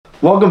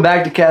Welcome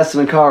back to Cast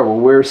in a Car, where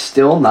we're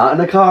still not in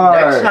a car.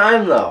 Next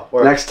time, though.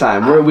 Next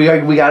time.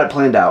 We got it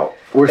planned out.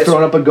 We're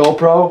throwing up a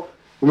GoPro,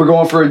 we're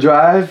going for a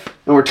drive,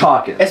 and we're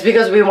talking. It's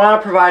because we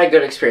want to provide a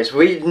good experience.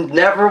 We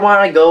never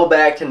want to go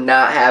back to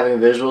not having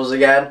visuals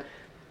again.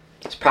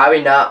 It's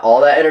probably not all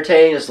that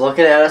entertaining just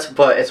looking at us,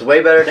 but it's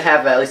way better to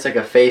have at least like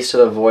a face to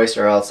the voice,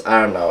 or else, I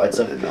don't know.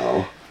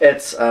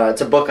 It's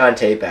a book on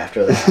tape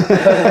after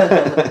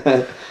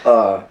that.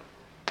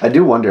 I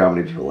do wonder how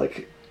many people,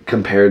 like,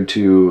 compared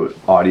to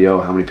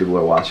audio, how many people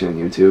are watching on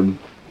YouTube.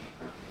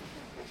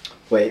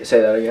 Wait,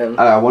 say that again?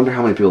 I wonder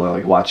how many people are,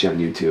 like, watching on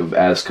YouTube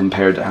as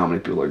compared to how many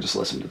people are just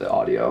listening to the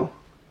audio.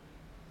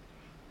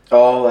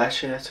 Oh,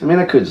 actually, that's... I mean,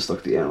 I could just look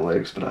at the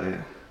analytics, but I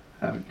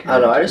haven't cared. I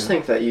don't know, I just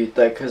think that you,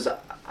 like, because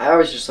I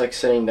always just like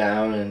sitting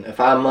down, and if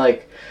I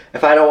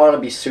don't want to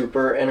be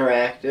super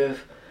interactive,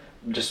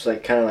 just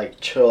like kind of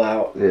like chill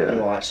out and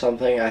watch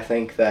something, I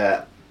think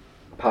that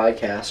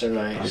podcasts are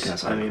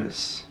nice.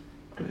 Nice.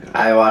 Yeah.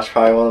 I watch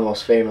probably one of the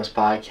most famous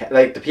podcasts,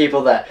 like the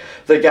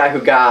guy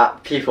who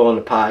got people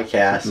into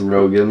podcasts.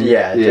 Rogan.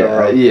 Yeah,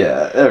 Rogan.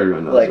 Yeah,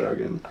 everyone knows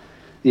Rogan.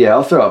 Yeah,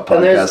 I'll throw up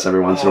podcasts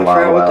every once in a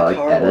while while I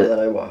edit. That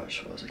I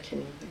watched was, I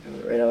can't even think of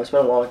it right now. It's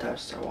been a long time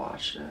since I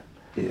watched it.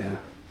 Yeah.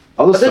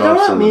 But the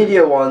Donut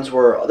Media ones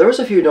there was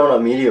a few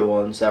Donut Media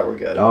ones that were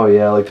good. Oh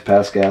yeah, like the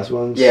Past Gas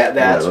ones? Yeah,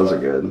 those are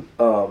good.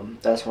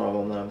 That's one of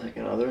them that I'm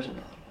thinking of. There's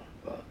another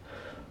one, but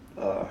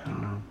I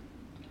don't know.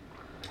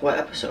 What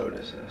episode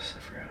is this? I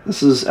forgot.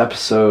 This is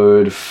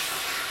episode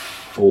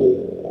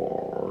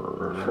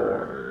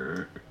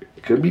 4.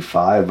 It could be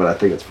 5, but I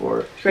think it's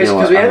 4. Crazy,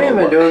 because we haven't even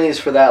been doing these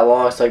for that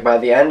long. It's like by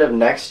the end of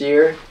next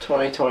year,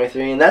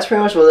 2023, and that's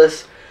pretty much what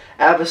this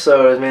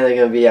episode is mainly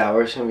going to be.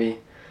 We're just going to be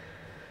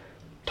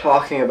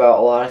talking about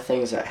a lot of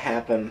things that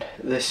happened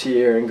this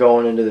year and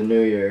going into the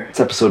new year. It's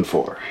episode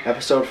 4.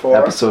 Episode 4?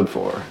 Episode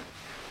 4.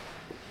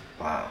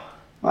 Wow.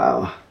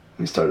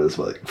 We started this,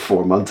 like,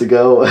 4 months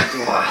ago?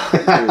 Wow.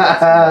 Dude,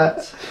 that's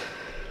nuts.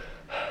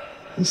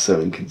 It's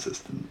so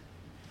inconsistent.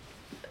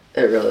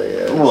 It really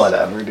is.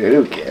 Whatever, dude.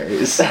 Who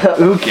cares?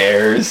 Who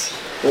cares?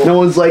 Well, no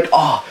one's like,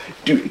 oh,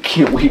 dude, I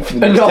can't wait for the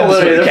next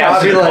episode. They're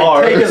probably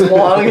like, take as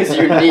long as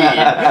you need.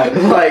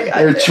 Like,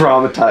 they're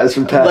traumatized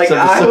from past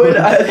episodes.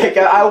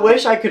 I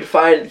wish I could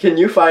find. Can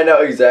you find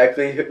out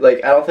exactly?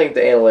 Like, I don't think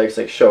the analytics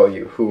like show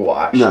you who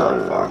watched.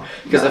 No.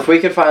 Because if we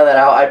could find that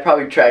out, I'd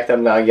probably track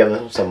them down and give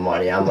them some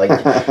money. I'm like,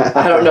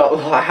 I don't know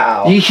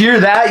how. You hear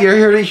that? You're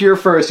here to hear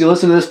first. You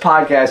listen to this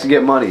podcast, you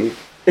get money.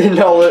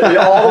 No, all the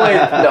way.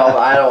 No,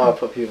 I don't want to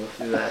put people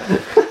through that.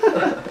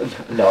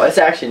 No, it's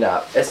actually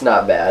not. It's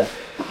not bad.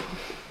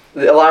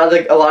 A lot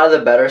of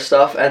the better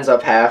stuff ends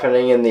up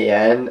happening in the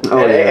end. Oh,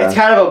 yeah. It's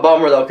kind of a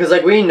bummer though, because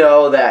like we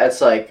know that it's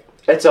like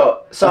that's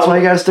why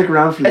you gotta stick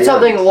around for the It's end.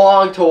 something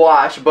long to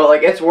watch, but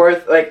like it's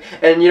worth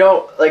and you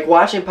know like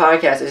watching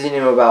podcasts isn't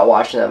even about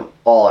watching them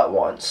all at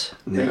once.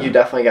 Yeah. Like, you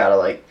definitely gotta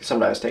like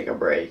sometimes take a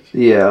break.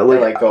 Yeah,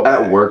 like go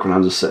at back. work when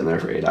I'm just sitting there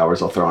for 8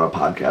 hours, I'll throw on a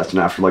podcast, and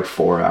after like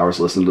 4 hours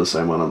listening to the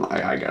same one, I'm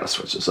like, I gotta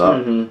switch this up.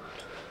 Mm-hmm.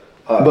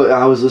 But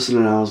I was listening,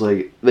 and I was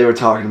like, they were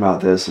talking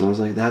about this, and I was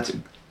like,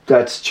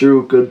 that's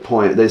true, good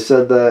point. They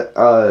said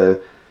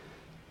that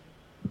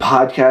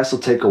podcasts will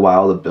take a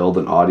while to build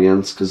an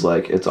audience, because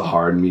like it's a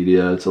hard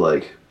media to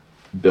like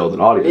build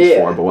an audience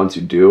for, but once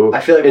you do,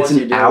 I feel like it's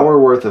an hour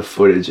worth of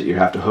footage that you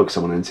have to hook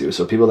someone into.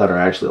 So people that are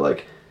actually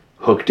like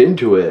hooked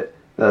into it,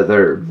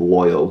 they're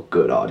loyal,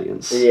 good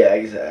audience. Yeah,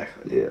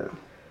 exactly. Yeah.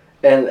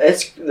 And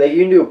it's like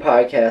you can do a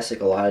podcast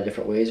like a lot of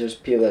different ways. There's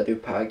people that do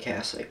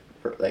podcasts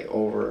like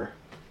over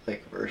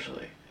like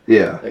virtually.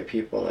 Yeah. Like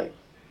people like.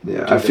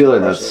 Yeah, I feel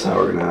like that's how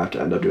we're gonna have to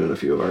end up doing a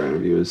few of our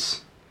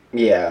interviews.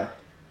 Yeah.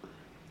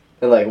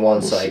 And like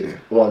once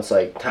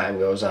time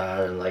goes on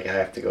and like I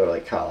have to go to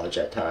like college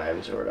at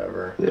times or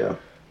whatever. Yeah.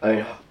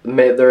 I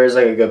mean, there is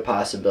like a good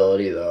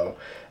possibility though.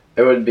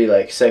 It would be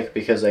like sick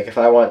because like if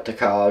I went to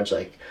college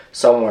like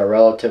somewhere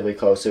relatively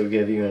close, it would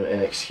give you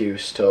an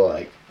excuse to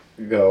like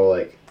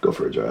go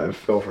for a drive.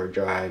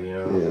 You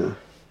know. Yeah.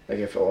 Like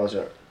if it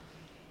wasn't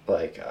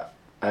like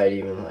I'd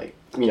even like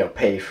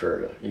pay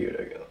for you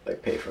to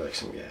like pay for like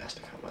some gas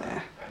to come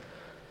out.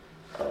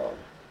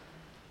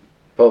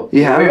 But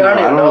yeah, I don't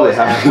even know what's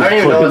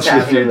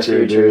happening in the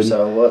future,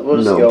 so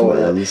we'll just go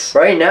with it.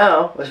 Right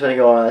now, what's been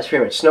going on? It's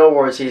pretty much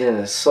snowboard season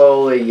is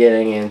slowly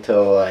getting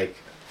into like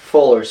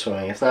fuller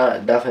swing. It's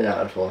definitely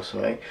not in full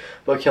swing,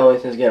 but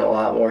Killington's getting a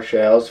lot more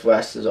trails.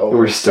 West is over.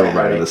 We're still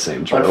riding the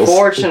same trails.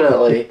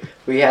 Unfortunately,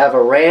 we have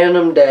a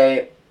random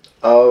day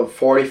of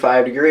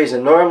 45 degrees,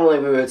 and normally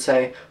we would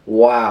say,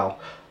 "Wow,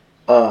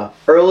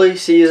 early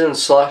season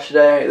slush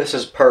day. This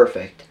is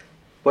perfect,"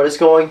 but it's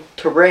going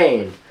to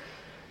rain.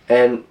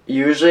 And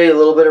usually a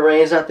little bit of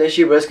rain is not the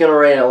issue, but it's going to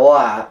rain a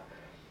lot.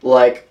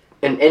 Like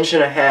an inch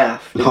and a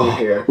half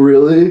here.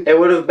 Really? It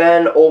would have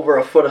been over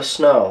a foot of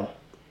snow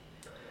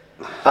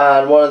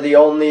on one of the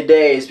only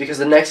days, because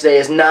the next day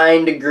is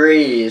 9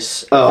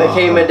 degrees. If it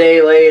came a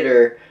day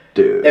later,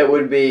 Dude. it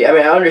would be. I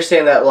mean, I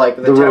understand that like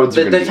The roads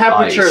are gonna the be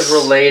temperature is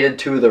ice. related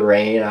to the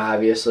rain,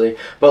 obviously.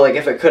 But like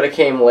if it could have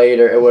came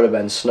later, it would have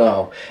been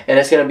snow, and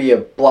it's gonna be a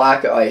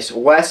block of ice.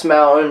 West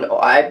Mountain,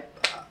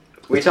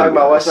 we It's talk gonna be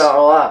about West ice. Mountain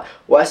a lot.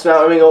 West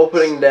Mountain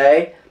opening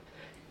day.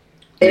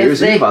 New If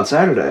Year's Eve they on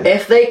Saturday.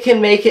 if they can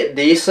make it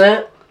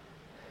decent,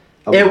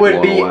 I'll it would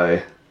blown be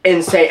away.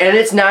 insane, and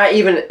it's not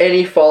even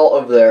any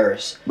fault of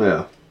theirs.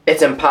 Yeah.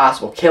 It's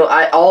impossible.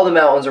 All the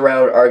mountains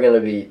around are going to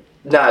be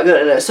not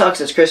good, and it sucks.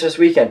 It's Christmas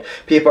weekend.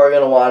 People are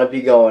going to want to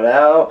be going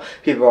out.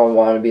 People are going to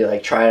want to be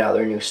like trying out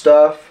their new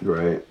stuff.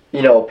 Right.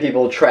 You know,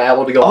 people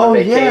travel to go on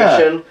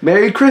vacation. Yeah.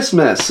 Merry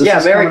Christmas. This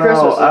is Merry coming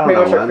Christmas. out, That's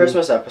pretty much when. our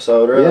Christmas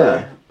episode, really.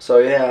 Yeah. So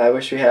yeah, I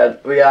wish we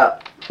got.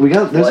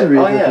 There's a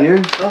wreath up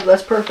here. Oh,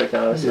 that's perfect.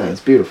 Honestly. Yeah,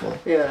 it's beautiful.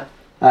 Yeah.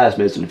 I asked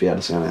Mason if he had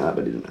a Santa hat,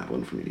 but he didn't have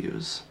one for me to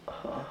use.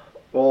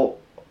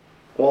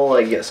 We'll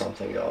like get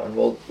something going.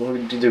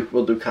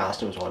 We'll do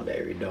costumes one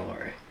day. Reed, don't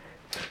worry.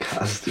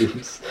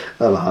 Costumes.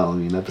 I have a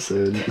Halloween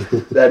episode.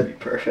 That'd be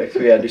perfect.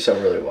 We gotta do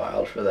something really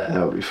wild for that.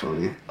 That would be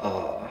funny.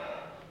 Uh,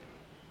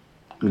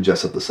 We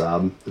dress up the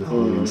Saab and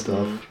Halloween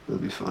stuff.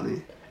 That'd be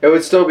funny. It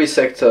would still be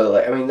sick to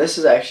like. I mean, this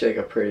is actually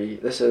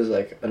like this is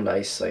like a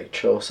nice like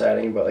chill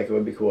setting, but like it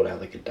would be cool to have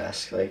like a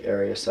desk like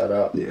area set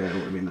up. Yeah, it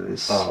would be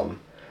nice.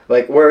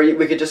 Like where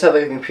we could just have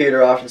like a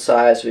computer off to the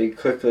side so we could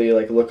quickly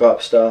like look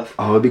up stuff.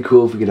 Oh, it'd be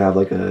cool if we could have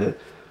like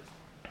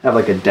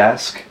a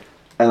desk,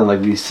 and then like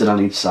we sit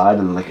on each side,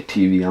 and then like a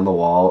TV on the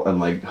wall, and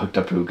like hooked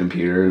up to a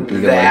computer. And we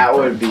could, That like,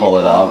 would be pull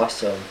it up.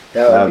 awesome.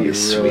 That would be really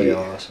sweet.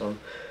 awesome.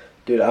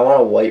 Dude, I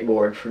want a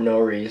whiteboard for no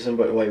reason,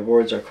 but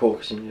whiteboards are cool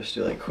because you can just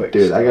do like quick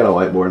Dude, stuff. I got a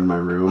whiteboard in my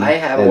room. I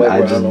have a and whiteboard, I I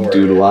don't know just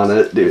where doodle it on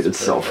is. it. Dude, it's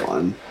so perfect.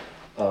 fun.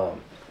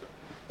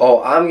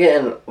 I'm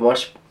getting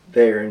much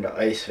bigger into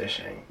ice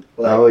fishing.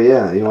 Like, Oh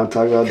yeah, you want to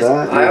talk about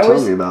that? You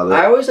told me about it.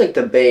 I always like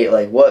debate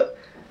like what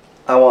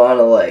I want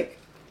to like,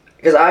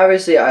 because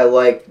obviously I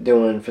like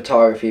doing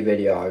photography,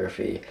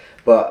 videography,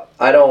 but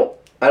I don't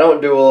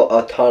do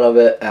a ton of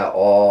it at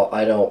all.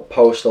 I don't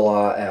post a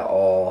lot at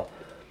all,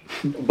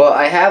 but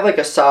I have like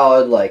a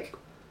solid like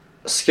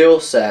skill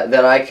set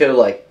that I could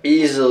like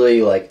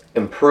easily like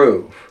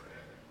improve.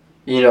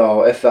 You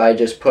know, if I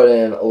just put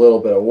in a little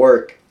bit of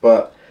work,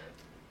 but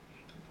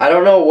I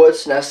don't know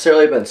what's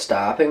necessarily been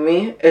stopping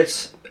me.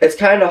 It's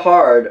kind of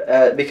hard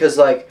because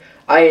like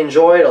I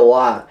enjoy it a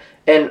lot,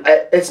 and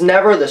it's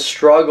never the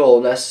struggle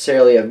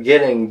necessarily of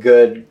getting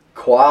good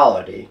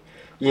quality.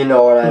 You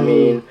know what I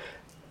mean?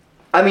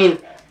 I mean,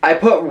 I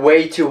put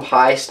way too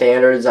high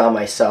standards on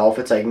myself.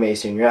 It's like,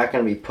 Mason, you're not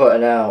going to be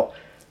putting out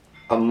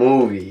a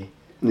movie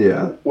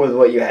Yeah. with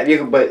what you have. You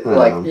can, but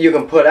like you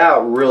can put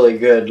out really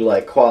good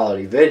like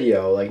quality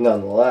video, like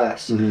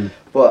nonetheless. Mm-hmm.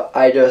 But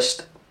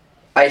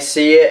I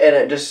see it and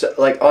it just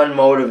like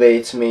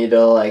unmotivates me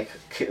to like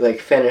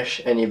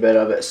finish any bit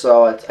of it.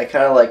 So I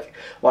kind of like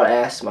want to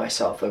ask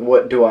myself like,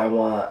 what do I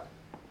want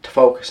to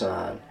focus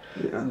on?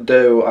 Yeah.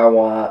 Do I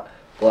want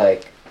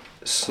like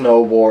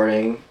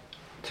snowboarding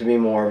to be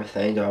more of a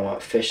thing? Do I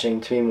want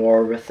fishing to be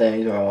more of a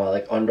thing? Do I want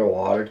like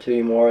underwater to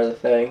be more of the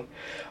thing?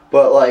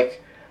 But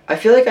like I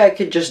feel like I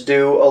could just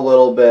do a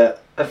little bit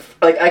of,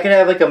 like I could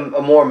have like a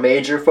more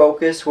major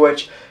focus,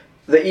 which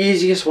the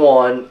easiest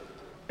one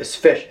is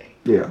fishing.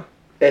 Yeah.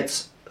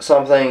 It's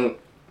something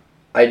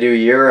I do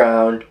year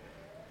round,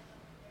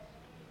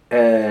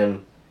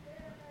 and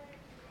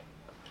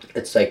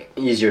it's like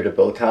easier to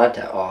build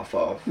content off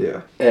of.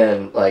 Yeah.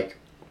 And like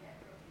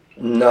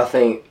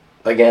nothing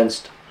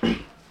against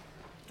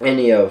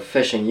any of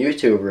fishing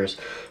YouTubers,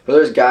 but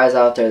there's guys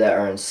out there that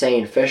are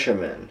insane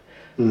fishermen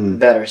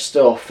that are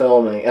still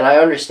filming, and I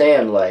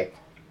understand like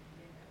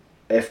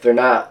if they're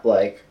not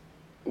like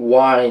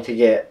wanting to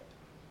get,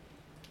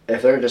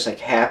 if they're just like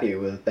happy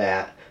with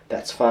that,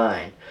 that's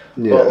fine.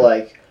 Yeah. But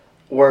like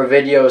where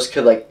videos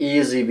could like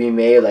easily be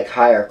made like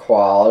higher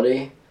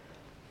quality,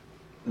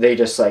 they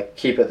just like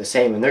keep it the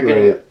same, and they're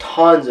getting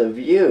tons of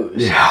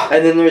views. Yeah.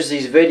 And then there's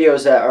these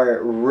videos that are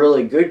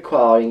really good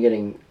quality and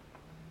getting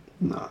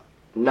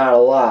not a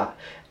lot.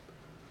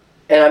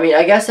 And I mean,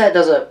 I guess that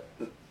doesn't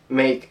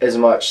make as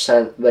much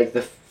sense. Like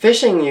the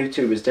fishing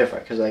YouTube is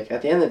different because like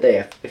at the end of the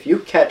day, if you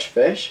catch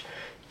fish,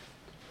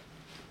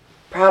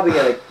 probably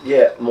gonna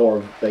get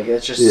more. Like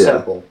it's just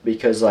simple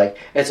because like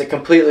it's a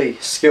completely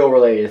skill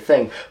related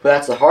thing. But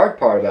that's the hard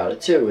part about it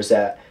too, is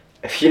that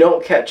if you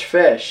don't catch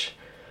fish,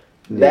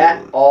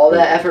 that all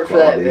that effort for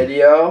that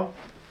video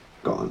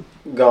gone.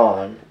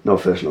 No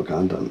fish, no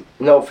content.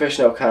 No fish,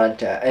 no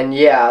content. And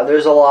yeah,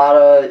 there's a lot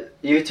of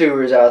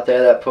YouTubers out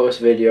there that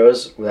post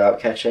videos without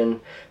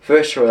catching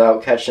fish or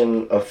without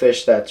catching a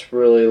fish that's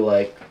really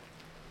like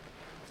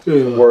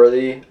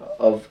worthy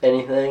of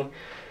anything,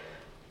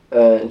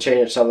 and change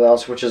it to something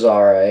else, which is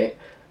alright.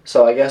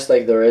 So I guess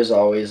like there is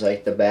always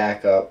like the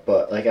backup,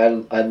 but like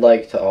I'd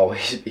like to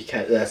always be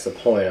that's the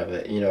point of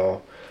it, you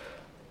know.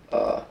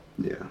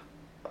 Yeah.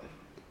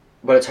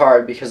 But it's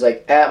hard because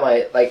like when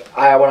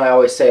I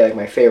always say like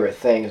my favorite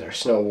things are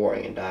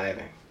snowboarding and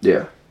diving.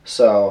 Yeah.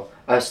 So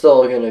I'm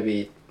still gonna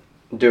be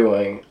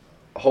doing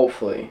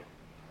hopefully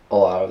a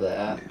lot of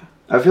that.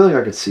 Yeah. I feel like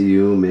I could see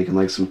you making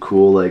like some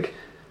cool, like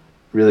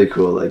really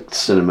cool, like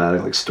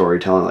cinematic, like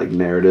storytelling, like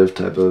narrative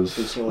type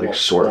of like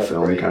short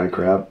film kind of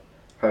crap.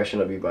 Probably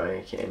shouldn't be buying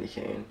a candy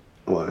cane.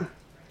 Why?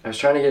 I was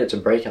trying to get it to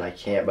break and I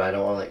can't, but I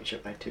don't want to like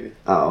chip my tooth.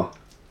 Oh.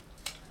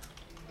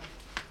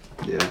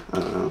 Yeah, I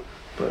don't know,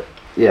 but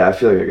yeah, I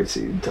feel like I could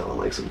see you telling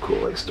like some cool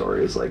like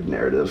stories, like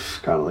narrative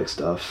kind of like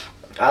stuff.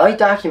 I like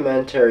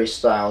documentary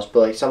styles, but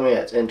like something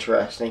that's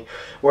interesting,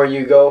 where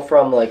you go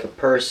from like a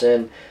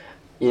person,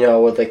 you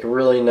know, with like a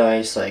really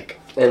nice like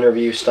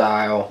interview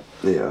style.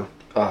 Yeah.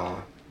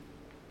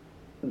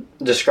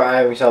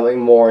 Describing something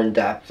more in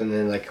depth, and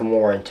then like a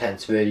more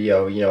intense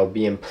video, you know,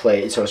 being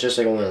played. So it's just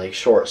like only like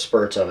short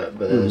spurts of it,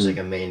 but then there's like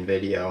a main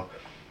video.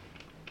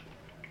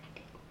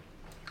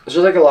 There's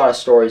just like a lot of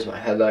stories in my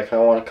head that I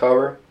kind of want to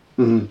cover,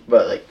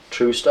 but like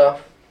true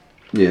stuff.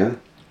 Yeah.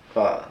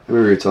 I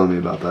remember you telling me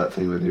about that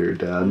thing with your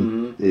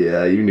dad.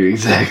 Yeah, you knew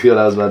exactly what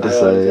I was about to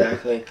say.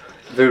 Exactly.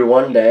 Dude,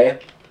 one day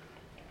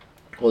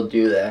we'll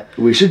do that.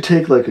 We should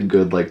take like a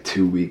good like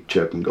 2-week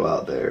trip and go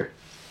out there.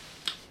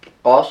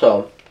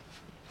 Also,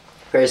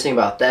 crazy thing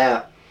about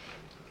that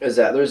is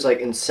that there's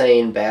like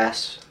insane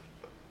bass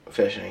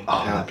fishing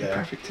out there.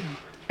 Perfect too.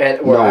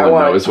 And no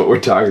one knows what we're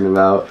talking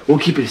about. We'll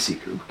keep it a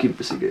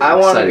secret. I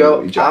want to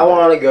go. I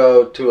want to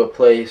go to a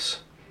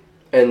place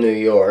in New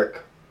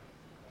York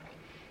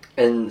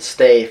and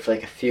stay for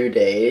like a few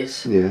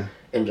days. Yeah.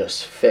 And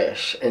just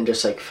fish and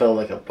just like film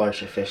like a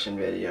bunch of fishing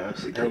videos.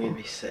 I think it'd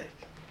be sick.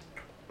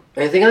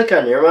 Anything like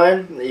on your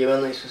mind that you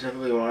like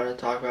specifically wanted to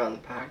talk about in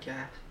the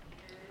podcast?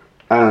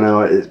 I don't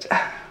know.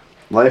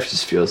 Life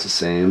just feels the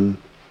same.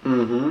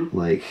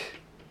 Like,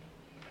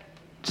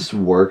 just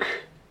work.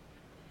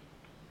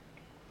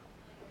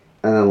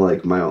 And then,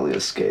 like, my only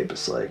escape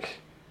is, like,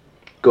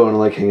 going to,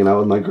 like, hanging out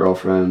with my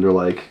girlfriend or,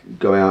 like,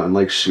 going out and,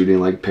 like, shooting,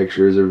 like,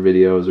 pictures or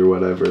videos or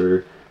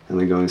whatever and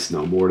then going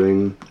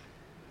snowboarding.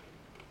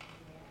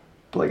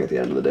 But, like, at the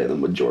end of the day, the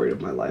majority of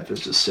my life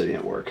is just sitting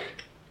at work.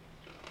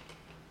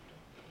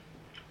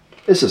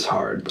 It's just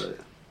hard, but,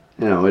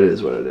 you know, it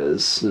is what it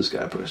is. Just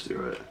gotta push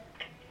through it.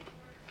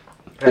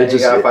 Hey, you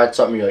gotta find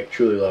something you, like,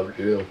 truly love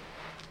to do.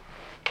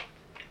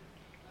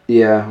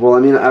 Yeah, well, I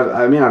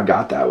mean, I've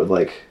got that with,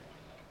 like,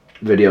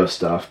 video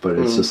stuff, but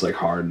it's just like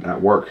hard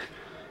at work.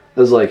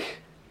 It's like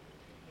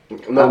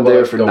I'm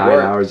there for 9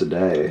 hours a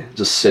day,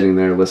 just sitting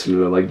there listening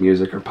to like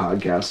music or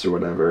podcasts or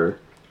whatever.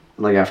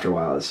 And like after a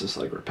while, it's just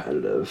like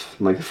repetitive.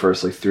 And, like the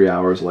first like 3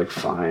 hours, are, like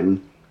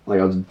fine, like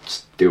I'll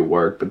just do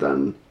work, but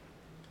then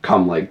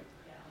come like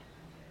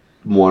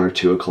 1 or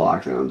 2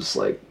 o'clock, then I'm just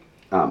like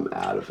I'm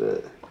out of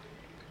it.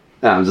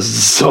 And I'm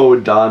just so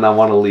done. I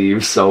want to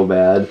leave so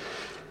bad.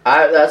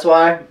 That's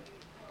why.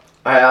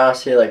 I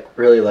honestly like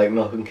really like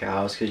milking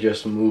cows because you're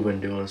just moving,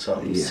 doing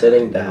something,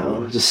 sitting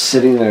down, just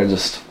sitting there,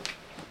 just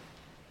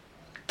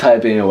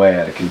typing away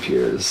at a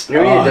computer.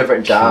 You need a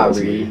different job,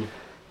 Reed.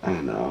 I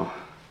know.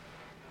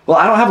 Well,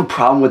 I don't have a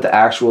problem with the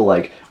actual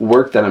like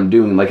work that I'm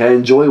doing. Like I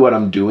enjoy what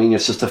I'm doing.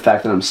 It's just the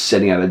fact that I'm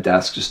sitting at a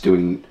desk just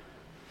doing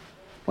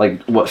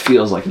like what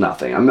feels like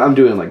nothing. I'm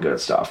doing like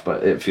good stuff,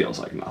 but it feels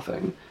like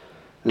nothing.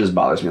 It just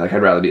bothers me. Like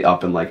I'd rather be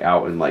up and like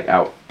out and like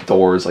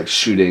outdoors, like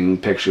shooting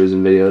pictures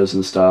and videos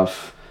and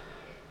stuff.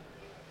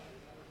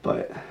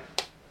 But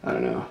I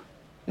don't know.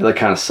 It like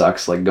kind of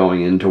sucks like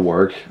going into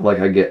work. Like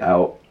I get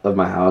out of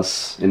my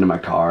house into my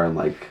car and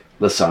like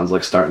the sun's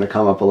like starting to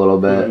come up a little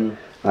bit.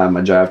 I have my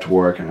drive to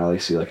work and I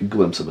like see like a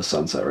glimpse of a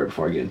sunset right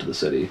before I get into the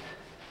city.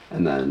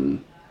 And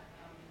then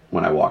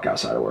when I walk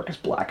outside of work, it's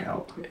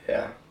blackout.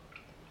 Yeah.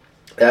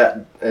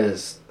 That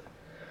is...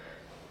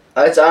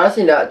 It's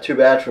honestly not too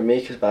bad for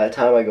me because by the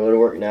time I go to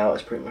work now,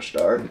 it's pretty much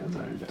dark.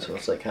 Yeah, so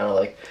it's like kind of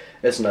like...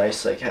 It's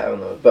nice like having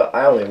those... But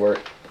I only work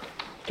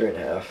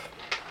 3.5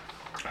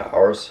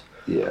 hours.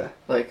 Yeah.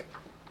 Like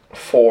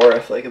 4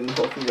 if like a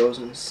milking goes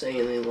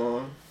insanely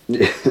long.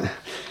 Yeah.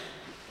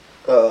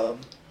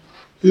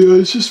 Yeah,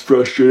 it's just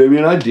frustrating. I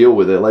mean, I deal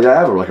with it. Like I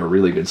have like a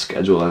really good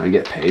schedule and I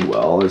get paid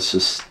well. It's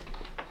just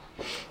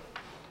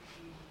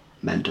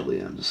mentally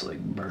I'm just like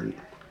burnt.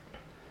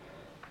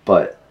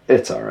 But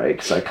it's all right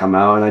because I come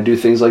out and I do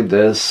things like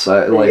this. You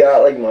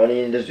got like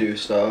money to do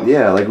stuff.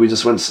 Yeah, like we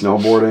just went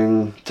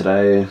snowboarding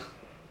today.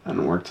 I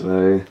didn't work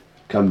today.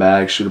 Come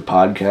back, shoot a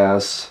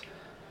podcast.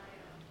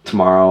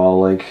 Tomorrow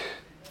I'll like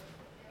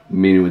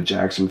meeting with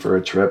Jackson for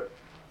a trip.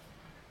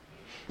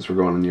 Because we're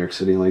going to New York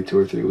City in like 2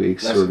 or 3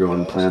 weeks. So we're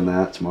going to plan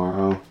that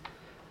tomorrow.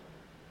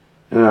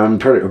 And I'm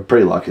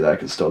pretty lucky that I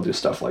can still do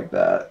stuff like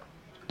that.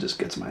 It just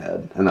gets in my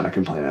head. And then I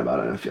complain about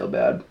it and I feel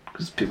bad.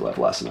 Because people have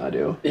less than I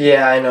do.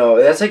 Yeah, I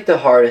know. That's like the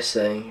hardest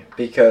thing.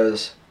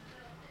 Because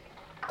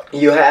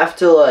you have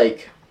to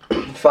like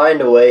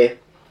find a way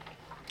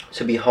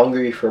to be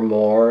hungry for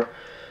more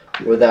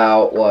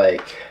without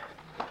like...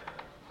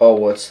 Oh,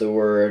 what's the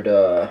word?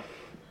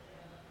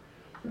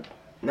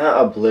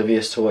 Not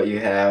oblivious to what you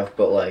have,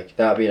 but like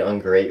not being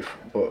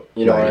ungrateful.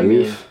 You know what I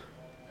mean?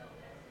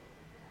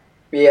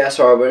 Yeah,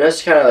 sorry, but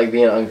that's kind of like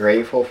being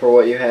ungrateful for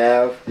what you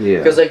have. Yeah.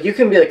 Because like you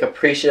can be like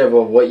appreciative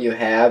of what you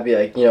have. Be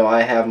like, you know,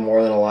 I have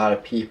more than a lot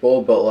of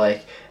people, but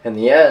like in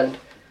the end,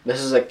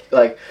 this is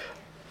like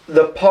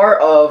the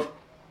part of,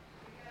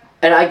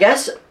 and I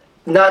guess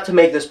not to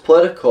make this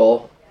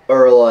political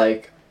or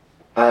like,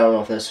 I don't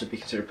know if this would be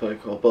considered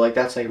political, but like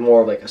that's like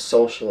more of like a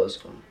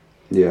socialism.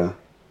 Yeah.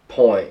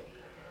 Point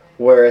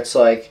where it's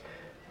like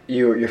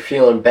you're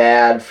feeling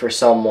bad for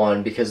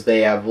someone because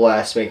they have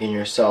less, making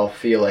yourself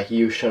feel like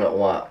you shouldn't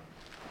want.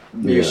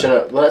 You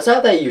shouldn't. Well, it's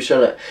not that you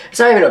shouldn't. It's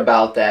not even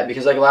about that,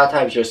 because like a lot of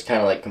times you're just kind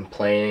of like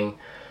complaining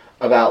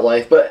about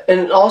life, but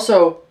and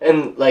also,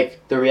 and like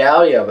the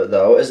reality of it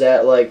though is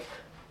that like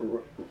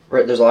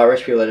there's a lot of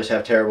rich people that just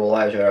have terrible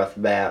lives right off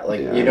the bat. Like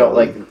you don't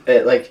like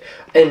it, like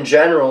in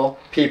general,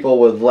 people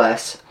with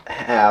less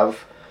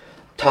have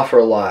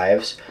tougher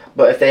lives,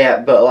 but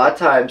a lot of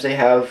times they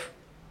have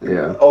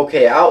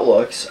okay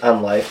outlooks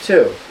on life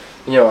too.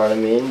 You know what I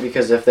mean?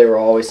 Because if they were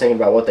always thinking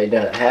about what they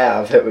didn't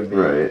have, it would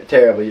be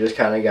terrible. You just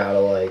kind of gotta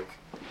like.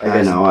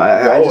 I know.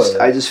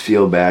 I just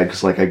feel bad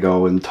because like I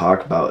go and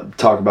talk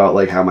about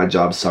like how my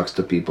job sucks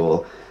to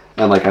people,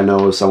 and like I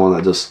know someone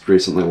that just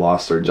recently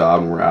lost their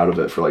job and were out of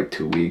it for like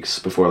 2 weeks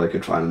before they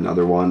could find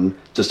another one,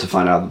 just to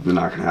find out that they're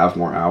not gonna have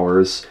more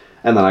hours.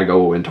 And then I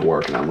go into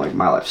work and I'm like,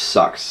 my life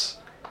sucks.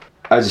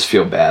 I just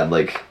feel bad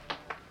like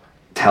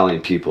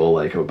telling people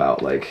like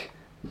about like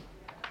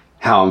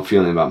how I'm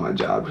feeling about my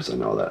job, because I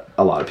know that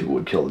a lot of people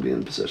would kill to be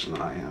in the position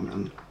that I am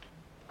in.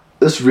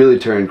 This really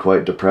turned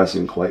quite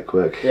depressing quite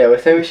quick. Yeah, I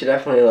think we should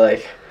definitely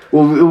like...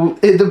 Well,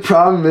 the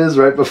problem is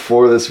right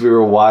before this we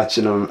were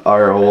watching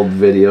our old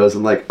videos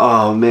and like,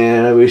 oh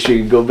man, I wish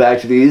we could go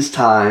back to these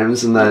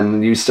times. And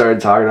then you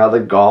started talking about the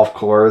golf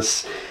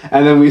course,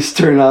 and then we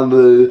turned on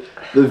the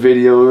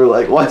video and we were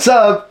like, what's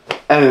up?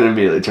 And then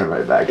immediately turned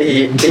right back.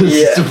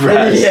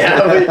 Depressed.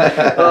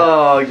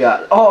 Oh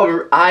god.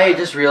 Oh, I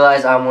just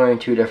realized I'm wearing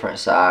 2 different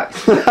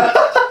socks.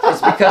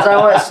 It's because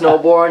I went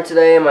snowboarding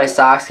today and my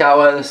socks got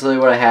wet. This is really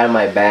what I had in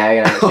my bag,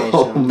 and I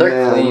changed them.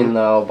 They're clean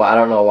though, but I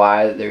don't know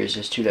why. There was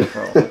just 2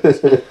 different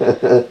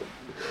ones.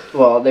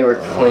 Well, they were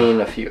clean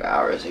a few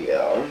hours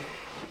ago.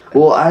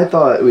 Well, I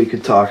thought we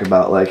could talk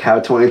about like how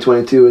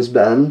 2022 has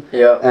been.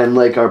 Yeah. And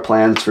like our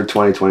plans for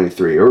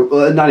 2023,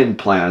 or not even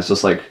plans,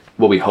 just like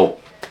what we hope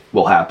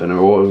will happen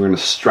or what we're going to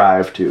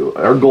strive to.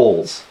 Our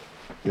goals.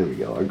 There we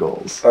go. Our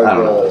goals. I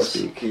don't know how to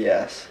speak.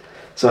 Yes.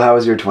 So how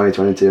was your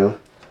 2022?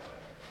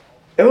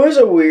 It was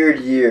a weird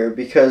year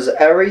because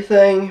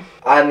everything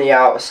on the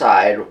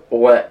outside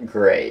went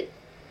great.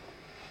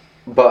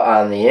 But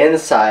on the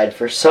inside,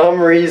 for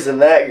some reason,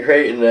 that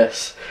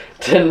greatness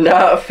did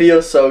not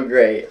feel so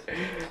great.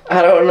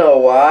 I don't know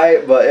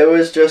why, but it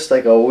was just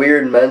like a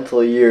weird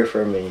mental year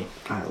for me.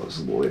 I was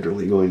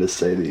literally going to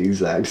say the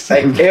exact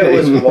same thing. It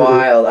was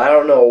wild. I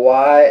don't know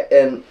why,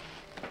 and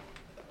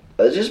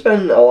it's just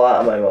been a lot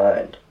on my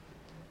mind.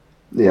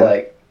 Yeah.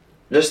 Like,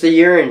 just the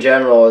year in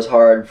general was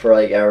hard for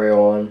like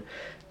everyone.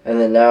 And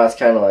then now it's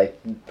kind of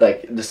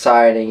like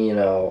deciding, you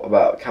know,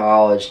 about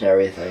college and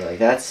everything. Like,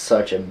 that's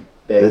such a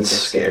big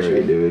decision.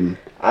 Scary, dude.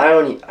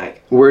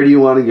 Where do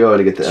you want to go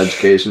to get the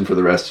education for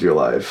the rest of your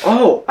life?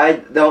 Oh, I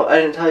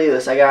didn't tell you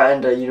this. I got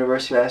into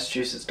University of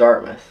Massachusetts,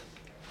 Dartmouth.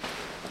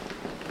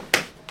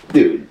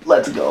 Dude,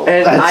 let's go.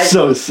 And that's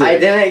so sick. I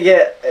didn't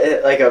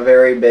get like a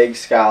very big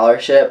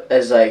scholarship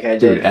as like I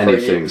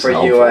did for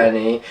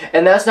UNE,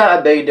 and that's not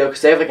a big deal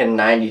because they have like a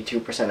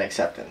 92%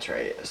 acceptance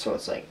rate. So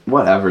it's like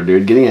whatever,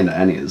 dude. Getting into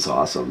any is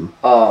awesome.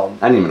 I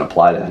didn't even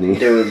apply to any.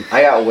 Dude,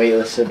 I got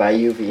waitlisted by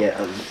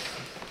UVM.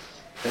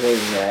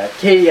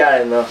 Katie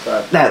got in though.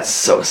 So. That's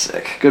so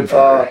sick. Good for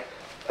her.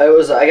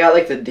 I got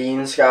like the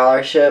Dean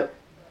scholarship.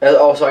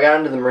 So I got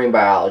into the marine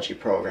biology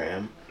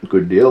program.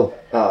 Good deal.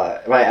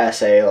 My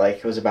essay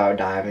was about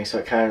diving, so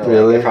it kind of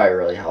it probably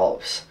really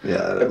helps.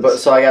 Yeah. But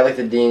so I got like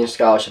the Dean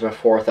scholarship of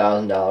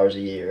 $4,000 a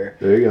year.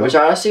 There you go. Which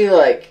honestly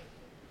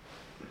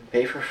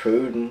pay for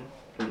food and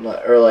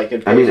or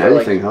it'd pay for,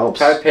 anything helps.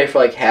 Probably pay for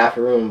like half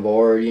a room and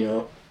board, you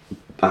know.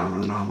 I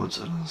don't know how much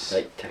that is.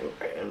 Like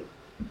 $10,000.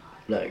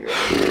 Not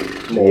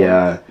great. More.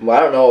 Yeah. Well, I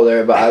don't know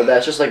there, but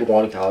that's just like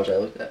one college I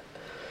looked at.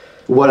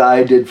 What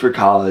I did for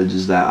college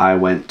is that I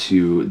went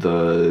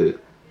to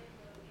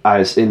I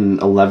was in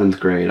 11th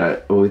grade. I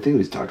think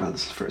we talked about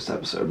this in the first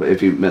episode, but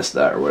if you missed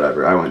that or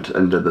whatever, I went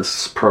and did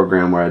this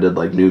program where I did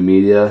like new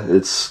media.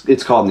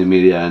 It's called new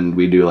media, and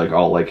we do like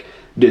all like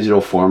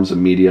digital forms of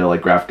media,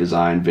 like graphic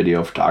design,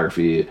 video,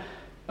 photography,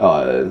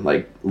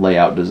 like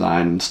layout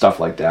design, stuff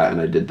like that.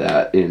 And I did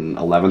that in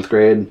 11th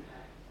grade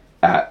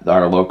at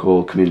our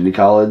local community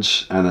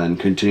college, and then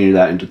continued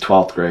that into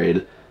 12th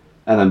grade.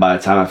 And then by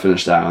the time I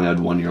finished that, I only had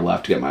 1 year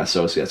left to get my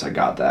associates. I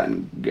got that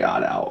and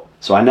got out.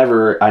 So I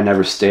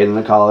never stayed in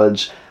a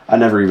college. I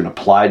never even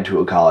applied to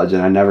a college,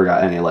 and I never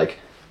got any like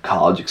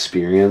college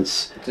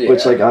experience. Yeah.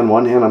 Which like on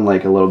one hand I'm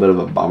like a little bit of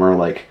a bummer.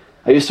 Like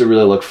I used to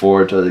really look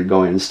forward to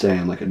going and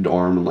staying in like a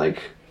dorm and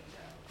like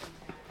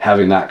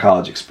having that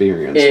college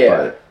experience.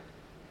 Yeah.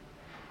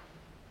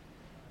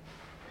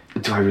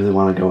 But do I really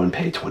want to go and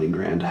pay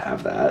 $20,000 to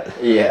have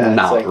that? Yeah.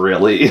 Not like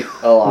really.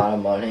 A lot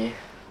of money.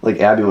 Like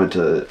Abby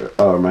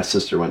my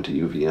sister went to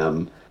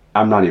UVM.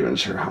 I'm not even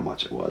sure how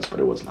much it was, but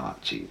it was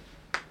not cheap.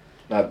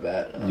 Not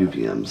bad.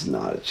 UVM's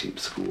not a cheap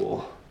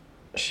school.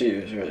 She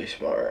was really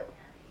smart.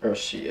 Or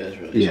she is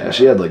really smart. Yeah,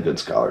 she had like good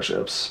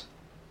scholarships.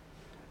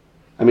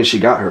 I mean, she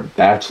got her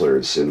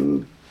bachelor's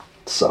in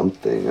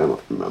something, I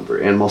don't remember,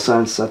 animal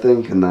science, I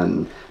think, and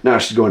then now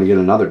she's going to get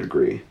another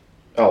degree.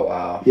 Oh,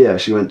 wow. Yeah,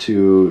 she went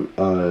to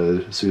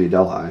SUNY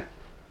Delhi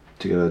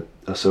to get an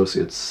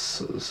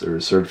associate's or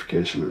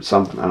certification or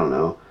something, I don't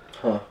know.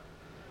 Huh.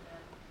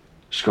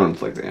 She's going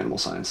into like the animal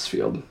science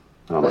field.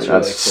 I'm That's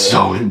like, that's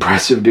really cool. so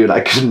impressive, dude.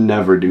 I could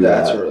never do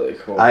that. That's really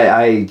cool.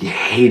 I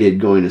hated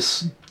going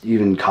to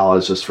even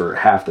college just for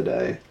half the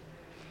day.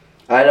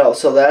 I know,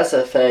 so that's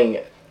the thing.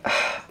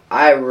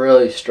 I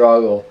really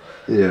struggle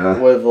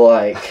with,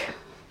 like,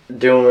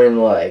 doing,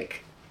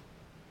 like,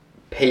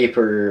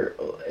 paper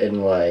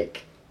and,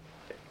 like,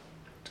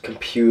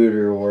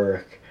 computer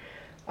work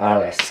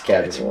on a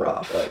schedule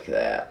like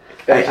that.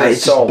 It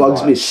just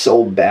bugs me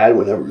so bad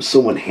whenever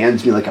someone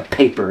hands me, like, a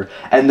paper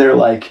and they're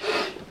like,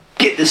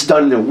 get this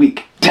done in a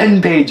week.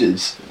 10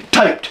 pages.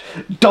 Typed.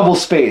 Double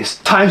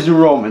spaced. Times New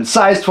Roman.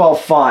 Size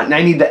 12 font. And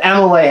I need the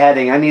MLA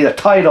heading. I need a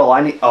title.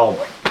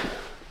 Oh,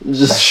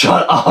 just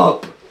shut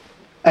up.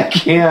 I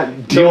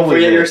can't deal with it. Don't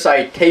forget your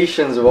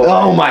citations.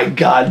 Oh my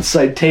god,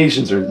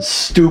 citations are the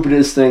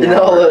stupidest thing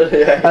ever.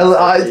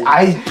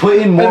 I put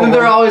in more. And then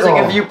they're always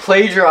like, if you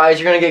plagiarize,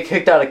 you're gonna get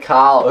kicked out of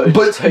college.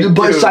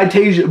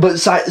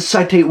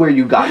 Citate where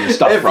you got your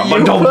stuff from.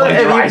 But don't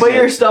plagiarize. If you put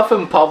your stuff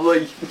in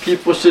public,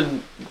 people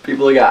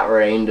that got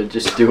rained to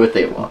just do what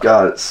they want.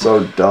 God, it's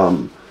so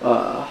dumb.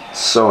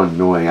 So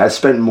annoying. I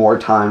spent more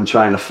time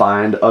trying to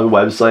find a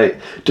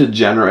website to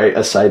generate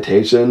a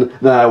citation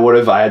than I would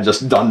if I had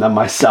just done them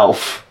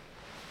myself.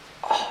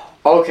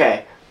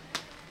 Okay.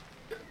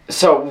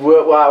 So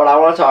what I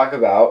want to talk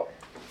about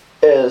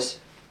is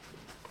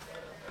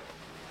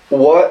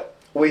what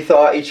we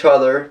thought each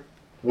other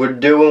would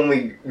do when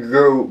we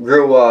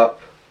grew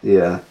up.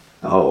 Yeah.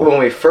 Oh. When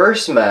we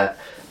first met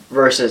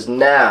versus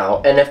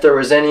now, and if there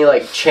was any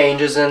like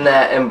changes in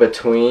that in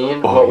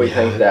between, what we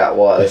think that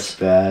was. It's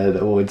bad.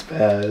 Oh, it's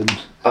bad.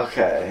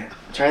 Okay.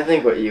 I'm trying to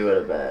think what you would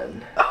have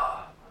been.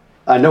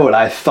 I know what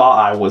I thought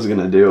I was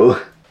gonna do.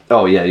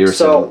 Oh yeah, you were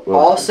saying. So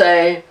I'll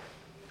say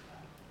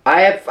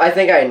I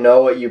think I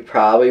know what you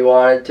probably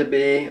wanted to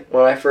be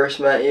when I first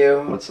met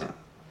you. What's that?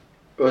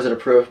 Was it a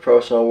pro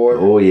snowboarder?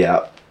 Oh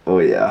yeah. Oh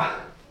yeah.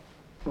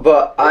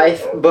 But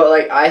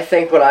I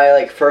think when I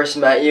like first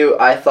met you,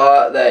 I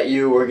thought that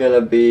you were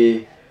gonna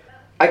be.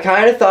 I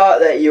kind of thought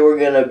that you were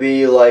gonna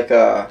be like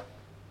a.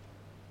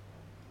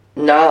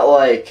 Not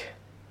like.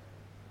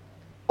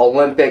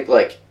 Olympic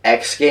like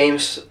X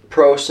Games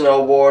pro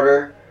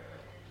snowboarder.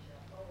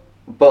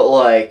 But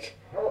like,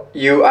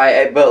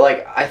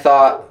 I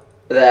thought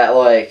that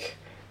like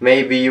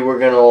maybe you were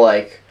gonna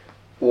like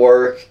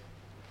work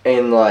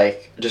and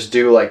like just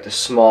do like the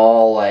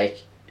small like.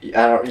 You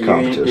know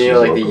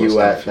like the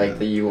US stuff, like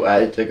the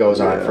US that goes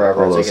on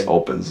forever. All it's those like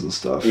opens and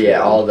stuff. Yeah,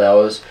 all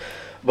those.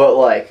 But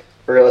like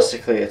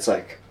realistically, it's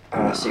like I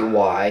don't see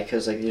why,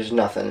 because like there's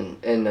nothing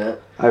in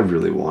it. I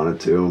really wanted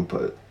to,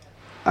 but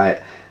I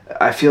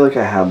feel like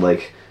I had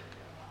like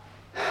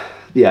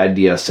the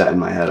idea set in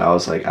my head. I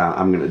was like,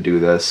 I'm gonna do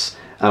this.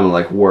 I'm gonna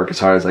like work as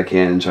hard as I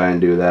can and try and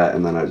do that,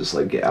 and then I just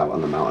like get out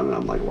on the mountain and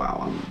I'm like, wow,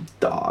 I'm a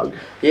dog.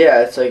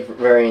 Yeah, it's like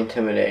very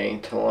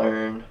intimidating to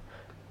learn,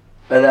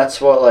 and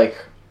that's what like.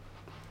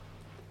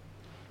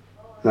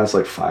 That's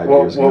like 5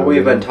 years ago. What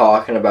we've been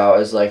talking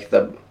about is like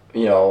the,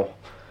 your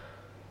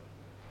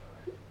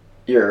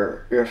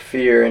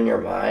fear in your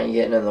mind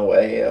getting in the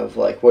way of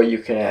like what you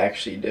can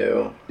actually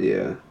do.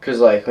 Yeah. Because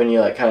like when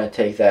you like kind of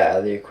take that out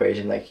of the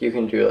equation, like you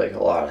can do like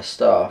a lot of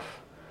stuff.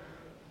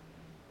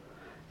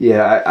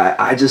 Yeah,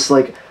 I just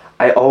like,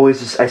 I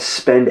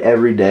spend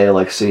every day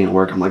like sitting at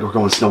work. I'm like, we're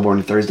going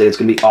snowboarding Thursday. It's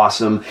going to be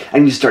awesome. I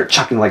need to start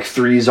chucking like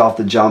threes off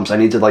the jumps. I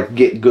need to like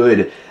get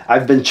good.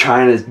 I've been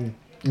trying to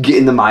get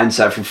in the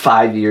mindset for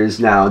 5 years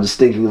now, just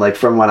thinking like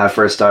from when I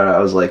first started, I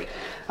was like,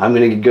 I'm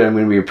gonna get good, I'm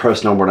gonna be a pro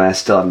snowboarder, and I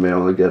still haven't been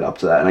able to get up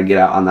to that. And I get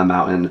out on the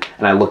mountain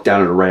and I look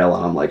down at a rail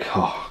and I'm like,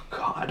 oh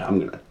god, I'm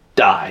gonna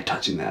die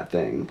touching that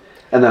thing.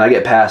 And then I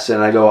get past it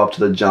and I go up to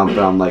the jump and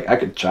I'm like, I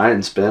could try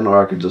and spin,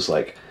 or I could just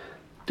like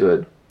do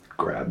a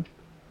grab.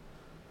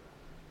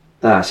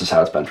 And that's just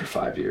how it's been for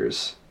 5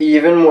 years.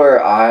 Even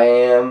where I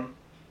am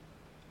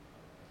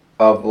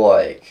of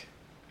like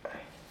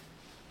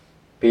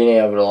being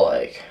able to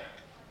like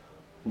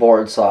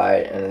board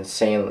slide an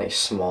insanely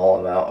small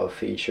amount of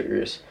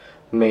features,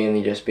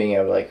 mainly just being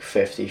able to like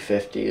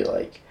 50-50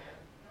 like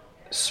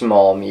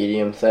small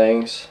medium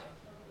things.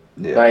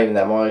 Yeah. Not even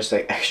that, more just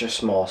like extra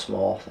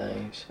small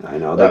things. I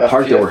know that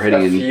park that we're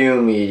hitting a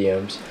few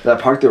mediums. That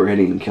park that we're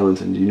hitting in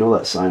Killington, do you know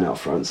that sign out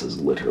front says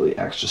literally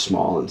extra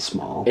small and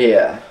small?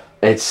 Yeah.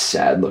 It's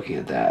sad looking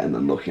at that and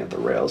then looking at the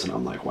rails and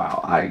I'm like, wow,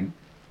 I'm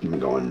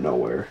going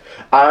nowhere.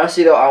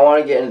 Honestly, though, I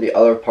want to get into the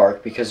other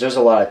park because there's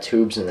a lot of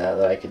tubes in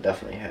that I could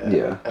definitely hit.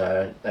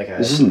 Yeah.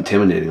 This is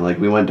intimidating. Like,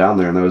 we went down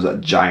there and there was a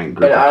giant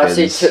group of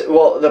kids.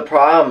 Well, the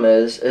problem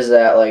is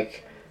that,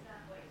 like,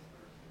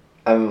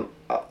 I don't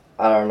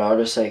know,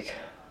 just, like,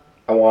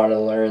 I want to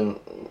learn,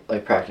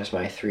 like, practice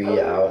my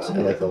 3 outs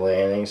and, like, the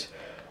landings.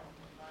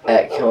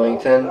 at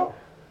Killington.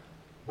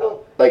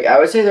 Like, I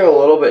would say they're a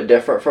little bit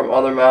different from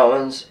other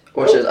mountains,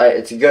 which is,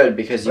 it's good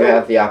because you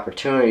have the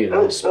opportunity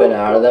to spin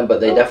out of them,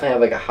 but they definitely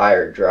have, like, a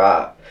higher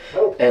drop.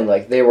 And,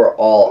 like, they were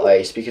all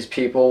ice because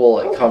people will,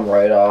 like, come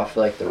right off,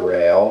 like, the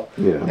rail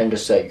and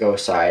just, like, go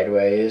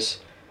sideways.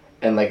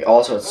 And, like,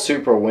 also it's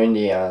super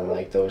windy on,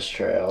 like, those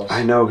trails.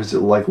 I know, because it,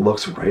 like,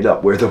 looks right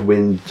up where the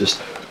wind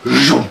just...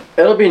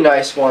 It'll be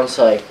nice once,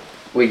 like,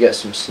 we get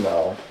some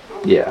snow.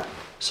 Yeah.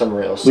 Some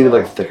real snow. We need,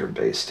 like, thicker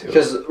base, too.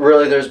 Because,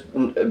 really, there's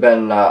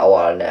been not a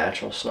lot of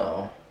natural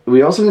snow.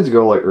 We also need to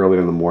go, like, earlier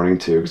in the morning,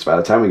 too, because by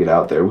the time we get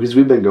out there... Because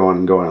we've been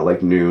going at,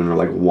 like, noon or,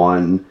 like,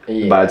 1.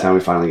 Yeah. By the time we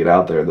finally get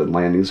out there, the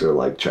landings are,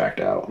 like, tracked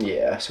out.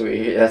 Yeah, so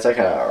that's, like,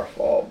 kind of our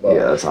fault. But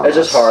yeah, that's on it's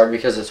us. just hard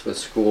because it's with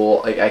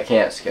school. Like, I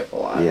can't skip a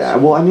lot. Yeah,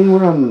 well, I mean,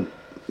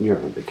 you're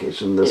on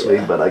vacation this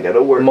week, but I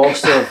gotta work.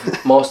 Most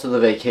of the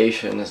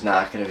vacation is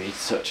not going to be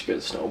such good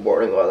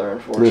snowboarding weather,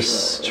 unfortunately.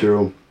 This is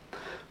true.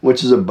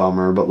 Which is a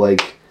bummer, but,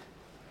 like...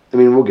 I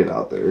mean, we'll get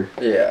out there.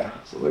 Yeah.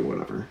 So, like,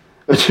 whatever.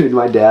 Dude,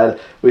 my dad,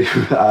 he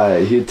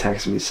had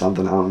texted me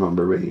something, I don't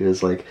remember, but he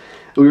was like,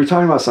 we were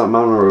talking about something,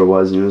 I don't remember what it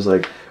was, and he was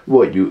like,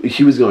 what,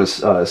 he was going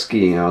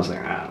skiing, and I was like,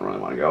 I don't really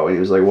want to go, and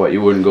he was like, what,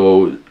 you wouldn't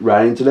go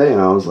riding today?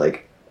 And I was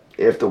like,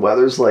 if the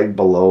weather's, like,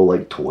 below,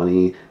 like,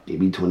 20,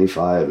 maybe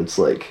 25, it's,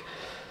 like,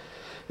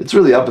 it's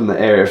really up in the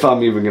air if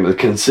I'm even going to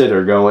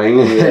consider going.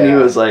 Yeah. And he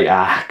was like,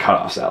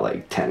 cutoff's at,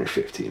 like, 10 or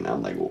 15.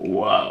 I'm like,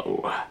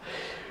 whoa,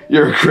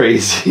 you're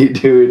crazy,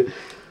 dude.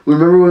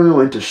 Remember when we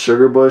went to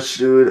Sugar Bush,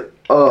 dude?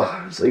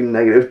 Oh, it's like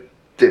negative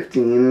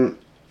 15.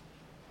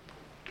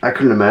 I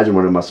couldn't imagine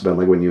what it must have been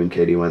like when you and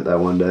Katie went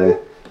that one day.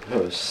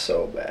 It was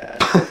so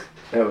bad.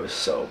 It was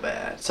so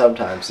bad.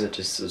 Sometimes it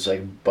just was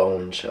like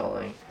bone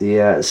chilling.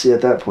 Yeah, see,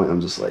 at that point,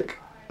 I'm just like,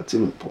 what's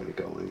even the point of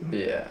going?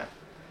 Yeah.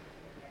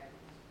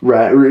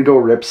 Right, we're gonna go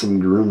rip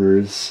some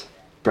groomers,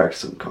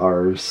 practice some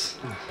cars.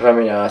 But I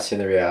mean, honestly,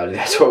 in the reality,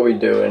 that's what we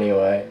do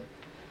anyway.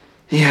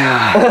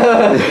 Yeah.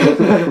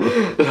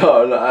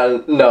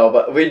 No,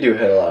 but we do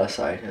hit a lot of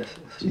side hustles.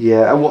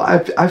 Yeah, well,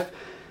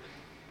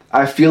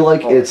 I feel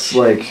like it's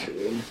like...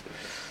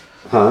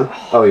 Huh?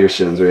 Oh, your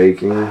shins are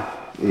aching?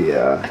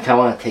 Yeah. I kind of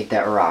want to take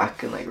that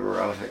rock and, like,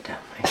 rub it down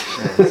my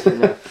shins, you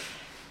know?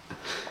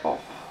 Oh.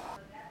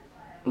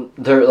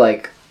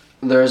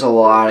 There's a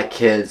lot of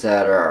kids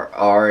that are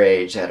our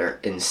age that are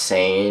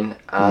insane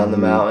on the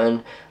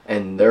mountain,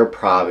 and they're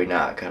probably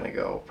not going to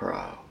go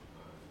pro.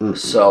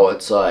 So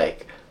it's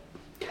like...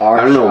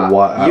 I don't know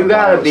what... You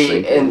gotta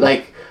be... And,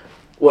 like,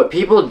 what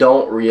people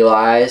don't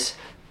realize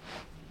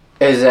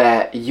is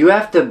that you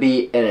have to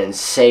be an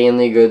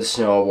insanely good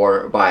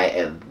snowboarder by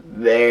a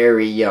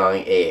very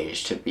young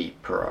age to be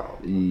pro.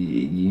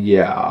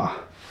 Yeah.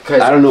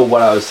 I don't know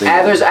what I was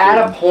thinking. There's at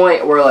a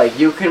point where, like,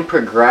 you can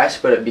progress,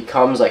 but it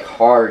becomes, like,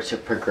 hard to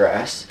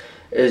progress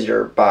as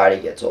your body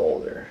gets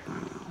older.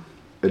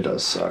 It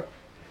does suck.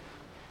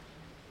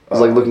 It's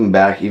like looking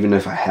back, even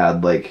if I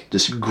had like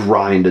just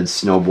grinded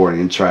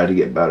snowboarding and tried to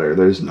get better,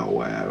 there's no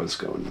way I was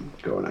going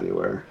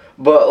anywhere.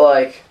 But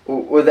like,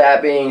 with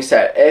that being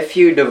said, if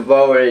you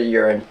devoted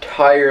your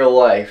entire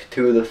life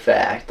to the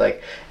fact,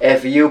 like,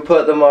 if you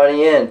put the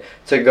money in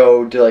to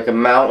go to like a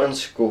mountain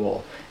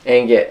school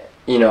and get,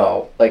 you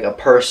know, like a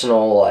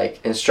personal like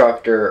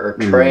instructor or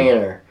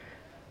trainer,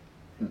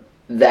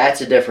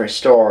 that's a different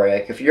story.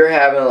 Like, if you're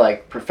having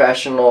like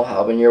professional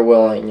help and you're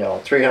willing, you know,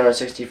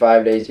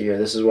 365 days a year,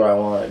 this is what I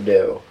want to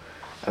do.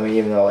 I mean,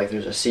 even though like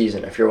there's a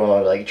season, if you're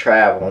willing to like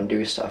travel and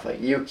do stuff, like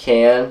you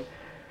can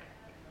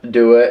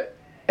do it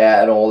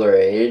at an older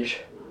age,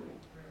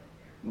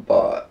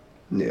 but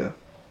yeah,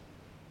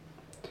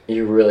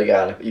 you really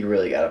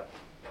gotta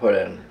put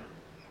in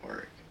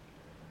work.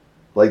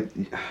 Like,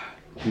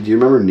 do you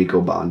remember Nico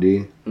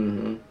Bondi?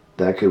 Mm-hmm.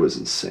 That kid was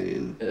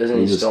insane. Isn't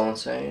he still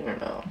insane or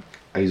no?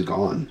 He's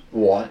gone.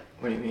 What?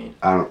 What do you mean?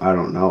 I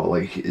don't know.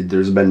 Like,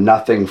 there's been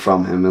nothing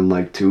from him in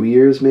like 2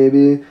 years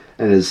maybe,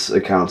 and his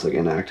account's like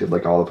inactive.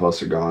 Like, all the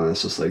posts are gone. And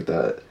it's just like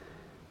that,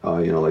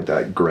 you know, like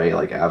that gray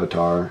like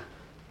avatar.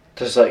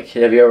 Just like,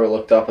 have you ever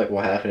looked up like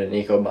what happened to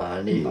Nico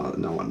Bondi?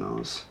 No one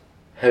knows.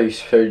 Have you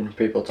heard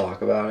people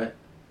talk about it?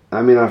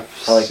 I mean,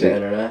 I've on the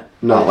internet.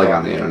 Not like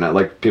on the internet.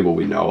 Like, people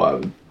we know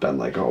have been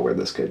like, oh, where'd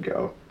this kid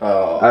go?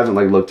 Oh. I haven't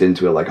like looked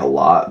into it like a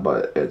lot,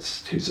 but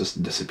he's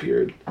just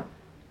disappeared.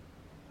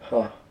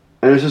 Huh.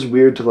 And it's just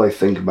weird to like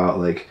think about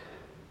like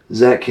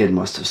that kid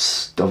must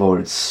have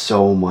devoted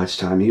so much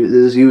time. He was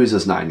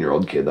this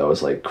 9-year-old kid that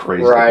was like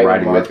crazy, like,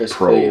 riding with pros,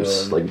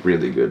 Cleveland. like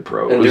really good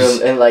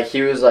pros. And like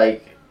he was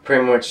like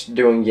pretty much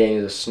doing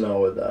games of snow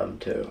with them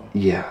too.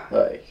 Yeah.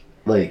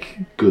 Like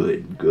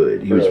good.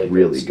 He really was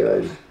really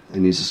good.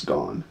 And he's just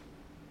gone.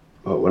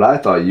 But what I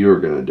thought you were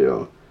gonna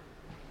do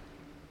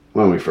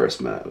when we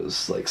first met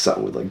was like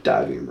something with like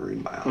diving and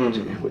marine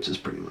biology, which is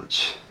pretty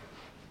much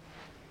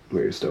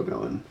where you're still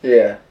going.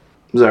 Yeah.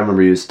 Because I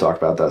remember you used to talk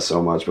about that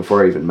so much.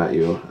 Before I even met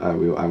you, I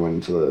went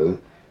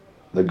into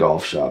the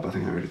golf shop. I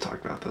think I already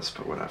talked about this,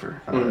 but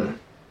whatever.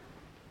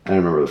 I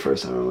remember the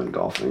first time I went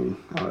golfing.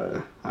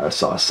 I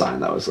saw a sign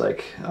that was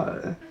like,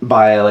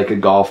 buy like a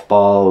golf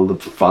ball. The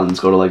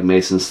funds go to like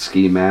Mason's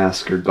ski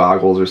mask or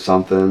goggles or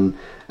something.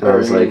 And I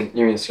was like,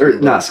 you mean scuba?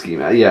 Or not ski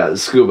mask, yeah,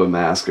 scuba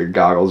mask or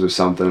goggles or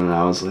something. And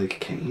I was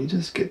like, can't you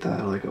just get that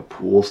at like a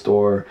pool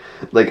store?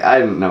 Like, I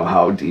didn't know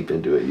how deep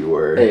into it you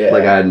were. Yeah.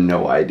 Like, I had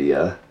no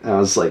idea. And I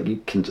was like,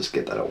 you can just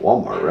get that at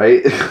Walmart,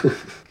 right?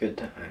 Good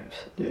times,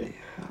 dude.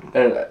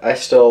 Yeah. And I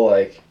still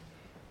like,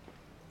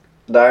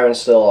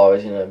 diving's still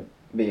always gonna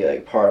be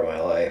like part of my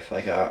life.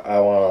 Like I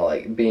want to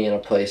like be in a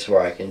place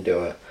where I can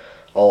do it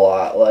a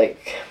lot.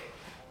 Like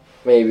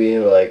maybe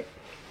like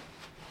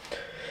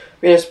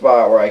be in a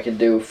spot where I could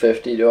do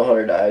 50 to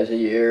 100 dives a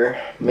year.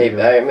 Maybe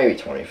maybe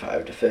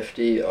 25 to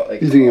 50.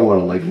 Like, you think you want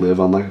to like live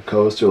on like a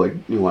coast, or like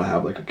you want to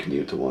have like a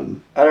commute to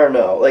one? I don't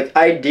know. Like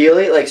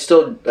ideally, like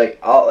still like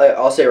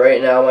I'll say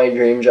right now my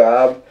dream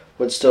job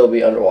would still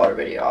be underwater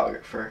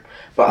videographer.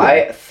 But yeah.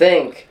 I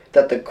think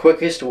that the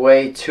quickest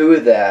way to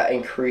that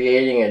and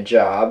creating a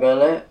job in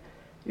it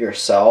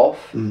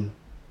yourself,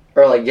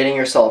 or like getting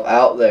yourself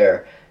out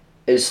there,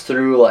 is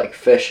through like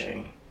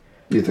fishing.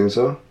 You think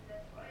so?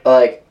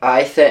 Like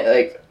I think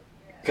like,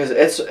 cause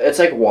it's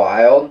like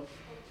wild,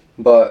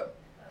 but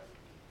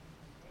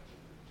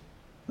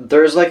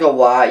there's like a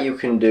lot you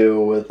can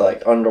do with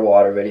like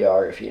underwater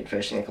videography and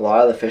fishing. Like a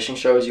lot of the fishing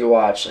shows you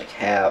watch like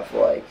have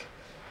like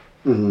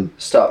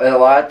stuff, and a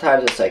lot of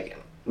times it's like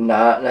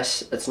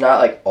it's not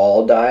like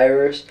all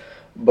divers,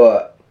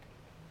 but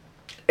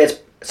it's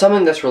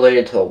something that's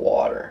related to the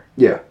water.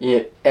 Yeah.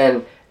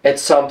 And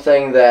it's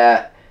something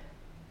that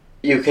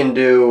you can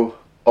do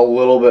a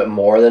little bit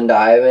more than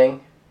diving.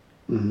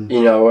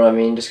 You know what I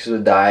mean? Just because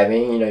with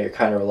diving, you know, you're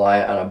kind of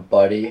reliant on a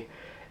buddy,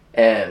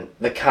 and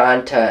the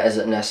content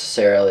isn't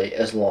necessarily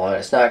as long.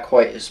 It's not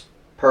quite as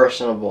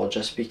personable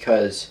just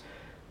because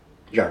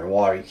you're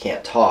underwater. You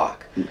can't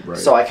talk. Right.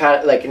 So I kind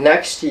of like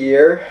next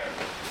year.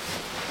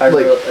 I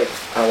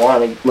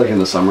want to like in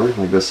the summer,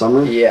 like this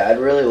summer. Yeah, I'd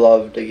really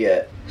love to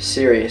get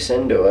serious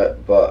into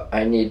it, but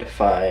I need to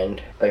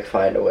find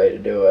a way to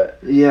do it.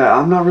 Yeah,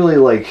 I'm not really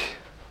like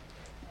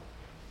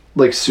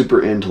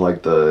super into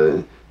like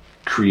the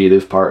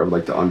creative part of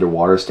like the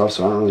underwater stuff,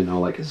 so I don't really know,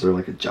 like, is there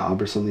like a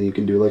job or something you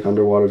can do like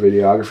underwater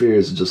videography, or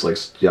is it just like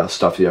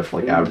stuff you have to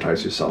like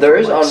advertise yourself? There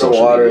is like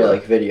underwater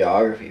like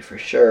videography for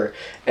sure,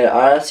 and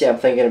honestly I'm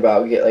thinking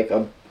about get like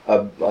a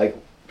like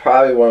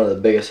probably one of the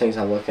biggest things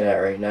I'm looking at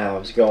right now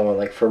is going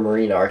like for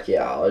marine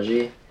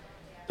archaeology.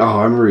 Oh,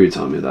 I remember you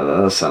telling me that.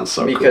 That sounds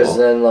so cool. Because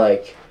then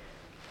like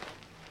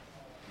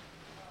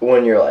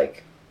when you're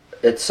like,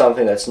 it's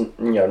something that's, you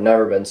know,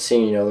 never been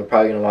seen, you know, they're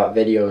probably gonna want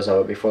videos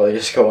of it before they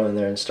just go in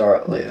there and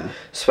start like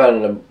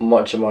spending a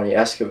bunch of money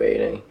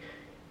excavating.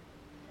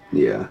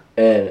 Yeah.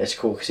 And it's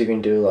cool because you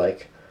can do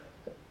like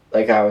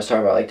I was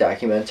talking about, like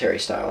documentary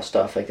style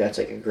stuff. Like that's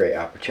like a great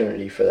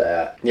opportunity for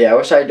that. Yeah, I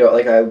wish I dove.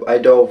 Like I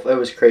dove. It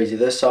was crazy.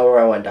 This summer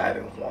I went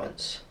diving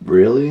once.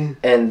 Really?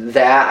 And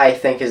that I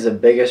think is the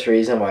biggest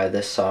reason why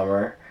this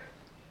summer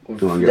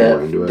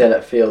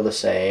didn't feel the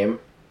same.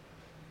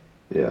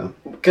 Yeah.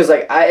 Because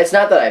like it's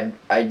not that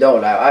I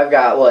don't. I've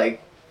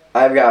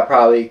got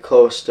probably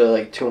close to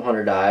like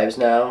 200 dives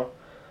now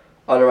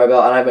under my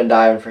belt, and I've been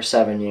diving for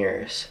 7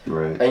 years.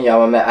 Right. And yeah,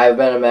 I've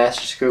been a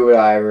master scuba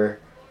diver.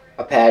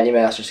 A PADI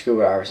master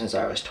scuba diver since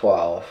I was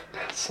 12.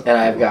 That's so cool.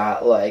 I've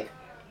got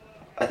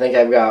I think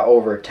I've got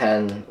over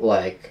 10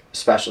 like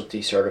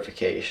specialty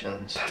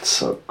certifications. That's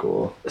so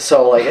cool.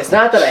 So like it's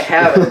not that I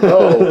haven't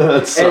though.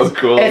 That's so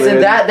cool.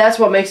 And that's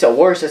what makes it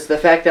worse. It's the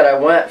fact that I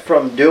went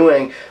from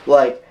doing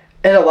like,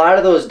 and a lot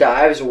of those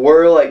dives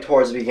were like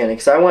towards the beginning,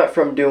 because I went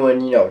from doing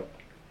you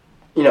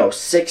know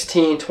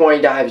 16,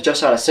 20 dives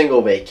just on a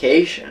single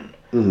vacation.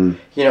 You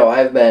know,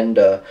 I've been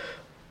to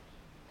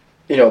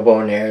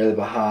Bonaire, the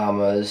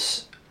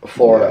Bahamas,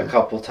 Florida a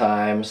couple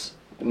times,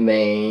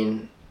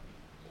 Maine.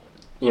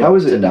 How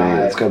was it in Maine?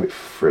 It's gotta be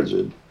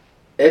frigid.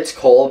 It's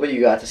cold, but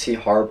you got to see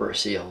harbor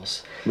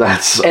seals.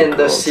 That's so and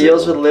cool the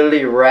seals would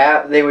literally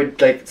wrap. They would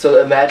like.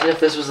 So imagine if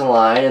this was a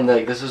line and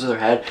like this was their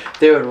head.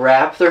 They would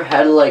wrap their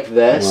head like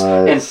this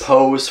and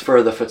pose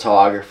for the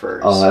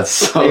photographers. Oh, that's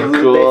so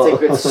cool.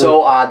 It's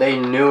so odd. They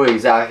knew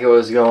exactly what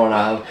was going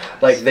on.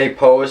 Like they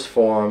posed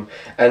for them,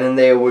 and then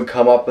they would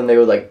come up and they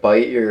would like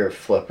bite your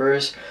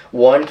flippers.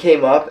 One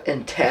came up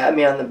and tapped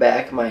me on the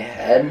back of my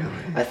head.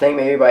 Really? I think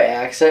maybe by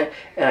accident,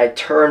 and I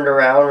turned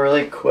around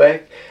really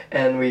quick.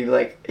 And he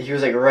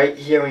was like right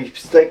here, and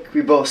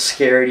we both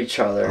scared each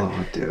other.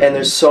 Oh, dude. And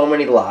there's so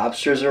many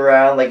lobsters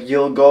around. Like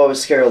you'll go and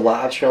scare a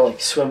lobster and like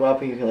swim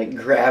up and you can like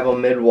grab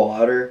them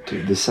mid-water.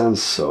 Dude, this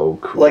sounds so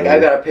cool. Like I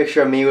got a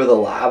picture of me with a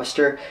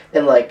lobster,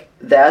 and like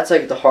that's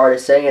like the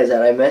hardest thing is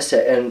that I miss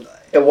it. And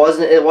it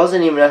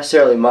wasn't even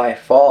necessarily my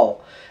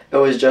fault. It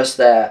was just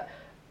that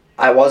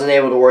I wasn't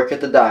able to work at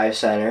the dive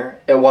center.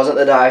 It wasn't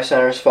the dive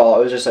center's fault.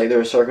 It was just like there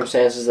were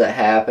circumstances that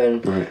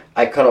happened. Right.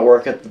 I couldn't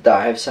work at the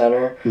dive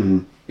center.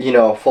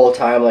 Full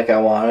time like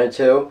I wanted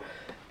to,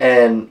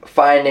 and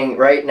finding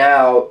right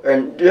now,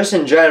 and just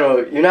in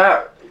general, you're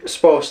not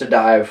supposed to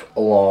dive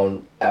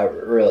alone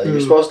ever, really.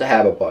 You're supposed to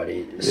have a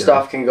buddy.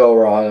 Stuff can go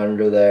wrong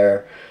under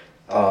there.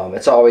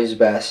 It's always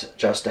best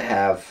just to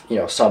have,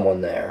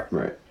 someone there.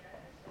 Right.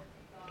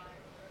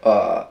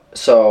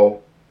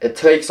 So it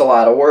takes a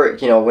lot of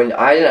work. When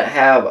I didn't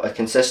have a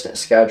consistent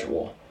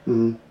schedule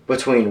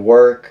between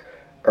work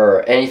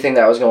or anything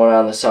that was going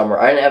on in the summer,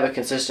 I didn't have a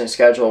consistent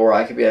schedule where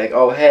I could be like,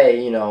 oh,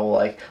 hey,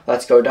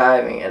 let's go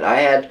diving. And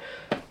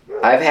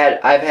I've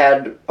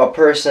had a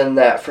person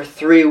that for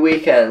 3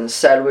 weekends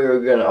said we were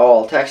gonna,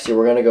 I'll text you,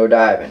 we're gonna go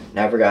diving.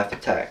 Never got the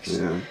text.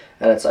 Yeah.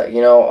 And it's like,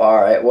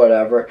 all right,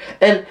 whatever.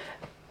 And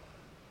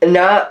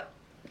not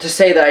to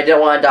say that I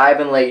didn't want to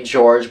dive in Lake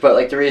George,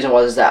 but the reason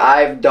was that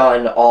I've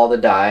done all the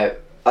dive.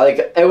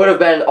 It would have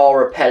been all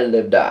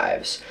repetitive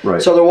dives.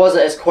 Right. So there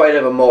wasn't as quite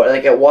of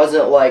a it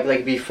wasn't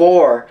like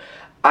before.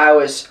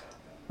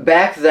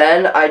 Back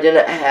then I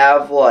didn't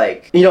have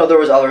there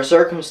was other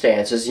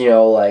circumstances,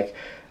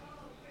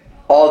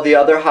 all the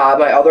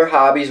my other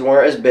hobbies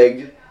weren't as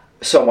big,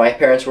 so my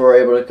parents were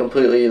able to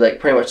completely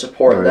pretty much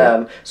support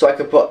them, so I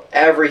could put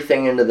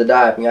everything into the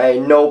diving. I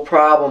had no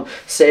problem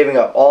saving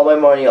up all my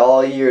money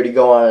all year to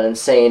go on an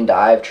insane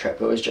dive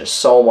trip. It was just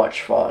so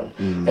much fun,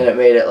 and it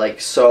made it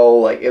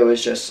it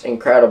was just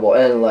incredible.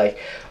 And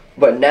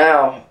but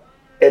now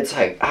it's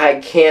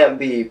I can't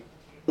be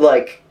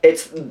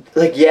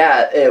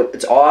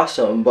it's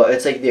awesome, but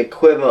it's the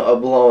equivalent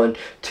of blowing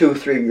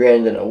 $2-3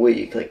 grand in a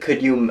week.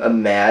 Could you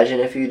imagine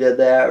if you did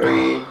that,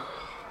 Reed?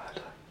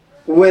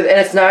 And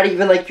it's not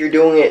even you're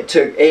doing it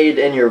to aid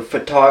in your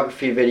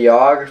photography,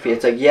 videography.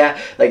 It's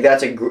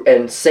that's a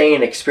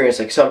insane experience.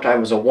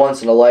 Sometimes a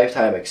once in a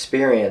lifetime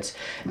experience.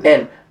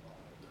 And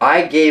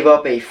I gave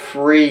up a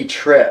free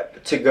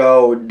trip to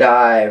go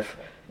dive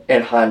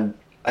in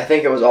I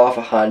think it was off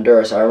of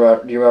Honduras. Do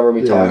you remember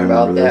me talking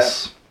about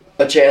that?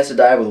 A chance to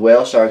dive with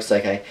whale sharks.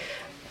 And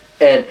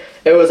it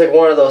was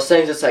one of those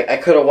things. It's I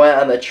could have went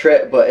on the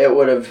trip, but it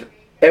would have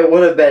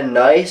been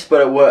nice,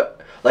 but it would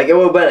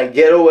have been a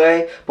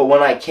getaway, but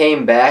when I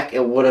came back,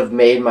 it would have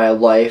made my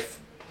life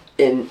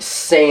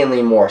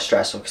insanely more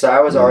stressful because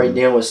I was already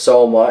dealing with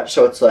so much.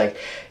 So it's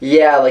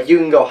you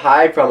can go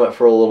hide from it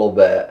for a little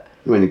bit.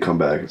 When you come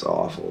back, it's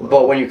awful.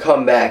 But when you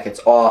come back,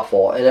 it's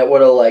awful, and it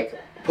would have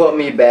put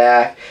me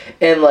back.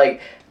 And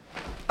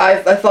I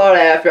thought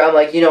after, I'm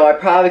I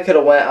probably could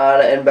have went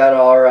on it and been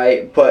all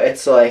right, but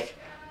it's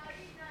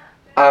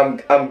I'm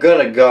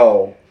gonna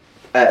go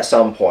at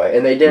some point,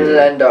 and they didn't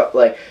end up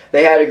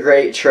they had a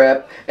great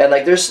trip, and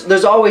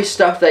there's always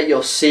stuff that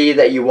you'll see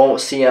that you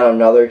won't see on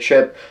another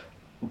trip,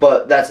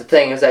 but that's the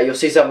thing, is that you'll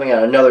see something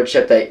on another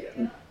trip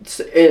that's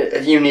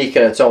unique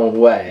in its own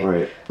way.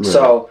 Right.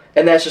 So,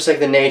 and that's just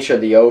the nature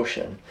of the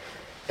ocean.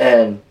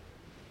 And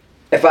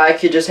if I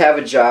could just have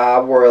a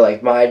job where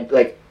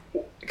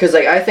because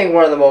I think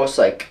one of the most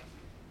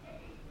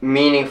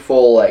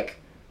meaningful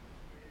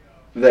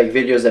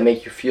videos that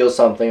make you feel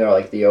something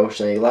are the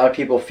ocean. A lot of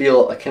people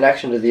feel a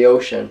connection to the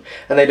ocean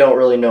and they don't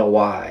really know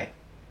why.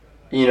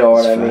 You know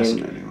what I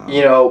mean?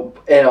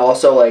 And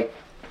also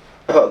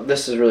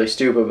this is really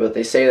stupid, but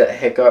they say that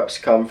hiccups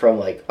come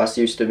from us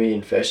used to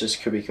eating fish. This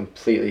could be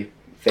completely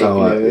fake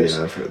news.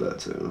 Yeah, I've heard that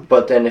too.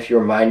 But then if you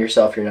remind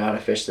yourself you're not a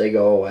fish, they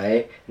go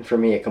away. And for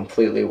me, it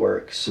completely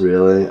works.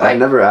 Really? I've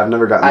never gotten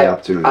the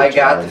opportunity. I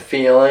got the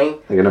feeling.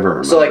 I never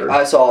remember. So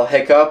I saw a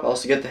hiccup.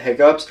 I'll get the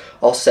hiccups.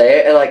 I'll say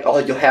it,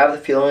 and you'll have the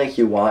feeling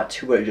you want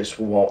to, but it just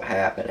won't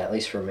happen. At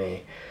least for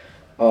me.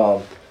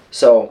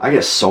 So I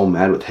get so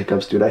mad with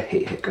hiccups, dude. I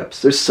hate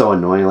hiccups. They're so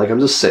annoying. I'm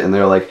just sitting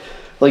there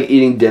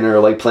eating dinner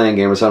or playing a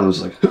game or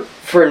something. I'm just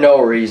for no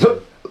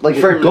reason.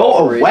 Go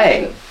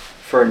away. Reason.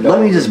 For no Let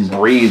me reason. just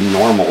breathe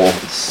normal.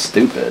 It's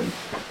stupid.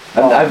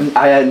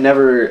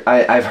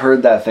 I've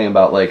heard that thing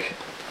about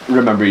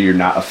remember you're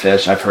not a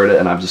fish. I've heard it,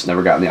 and I've just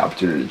never gotten the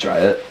opportunity to try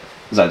it.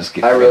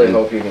 I really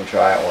hope you can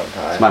try it one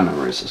time. My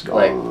memory's just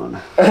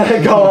gone.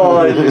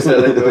 Gone. You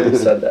said that when you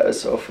said that. It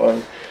was so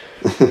fun.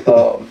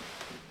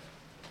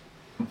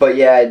 But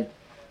yeah,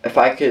 if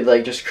I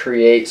could just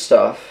create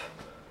stuff,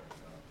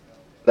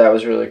 that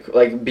was really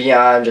cool.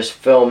 Beyond just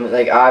film.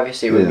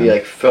 Obviously it would be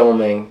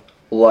filming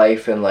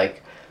life and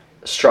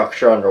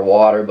structure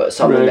underwater, but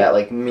something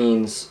that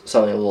means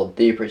something a little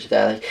deeper to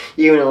that.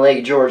 Even in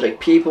Lake George,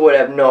 people would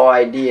have no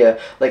idea.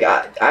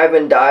 I've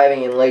been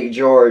diving in Lake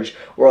George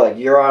where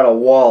you're on a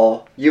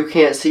wall, you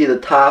can't see the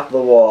top of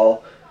the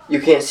wall,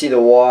 you can't see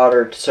the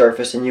water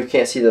surface, and you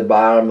can't see the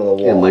bottom of the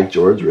wall. In Lake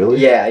George, really?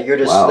 Yeah, you're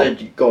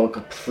just going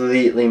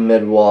completely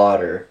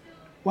mid-water.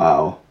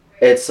 Wow.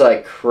 It's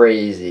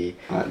crazy.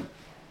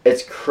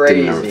 It's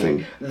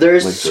crazy.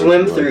 There's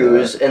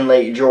swim-through in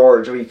Lake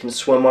George where you can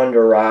swim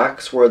under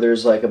rocks where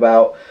there's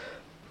about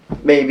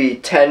maybe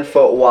 10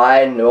 foot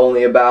wide and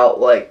only about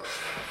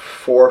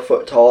 4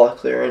 foot tall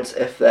clearance,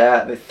 if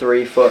that,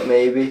 3 foot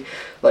maybe,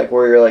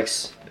 where you're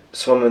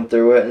swimming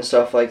through it and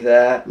stuff like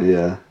that.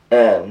 Yeah.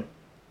 And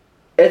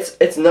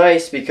it's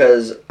nice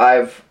because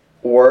I've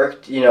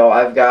worked,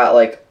 I've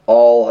got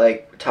all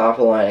top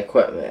of the line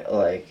equipment,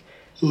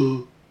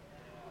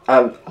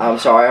 I'm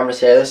sorry, I'm gonna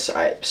say this.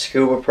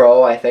 Scuba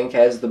Pro, I think,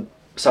 has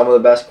some of the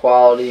best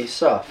quality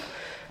stuff.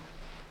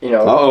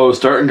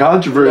 Starting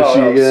controversy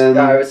again.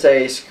 I would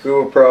say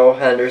Scuba Pro,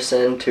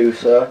 Henderson,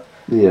 Tusa.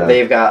 Yeah.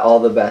 They've got all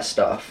the best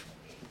stuff.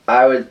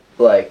 I would,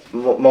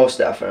 most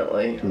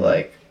definitely,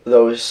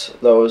 those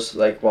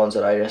ones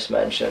that I just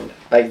mentioned.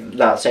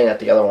 Not saying that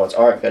the other ones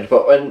aren't good,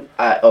 but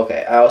I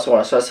also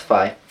want to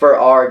specify, for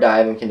our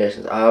diving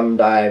conditions, I'm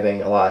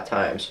diving a lot of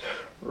times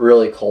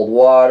really cold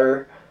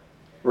water,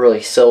 really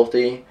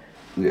silty.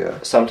 Yeah.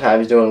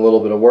 Sometimes doing a little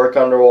bit of work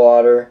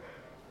underwater.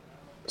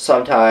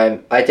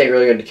 Sometimes I take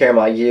really good care of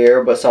my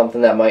gear, but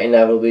something that might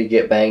inevitably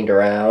get banged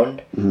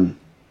around. Mm-hmm.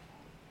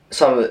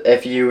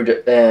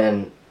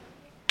 And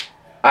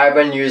I've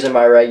been using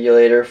my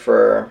regulator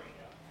for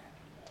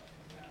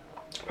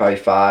probably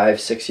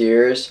 5-6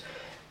 years,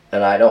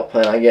 and I don't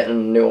plan on getting a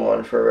new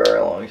one for a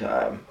very long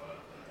time.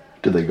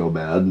 Did they go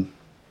bad?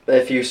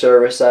 If you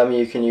service them,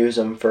 you can use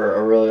them for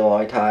a really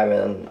long time,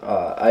 and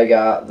I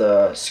got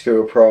the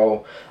Scuba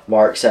Pro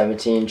Mark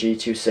 17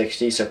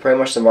 G260, so pretty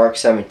much the Mark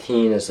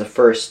 17 is the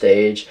first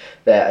stage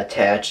that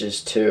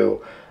attaches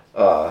to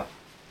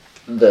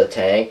the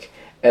tank,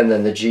 and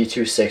then the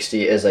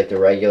G260 is like the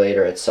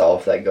regulator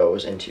itself that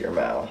goes into your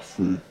mouth.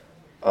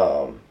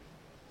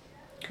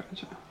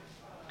 Gotcha.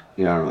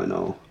 Yeah, I don't really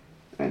know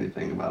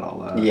anything about all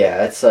that.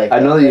 Yeah, it's like... I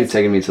know that you've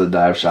taken me to the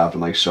dive shop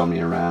and shown me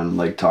around,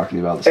 talking to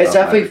me about the it's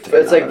stuff. It's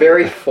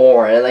very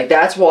foreign, and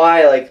that's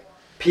why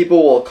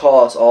people will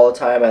call us all the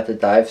time at the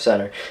dive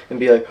center and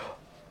be like,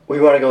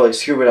 we want to go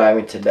scuba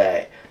diving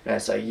today. And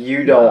it's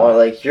you don't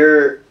want,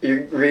 you're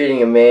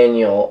reading a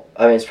manual.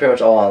 I mean, it's pretty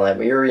much all online,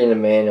 but you're reading a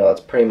manual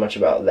that's pretty much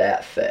about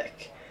that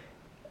thick.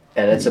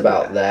 And it's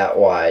about that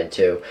wide,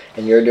 too.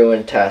 And you're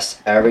doing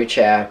tests every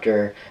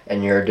chapter,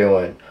 and you're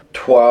doing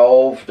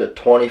 12 to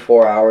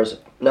 24 hours.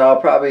 No,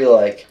 probably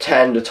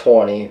 10 to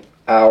 20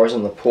 hours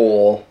in the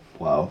pool.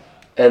 Wow.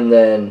 And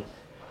then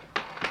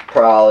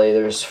probably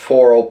there's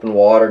 4 open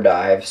water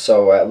dives,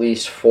 so at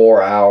least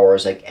 4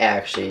 hours,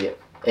 actually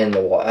in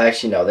the water.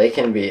 Actually, no, they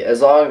can be,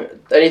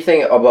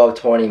 anything above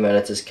 20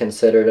 minutes is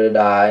considered a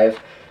dive.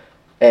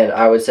 And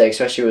I would say,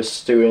 especially with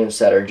students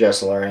that are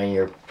just learning,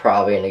 you're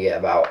probably going to get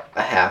about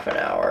a half an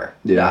hour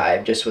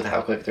dive, just with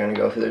how quick they're going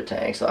to go through their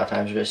tanks. A lot of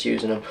times they're just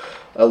using them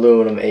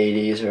aluminum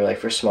 80s, or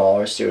for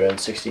smaller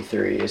students,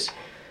 63s.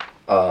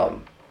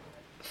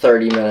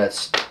 30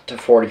 minutes to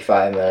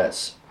 45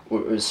 minutes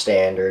was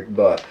standard,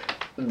 but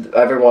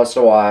every once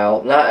in a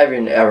while, not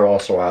every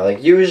once in a while,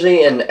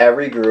 usually in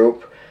every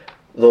group,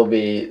 there'll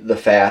be the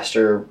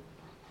faster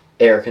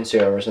air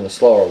consumers and the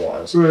slower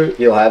ones. Right.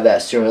 You'll have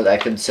that student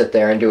that could sit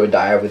there and do a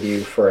dive with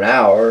you for an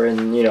hour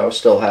and,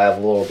 still have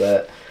a little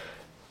bit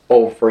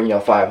over,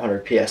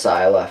 500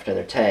 psi left in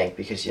their tank,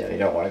 because, you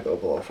don't want to go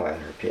below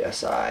 500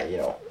 psi. You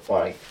don't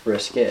want to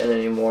risk getting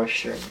any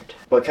moisture.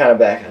 But kind of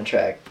back on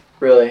track.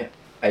 Really,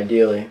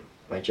 ideally,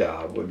 my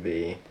job would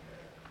be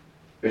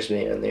just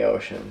being in the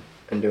ocean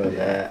and doing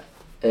that.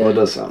 And, it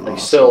does sound awesome.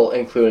 Still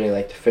including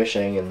the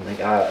fishing, and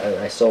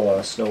I still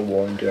want to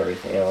snowboard and do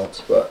everything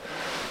else, but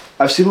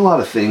I've seen a lot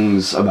of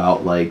things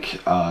about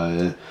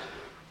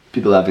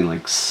people having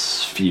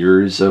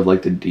fears of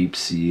the deep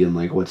sea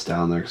and what's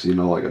down there, because a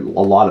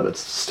lot of it's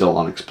still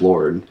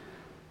unexplored.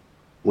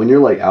 When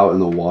you're out in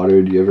the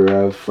water, do you ever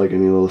have any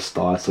little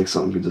thoughts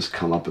something could just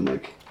come up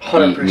and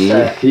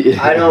 100%. eat me?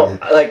 I don't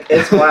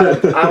it's why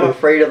I'm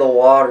afraid of the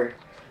water.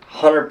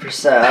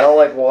 100%. I don't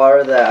like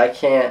water that I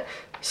can't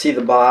see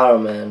the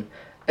bottom in.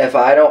 If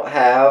I don't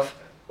have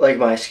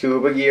my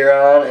scuba gear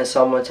on and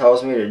someone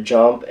tells me to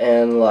jump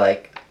in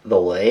the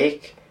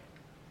lake,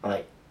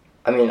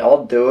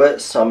 I'll do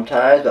it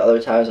sometimes, but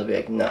other times I'll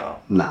be no.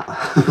 Nah.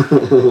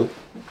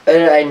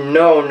 And I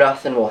know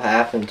nothing will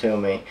happen to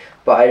me,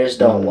 but I just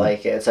don't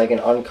like it. It's an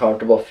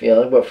uncomfortable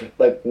feeling,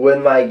 but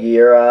with my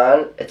gear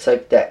on, it's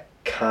that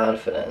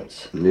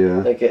confidence.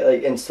 Yeah.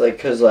 It's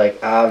because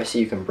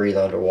obviously you can breathe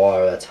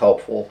underwater, that's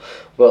helpful,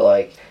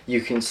 but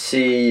you can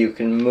see, you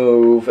can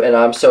move, and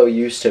I'm so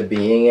used to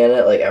being in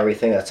it,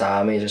 everything that's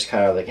on me is just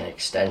kind of an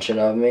extension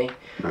of me.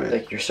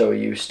 Right. You're so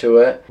used to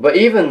it. But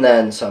even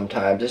then,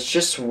 sometimes it's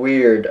just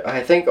weird.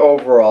 I think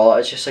overall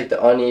it's just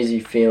the uneasy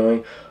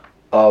feeling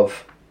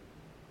of,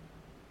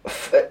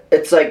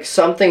 it's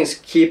something's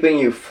keeping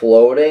you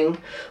floating,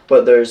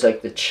 but there's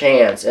the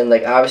chance, and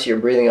obviously you're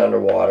breathing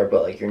underwater,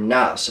 but you're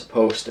not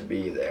supposed to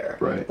be there.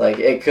 Right.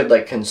 It could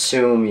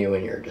consume you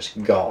and you're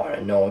just gone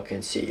and no one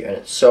can see you, and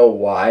it's so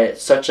wide,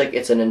 it's such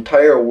it's an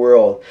entire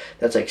world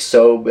that's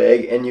so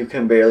big and you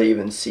can barely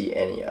even see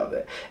any of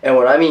it. And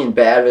when I mean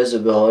bad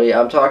visibility,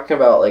 I'm talking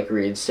about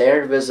Reed,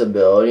 standard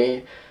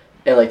visibility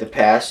in the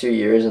past few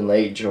years in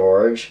Lake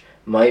George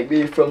might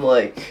be from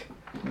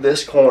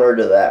this corner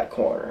to that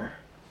corner.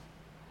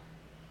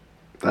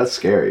 That's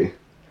scary.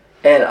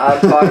 And I'm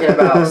talking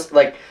about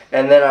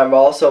and then I've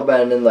also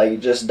been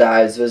in just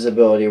dives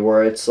visibility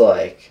where it's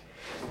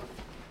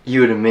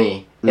you to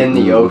me in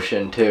the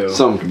ocean too.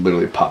 Someone could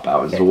literally pop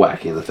out and just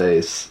whack you in the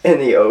face. In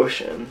the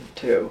ocean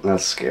too.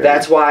 That's scary.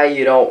 That's why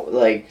you don't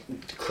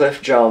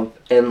cliff jump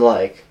in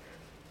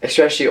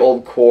especially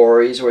old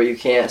quarries where you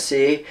can't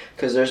see,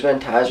 because there's been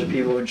times where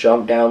people who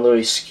jump down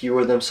literally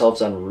skewer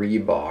themselves on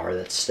rebar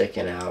that's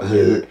sticking out,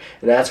 dude.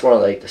 And that's one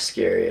of like the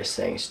scariest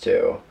things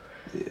too.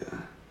 Yeah.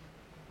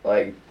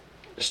 Like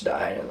just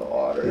dying in the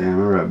water. Yeah, I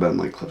remember I've been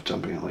like cliff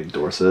jumping at like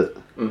Dorset.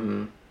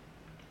 Mm-hmm.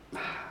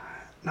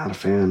 Not a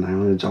fan. I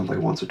only jumped like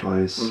once or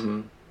twice.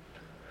 Mm-hmm.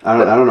 I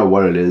don't know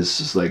what it is.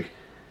 Just like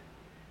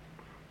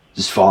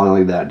just falling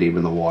like that deep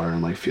in the water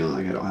and like feeling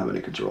like I don't have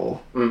any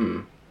control.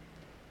 Mm-hmm.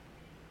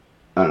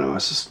 I don't know.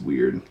 It's just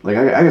weird. Like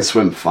I can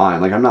swim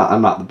fine. Like I'm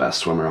not the best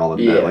swimmer. I'll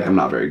admit. Yeah. Like I'm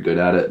not very good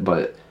at it,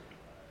 but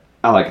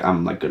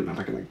I'm like good enough.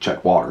 I can like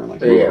check water and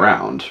like move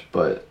around,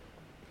 but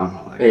I'm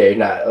not like. Yeah, you're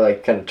not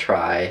like gonna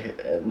try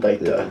and like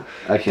to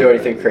I can't do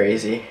anything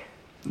crazy.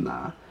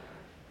 Nah.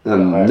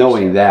 No,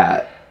 Knowing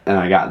that, and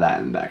I got that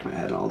in the back of my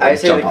head. I'll I'd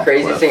say jump the off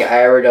craziest cliff. thing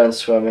I ever done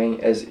swimming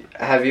is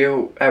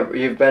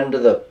you've been to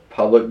the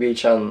public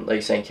beach on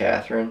Lake St.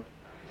 Catherine?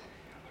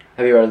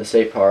 Have you been to the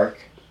state park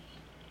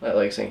at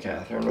Lake St.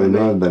 Catherine? I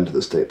know I've been to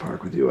the state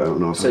park with you. I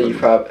don't know if so you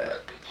probably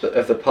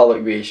if the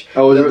public beach.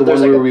 Oh, is it the one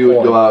where we would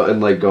point. go out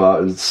and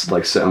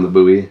like sit on the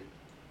buoy?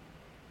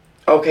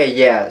 Okay,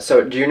 yeah.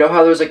 So do you know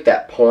how there's like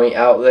that point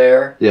out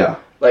there? Yeah.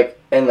 Like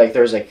and like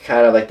there's like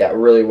kind of like that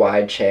really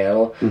wide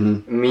channel.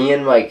 Mm-hmm. Me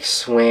and Mike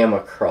swam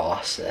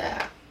across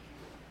that.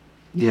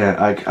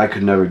 Yeah, I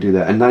could never do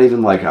that, and not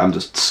even like I'm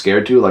just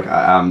scared to. Like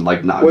I'm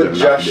like not with good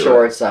enough just to do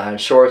shorts on,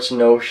 shorts,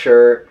 no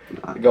shirt,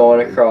 Not going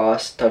really.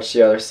 across, touch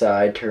the other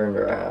side, turned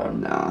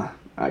around. Nah,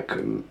 I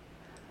couldn't.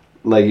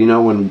 Like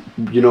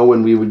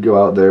when we would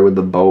go out there with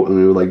the boat and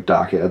we would like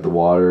dock it at the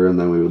water and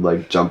then we would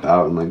like jump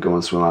out and like go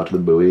and swim out to the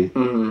buoy.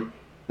 Mm-hmm.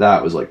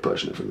 That was like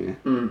pushing it for me.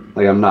 Mm.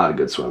 Like I'm not a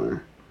good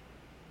swimmer.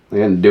 I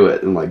can do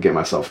it and like get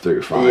myself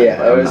through fine. Yeah,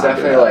 but it I'm was not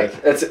good definitely at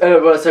like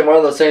but it's like one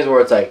of those things where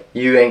it's like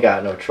you ain't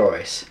got no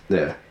choice, it.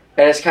 Yeah.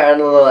 and it's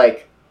kind of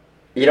like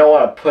you don't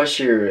want to push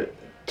your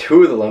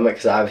to the limit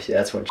because obviously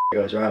that's when shit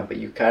goes wrong. But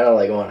you kind of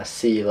like want to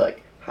see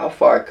like how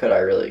far could I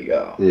really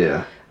go?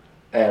 Yeah.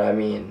 And I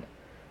mean,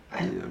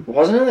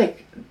 wasn't it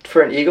like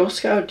for an Eagle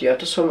Scout? Do you have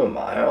to swim a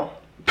mile?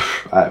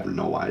 I have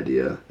no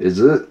idea. Is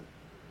it?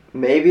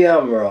 Maybe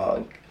I'm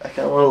wrong. I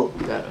kind of want to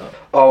look that up.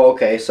 Oh,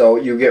 okay. So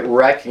you get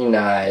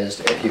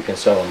recognized if you can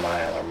swim a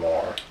mile or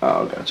more.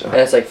 Oh, gotcha. And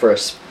it's like for a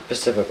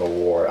specific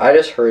award. I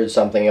just heard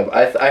something of.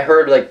 I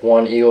heard like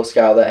one Eagle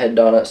Scout that had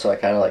done it, so I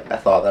kind of like I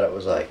thought that it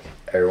was like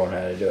everyone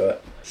had to do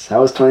it. So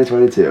that was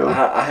 2022.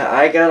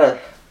 I gotta.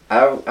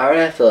 I would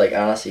have to like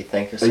honestly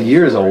think of A some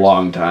year is a stories.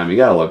 long time. You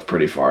gotta look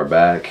pretty far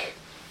back.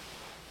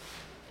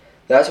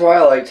 That's why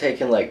I like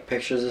taking like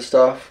pictures of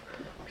stuff.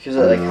 Because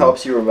it like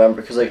helps you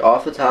remember. Because like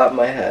off the top of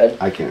my head,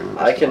 I can't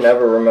remember. I can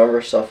never remember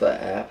stuff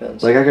that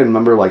happens. Like I can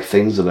remember like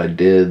things that I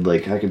did.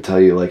 Like I could tell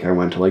you like I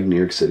went to like New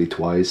York City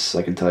twice.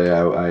 I can tell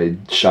you I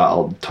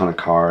shot a ton of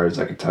cars.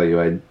 I could tell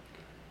you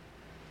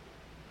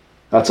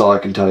That's all I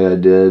can tell you I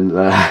did.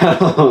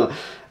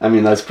 I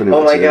mean that's pretty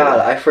much. Oh my it. god,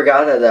 I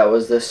forgot that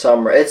was this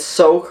summer. It's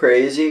so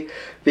crazy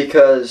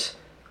because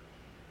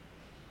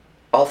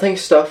I'll think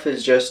stuff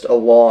is just a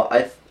long.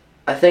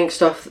 I think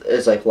stuff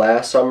is like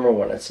last summer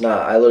when it's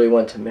not. I literally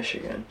went to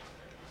Michigan.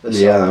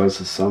 Yeah, that was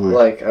the summer.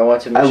 Like I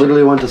went to Michigan. I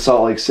literally went to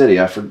Salt Lake City.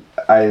 I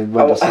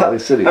went to Salt Lake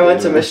City. I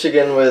went to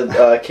Michigan with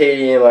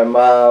Katie and my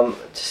mom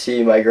to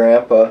see my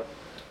grandpa.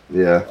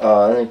 Yeah.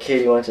 And then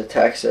Katie went to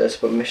Texas,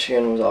 but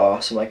Michigan was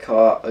awesome. I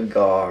caught a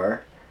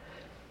gar.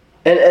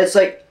 And it's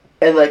like,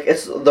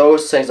 it's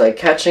those things,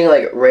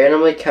 like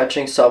randomly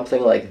catching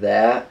something like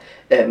that,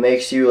 it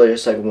makes you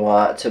just like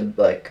want to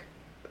like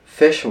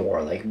fish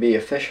more, like be a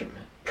fisherman.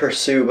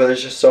 Pursue, but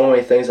there's just so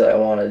many things that I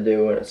want to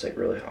do, and it's like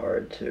really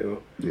hard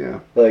to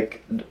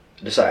like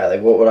decide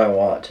like what would I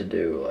want to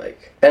do,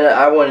 like, and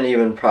I wouldn't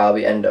even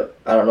probably end up.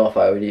 I don't know if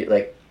I would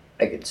like.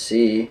 I could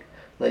see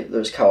like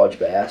there's college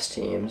bass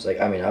teams. Like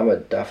I mean, I'm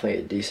definitely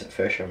a decent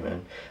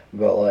fisherman,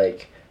 but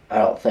like I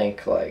don't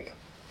think like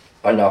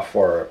enough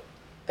for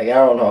like I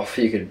don't know if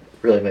you could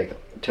really make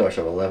too much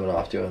of a living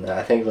off doing that.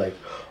 I think like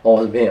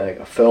almost being like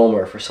a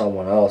filmer for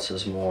someone else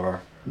is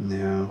more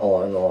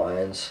along the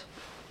lines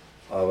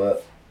of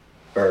it.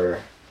 Or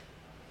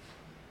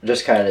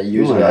just kind of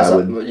using it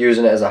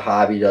as a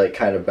hobby to like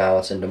kind of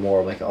bounce into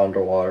more of like an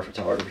underwater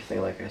photography thing,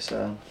 like I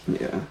said.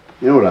 Yeah.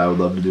 You know what I would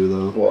love to do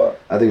though?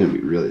 What? I think it'd be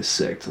really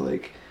sick to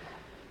like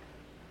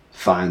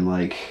find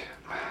like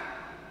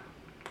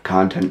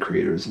content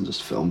creators and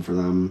just film for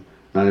them.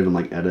 Not even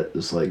like edit,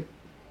 just like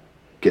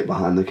get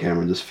behind the camera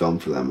and just film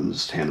for them and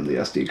just hand them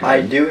the SD card.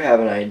 I do have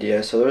an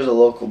idea. So there's a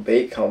local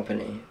bait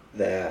company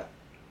that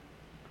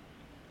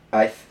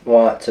I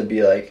want to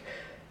be like,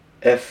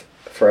 if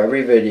for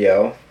every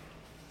video,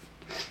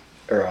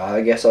 or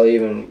I guess I'll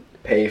even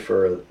pay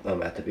for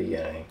them at the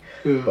beginning,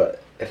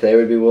 but if they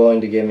would be willing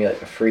to give me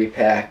like a free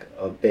pack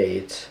of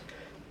baits,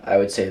 I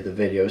would say the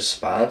video is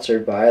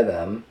sponsored by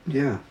them.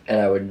 Yeah.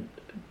 And I would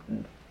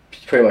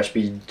pretty much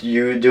be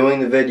doing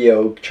the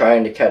video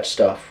trying to catch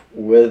stuff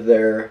with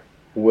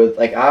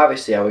like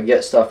obviously I would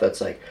get stuff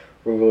that's like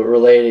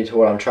related to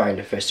what I'm trying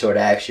to fish, so it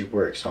actually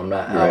works, so I'm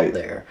not out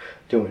there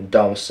doing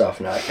dumb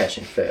stuff, not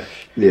catching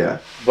fish. Yeah.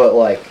 But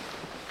like,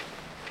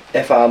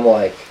 if I'm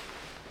like,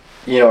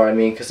 you know what I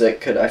mean? Because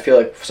I feel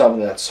like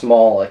something that's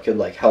small, it could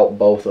like help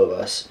both of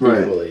us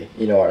equally.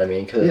 You know what I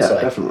mean? Cause it's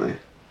like, definitely.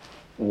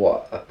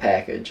 What, a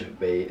package of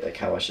bait, like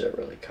how much did it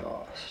really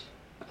cost?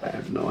 I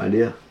have no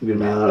idea. I'm gonna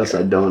be honest,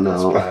 I don't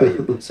know.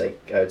 It's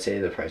like, I would say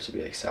the price would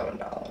be like $7.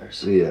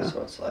 Yeah.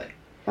 So it's like,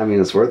 I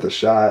mean, it's worth a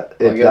shot.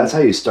 That's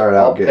how you start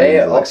out getting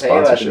into, like, sponsorships.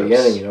 I'll pay him at the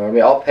beginning, you know what I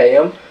mean? I'll pay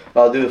him,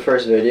 I'll do the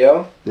first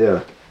video.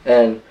 Yeah.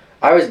 And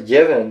I was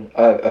given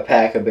a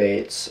pack of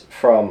baits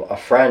from a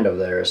friend of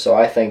theirs, so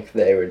I think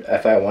they would,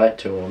 if I went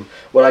to them.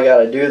 What I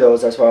gotta do though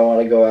is that's why I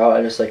want to go out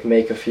and just like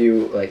make a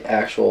few like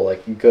actual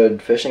like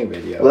good fishing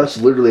videos. Well,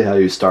 that's literally how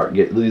you start.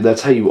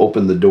 That's how you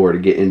open the door to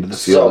get into the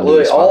field. So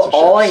literally,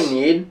 all I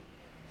need,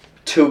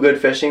 2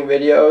 good fishing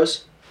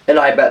videos, and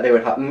I bet they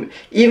would have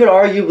even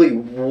arguably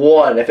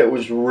 1 if it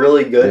was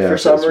really good for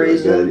some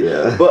reason. Really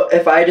good, yeah. But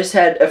if I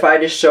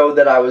just showed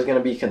that I was gonna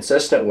be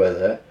consistent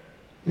with it.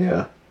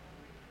 Yeah.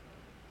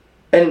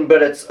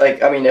 But it's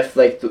like, I mean, if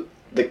like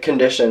the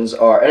conditions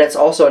are, and it's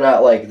also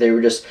not like they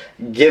would just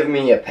give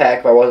me a pack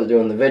if I wasn't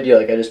doing the video.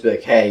 Like I'd just be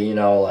like, hey, you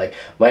know, like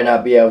might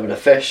not be able to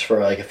fish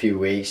for like a few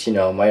weeks. You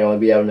know, might only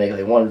be able to make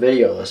like 1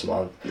 video this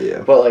month.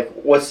 Yeah. But like,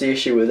 what's the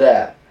issue with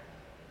that?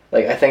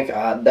 Like I think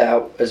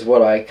that is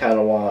what I kind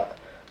of want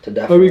to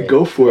definitely. I mean,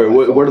 go for it.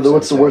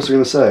 What's the worst they're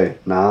gonna say?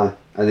 Nah.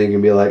 I think you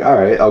can be like, all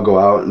right, I'll go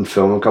out and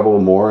film a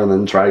couple more and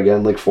then try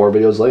again like 4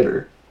 videos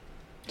later.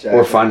 Exactly.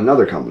 Or find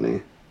another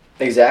company.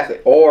 Exactly.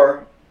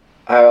 Or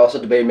I also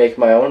debated making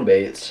my own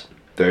baits.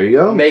 There you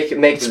go. Make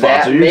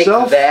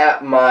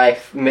that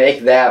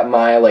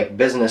my like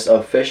business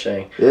of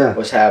fishing. Yeah.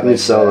 Was having. You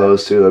sell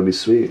those too. That'd be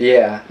sweet.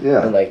 Yeah.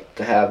 Yeah. And like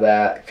to have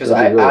that because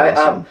I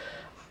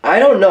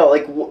don't know.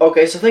 Like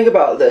okay, so think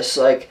about this.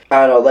 Like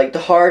I don't know. Like the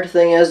hard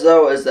thing is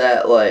though is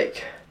that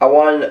like I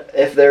want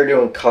if they're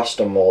doing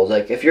custom molds.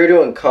 Like if you're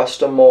doing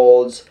custom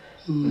molds,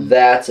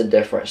 that's a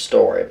different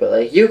story. But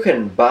like you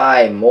can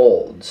buy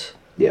molds.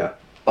 Yeah.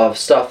 Of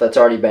stuff that's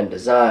already been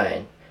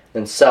designed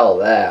and sell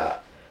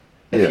that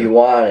if you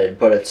wanted,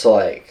 but it's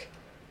like,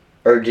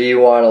 or do you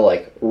want to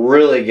like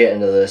really get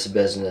into this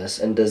business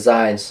and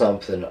design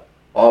something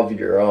of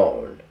your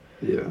own?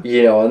 Yeah.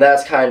 You know, and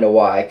that's kind of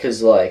why,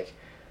 because like,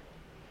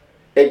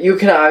 you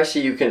can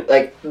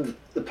like,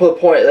 the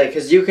point, like,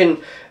 because you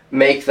can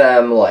make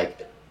them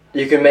like,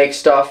 you can make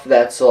stuff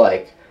that's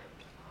like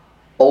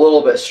a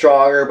little bit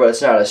stronger, but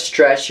it's not as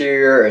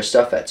stretchier, or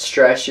stuff that's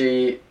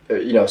stretchy.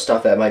 You know,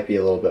 stuff that might be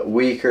a little bit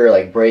weaker,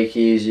 like break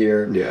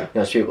easier. Yeah. You know,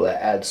 there's people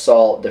that add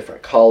salt,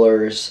 different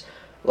colors,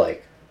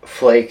 like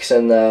flakes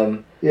in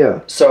them.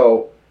 Yeah.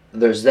 So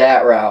there's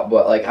that route,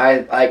 but like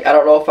I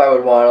don't know if I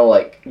would want to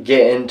like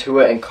get into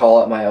it and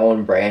call it my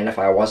own brand if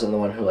I wasn't the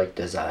one who like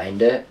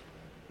designed it.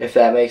 If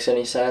that makes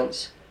any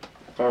sense.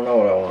 I don't know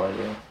what I want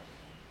to do.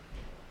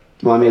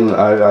 Well, I mean,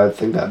 I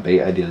think that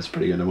bait idea is a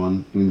pretty good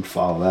one. You can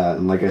follow that,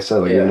 and like I said,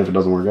 like even if it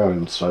doesn't work out,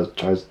 you can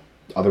try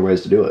other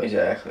ways to do it.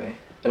 Exactly.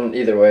 And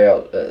either way,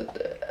 I'll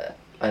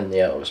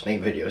just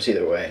make videos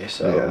either way,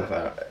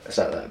 so it's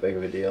not that big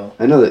of a deal.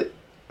 I know that.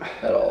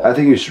 At all. I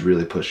think you should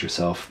really push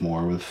yourself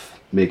more with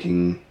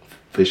making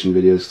fishing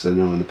videos, because I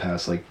know in the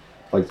past, like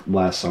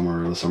last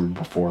summer or the summer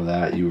before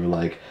that, you were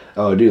like,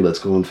 "Oh, dude, let's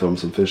go and film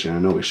some fishing." I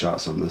know we shot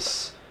some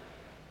this.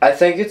 I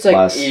think it's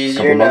like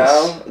easier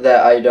now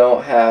that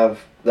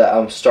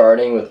I'm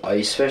starting with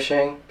ice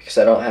fishing, because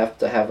I don't have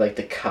to have like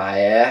the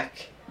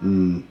kayak.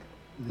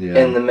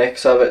 In the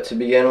mix of it to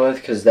begin with,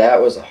 because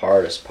that was the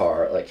hardest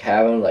part. Like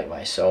having like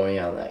my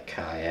Sony on that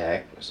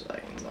kayak was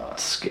like not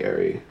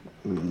scary.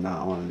 I would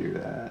not want to do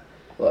that.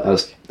 Like, I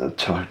was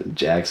talking to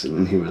Jackson,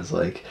 and he was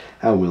like,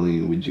 "How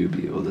willing would you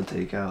be able to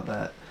take out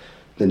the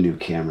new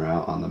camera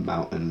out on the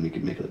mountain, and you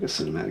could make like a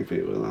cinematic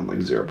video?" And I'm like,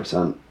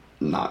 0%,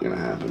 not gonna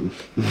happen.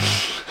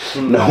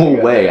 No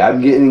way.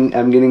 I'm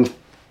getting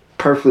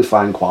perfectly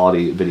fine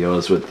quality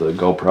videos with the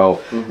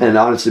GoPro, and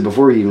honestly,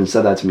 before he even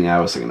said that to me,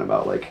 I was thinking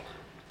about like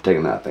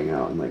taking that thing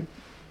out and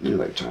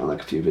like trying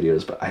like a few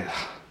videos, but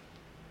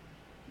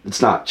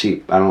it's not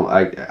cheap.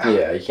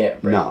 You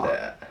can't break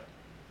that.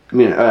 I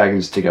mean, I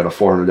can just take out a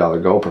 $400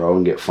 GoPro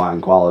and get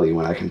fine quality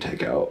when I can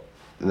take out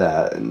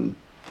that and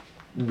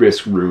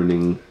risk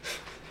ruining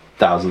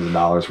thousands of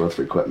dollars worth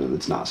of equipment.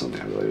 It's not something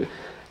I really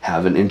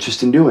have an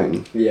interest in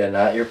doing. Yeah,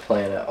 not your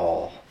plan at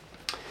all.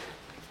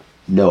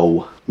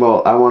 No.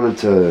 Well,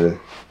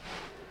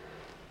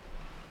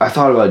 I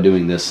thought about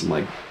doing this and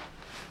like,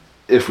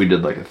 if we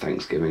did like a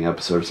Thanksgiving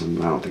episode or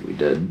something. I don't think we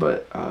did,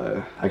 but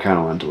I kind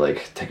of wanted to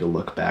like take a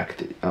look back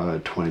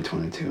at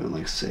 2022 and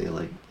like say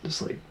like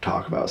just like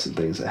talk about some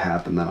things that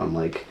happened that I'm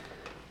like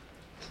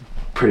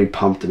pretty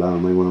pumped about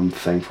and like what I'm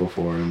thankful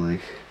for and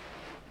like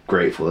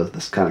grateful that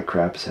this kind of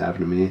crap has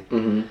happened to me.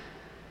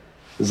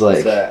 It's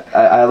like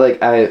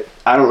I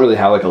don't really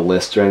have like a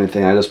list or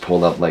anything. I just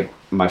pulled up like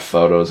my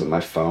photos on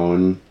my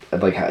phone.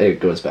 Like it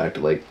goes back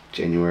to like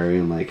January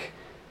and like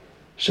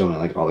showing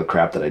like all the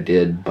crap that I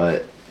did,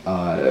 but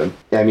I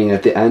mean,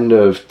 at the end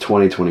of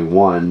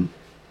 2021,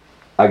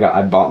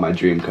 I bought my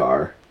dream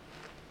car,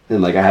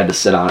 And like I had to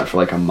sit on it for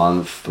like a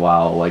month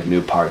while like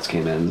new parts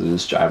came in and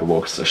it's drivable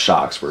because the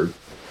shocks were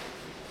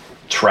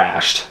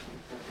trashed.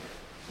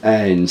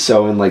 And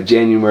so in like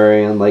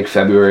January and like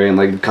February and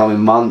like the coming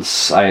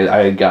months,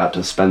 I got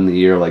to spend the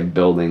year like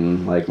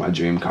building like my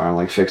dream car and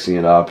like fixing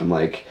it up, and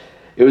like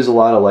it was a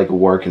lot of like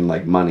work and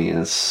like money, and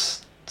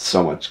it's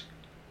so much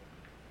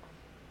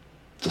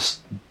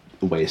just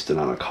wasted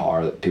on a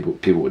car that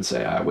people would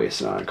say I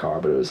wasted on a car,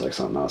 but it was like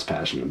something I was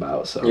passionate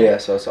about. So yeah,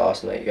 so it's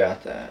awesome that you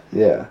got that.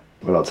 Yeah.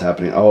 What else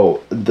happening?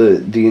 Oh,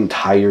 the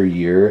entire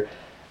year,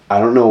 I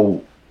don't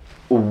know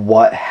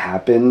what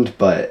happened,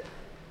 but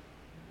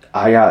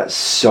I got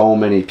so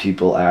many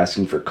people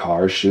asking for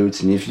car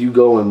shoots, and if you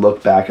go and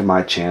look back at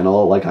my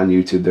channel, like on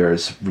YouTube,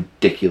 there's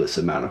ridiculous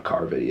amount of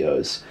car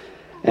videos.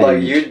 And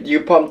like you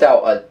pumped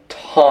out a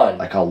ton,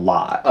 like a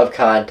lot of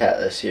content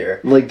this year.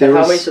 Like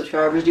how many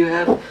subscribers do you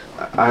have?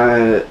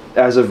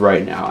 As of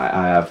right now,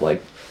 I have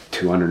like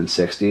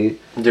 260.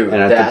 Dude,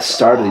 and at the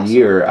start of the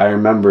year, I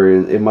remember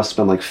it must have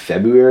been like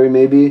February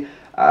maybe,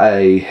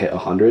 I hit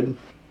 100,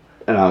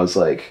 and I was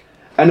like,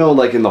 I know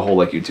like in the whole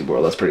like YouTube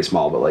world that's pretty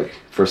small, but like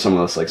for some of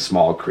us like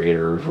small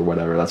creators or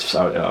whatever, I was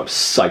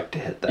psyched to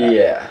hit that.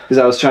 Yeah. Because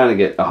I was trying to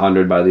get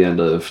 100 by the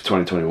end of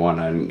 2021,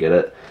 I didn't get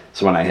it.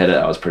 So when I hit it,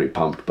 I was pretty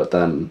pumped. But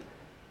then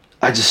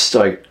I just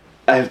like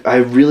I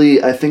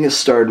think it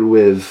started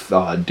with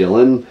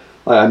Dylan.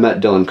 I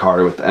met Dylan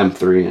Carter with the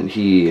M3, and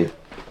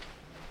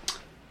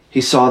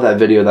he saw that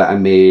video that I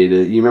made.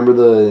 You remember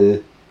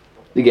the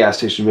gas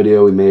station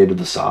video we made of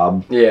the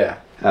Saab? Yeah.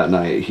 At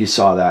night, he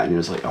saw that and he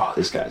was like, "Oh,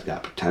 this guy's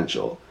got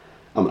potential.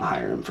 I'm gonna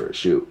hire him for a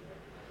shoot."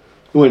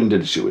 Went and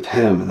did a shoot with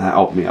him, and that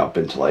opened me up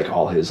into like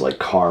all his like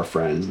car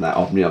friends, and that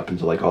opened me up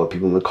into like all the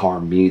people in the car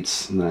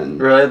meets, and then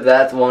really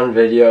that one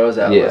video is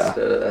that yeah,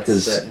 listed?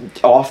 That's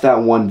sick. Off that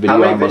one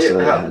video, I must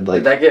have had like,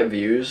 did that get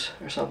views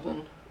or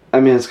something? I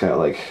mean, it's got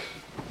like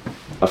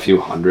a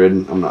few hundred.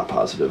 I'm not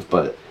positive,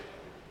 but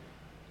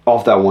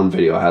off that one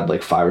video, I had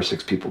like 5 or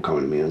 6 people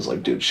coming to me and was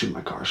like, "Dude, shoot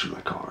my car, shoot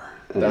my car."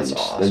 And that's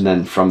awesome. And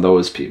then from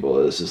those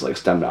people, this is like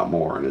stemmed out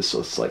more, and it's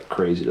just like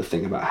crazy to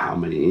think about how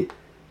many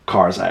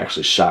cars I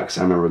actually shot. Because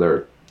I remember there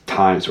were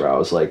times where I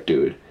was like,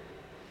 "Dude,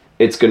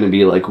 it's gonna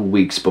be like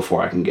weeks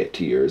before I can get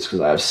to yours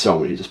because I have so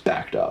many just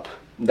backed up."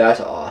 That's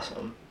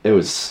awesome. It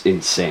was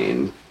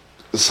insane.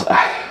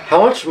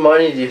 How much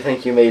money do you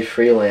think you made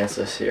freelance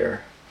this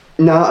year?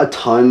 Not a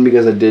ton,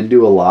 because I did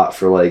do a lot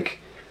for like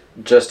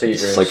just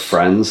like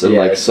friends and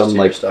like some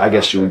like I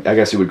guess you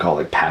would call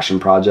it like passion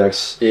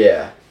projects.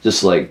 Yeah.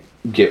 Just like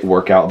get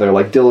work out there.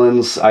 Like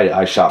Dylan's,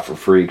 I shot for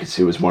free because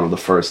he was one of the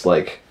first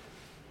like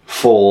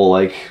full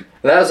like.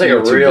 That was like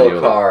YouTube a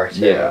real car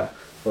too. Yeah.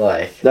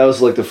 Like that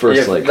was like the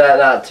first like that,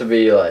 not to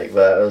be like,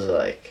 but it was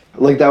like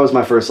that was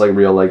my first like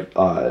real like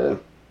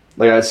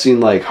I'd seen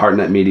like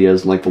Heartnet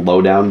Media's and like the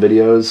lowdown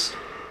videos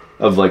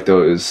of like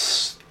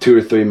those 2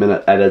 or 3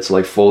 minute edits,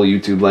 like full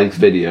YouTube length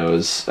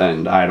videos,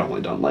 and I'd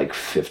only done like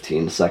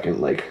 15-second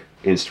like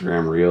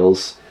Instagram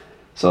reels,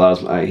 so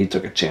that was he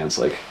took a chance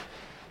like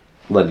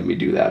letting me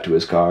do that to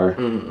his car.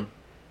 Mm-hmm.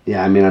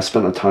 Yeah, I mean, I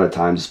spent a ton of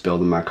time just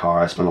building my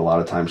car. I spent a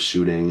lot of time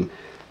shooting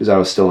because I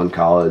was still in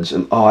college,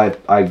 and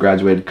I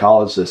graduated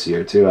college this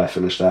year too. I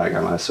finished that. I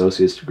got my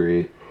associate's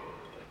degree.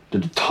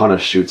 Did a ton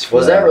of shoots for that.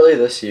 Was that really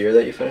this year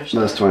that you finished?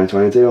 That was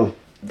 2022.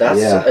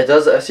 Yeah.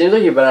 It seems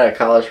like you've been out of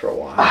college for a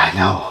while. I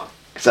know,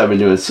 because I've been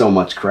doing so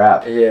much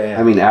crap. Yeah.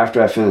 I mean,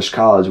 after I finished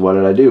college, what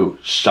did I do?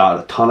 Shot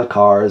a ton of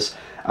cars.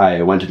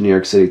 I went to New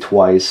York City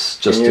twice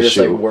just to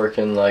shoot. Like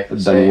working like.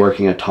 I've been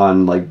working a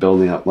ton, like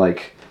building up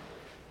like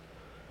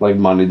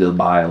money to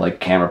buy like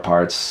camera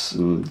parts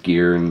and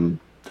gear and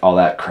all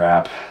that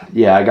crap.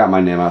 Yeah, I got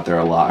my name out there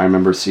a lot. I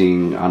remember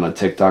seeing on a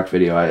TikTok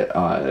video.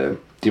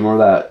 Do you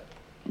remember that?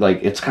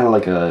 Like it's kind of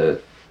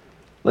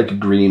like a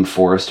green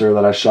Forester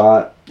that I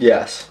shot.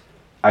 Yes.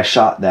 I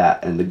shot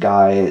that, and the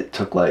guy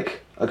took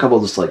like a couple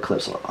of just like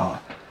clips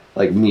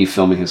like me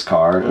filming his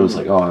car. It was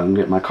like, "Oh, I'm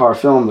getting my car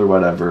filmed or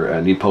whatever,"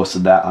 and he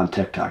posted that on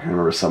TikTok. I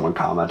remember someone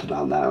commented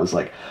on that. It was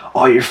like,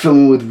 "Oh, you're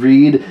filming with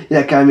Reed?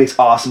 That guy makes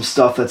awesome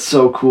stuff. That's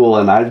so cool."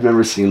 And I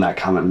remember seeing that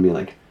comment and being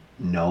like,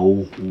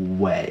 "No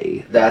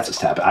way that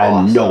just happened." Awesome.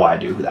 I had no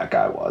idea who that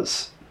guy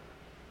was.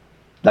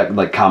 That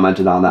like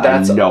commented on that.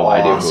 That's I had no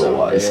idea awesome, who it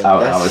was. Dude.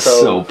 I was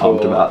so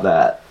pumped cool. about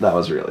that. That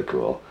was really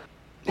cool.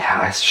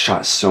 Yeah, I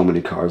shot so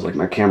many cars. Like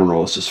my camera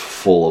roll is just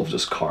full of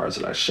just cars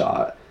that I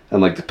shot,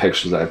 and like the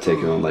pictures that I've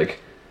taken and like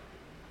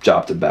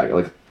dropped it back.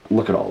 Like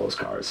look at all those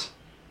cars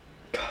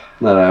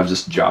that I've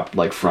just dropped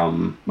like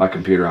from my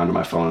computer onto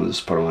my phone and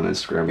just put them on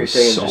Instagram. You're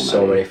taking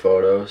so many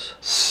photos.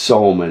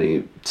 So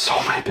many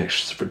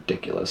pictures. It's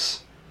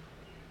ridiculous.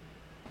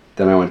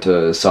 Then I went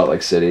to Salt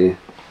Lake City.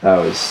 That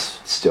was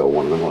still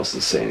one of the most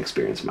insane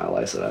experiences of my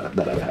life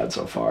that I've had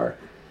so far.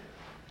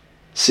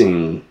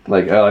 Seeing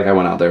like I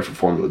went out there for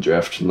Formula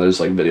Drift, and there's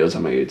like videos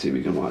on my YouTube,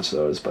 you can watch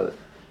those, but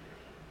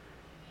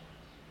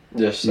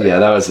just yeah,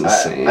 that was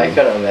insane. I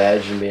couldn't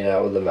imagine being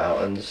out with the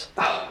mountains.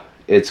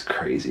 It's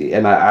crazy.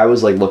 And I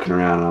was like looking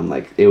around, and I'm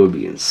like, it would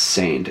be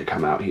insane to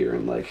come out here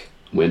in like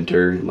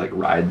winter and like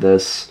ride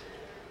this.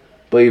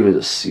 But even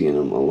just seeing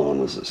them alone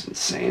was just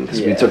insane.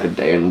 Because we took a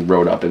day and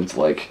rode up into,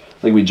 like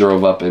we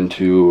drove up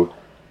into,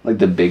 like,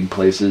 the big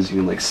places. You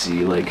can, like,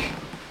 see, like,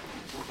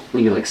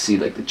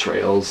 the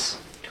trails.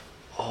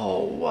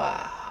 Oh,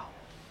 wow.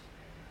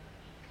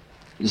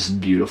 Just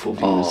beautiful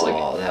views.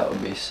 Oh, that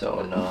would be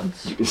so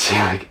nuts. You can see,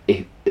 like,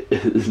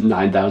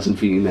 9,000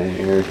 feet in the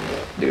air.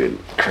 Dude,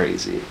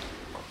 crazy.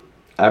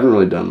 I haven't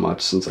really done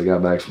much since I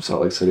got back from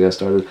Salt Lake City.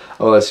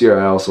 This year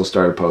I also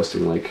started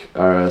posting,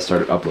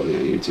 started uploading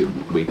on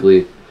YouTube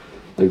weekly.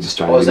 Like, just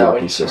trying to be more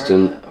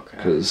consistent.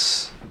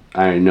 Because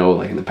I know,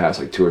 like, in the past,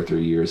 like, 2 or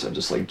 3 years, I've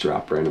just, like,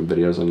 dropped random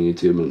videos on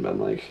YouTube and been,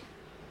 like,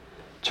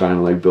 trying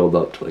to, like, build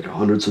up to, like,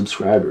 100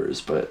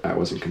 subscribers, but I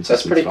wasn't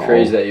consistent. That's pretty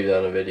crazy that you've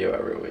done a video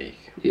every week.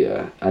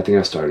 Yeah, I think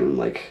I started in,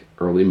 like,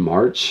 early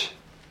March.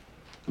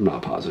 I'm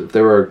not positive.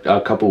 There were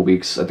a couple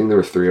weeks, I think there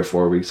were 3 or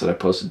 4 weeks that I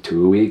posted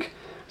 2 a week.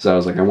 So I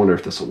was like, I wonder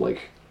if this will,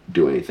 like,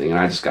 do anything. And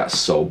I just got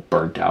so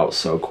burnt out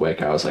so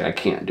quick. I was like, I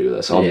can't do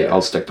this.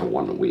 I'll stick to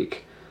 1 a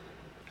week.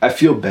 I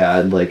feel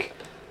bad, like,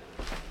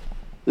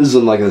 this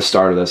isn't, like, the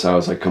start of this. I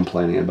was, like,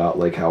 complaining about,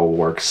 like, how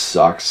work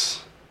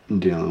sucks and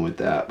dealing with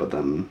that. But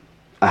then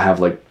I have,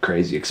 like,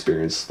 crazy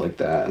experience like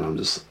that.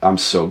 And I'm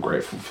so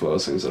grateful for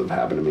those things that have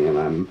happened to me.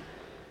 And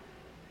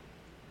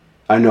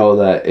I know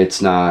that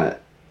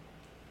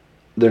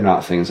they're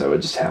not things that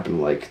would just happen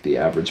to, like, the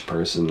average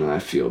person. And I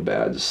feel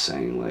bad just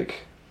saying,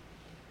 like,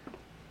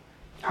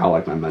 how,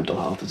 like, my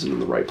mental health isn't in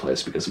the right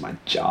place because of my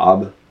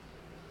job.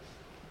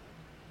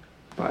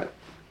 But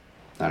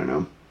I don't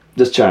know.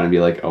 Just trying to be,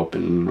 like,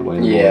 open or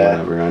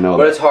whatever. I know.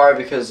 But it's hard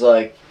because,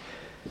 like,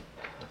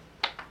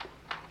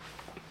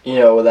 you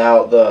know,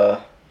 without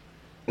the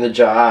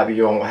job,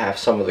 you won't have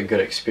some of the good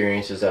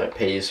experiences that it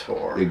pays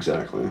for.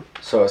 Exactly.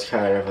 So it's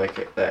kind of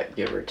like that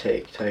give or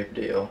take type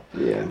deal.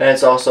 Yeah. And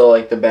it's also,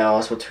 like, the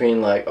balance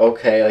between, like,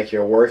 okay, like,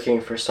 you're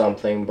working for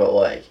something, but,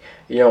 like,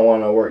 you don't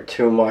want to work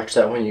too much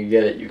that when you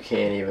get it, you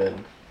can't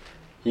even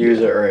use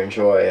it or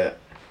enjoy it.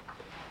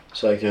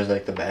 So, like, there's,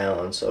 like, the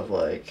balance of,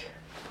 like,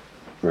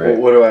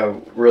 what do I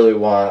really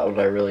want? What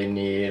do I really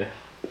need?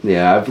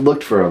 Yeah, I've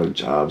looked for other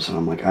jobs, and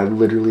I'm like, I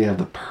literally have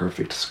the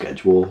perfect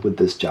schedule with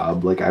this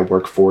job. Like, I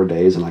work 4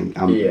 days, and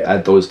I'm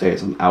at those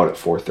days, I'm out at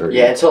 4:30.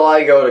 Yeah, until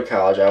I go to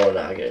college, I will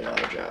not get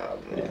another job.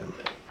 Yeah.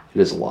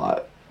 It is a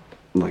lot.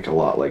 Like,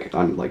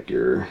 on, like,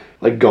 you're,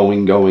 like,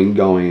 going.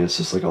 It's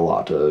just, like, a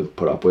lot to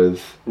put up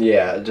with.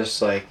 Yeah,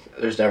 just, like,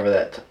 there's never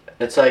that.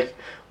 It's like,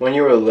 when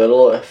you were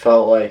little, it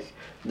felt like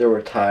there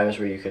were times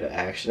where you could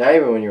actually, not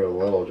even when you were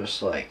little,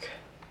 just, like,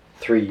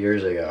 3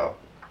 years ago,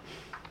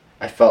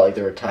 I felt like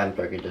there were times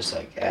where I could just,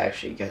 like,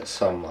 actually get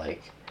some,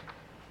 like,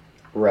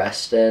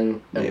 rest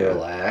in and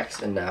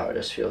relax, and now it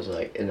just feels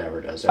like it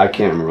never does that. I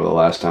can't remember the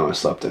last time I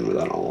slept in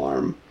without an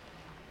alarm.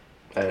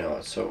 I know,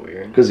 it's so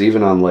weird. Because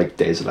even on, like,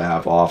 days that I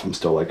have off, I'm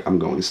still, like, I'm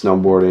going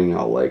snowboarding,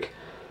 I'll, like,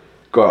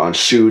 go out on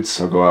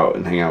shoots, I'll go out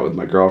and hang out with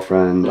my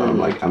girlfriend,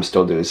 I'm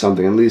still doing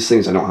something, and these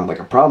things I don't have, like,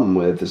 a problem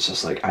with. It's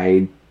just, like,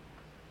 I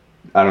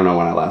don't know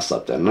when I last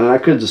slept in, and I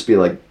could just be,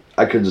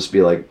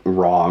 like,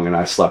 wrong, and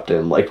I slept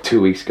in, like,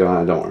 2 weeks ago, and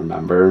I don't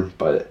remember,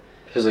 but...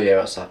 Because, like, you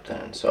haven't slept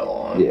in so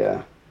long.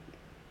 Yeah.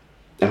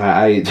 And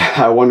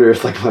I wonder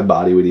if, like, my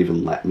body would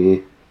even let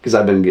me, because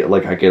I've been,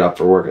 like, I get up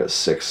for work at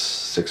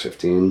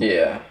 6:15.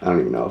 Yeah. I don't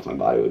even know if my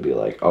body would be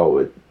like,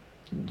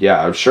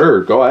 yeah,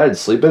 sure, go ahead,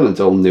 sleep in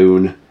until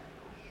noon.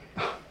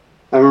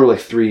 I remember, like,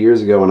 3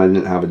 years ago when I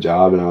didn't have a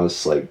job, and I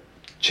was, like,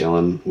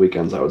 chilling,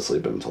 weekends I would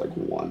sleep in until, like,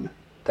 1.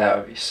 That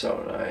would be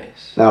so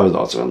nice. That was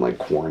also in, like,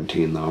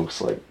 quarantine, though,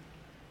 because, like,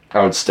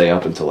 I would stay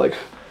up until, like,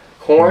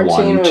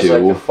 quarantine 1, was 2.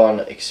 like a fun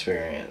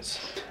experience.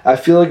 I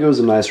feel like it was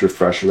a nice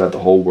refresher that the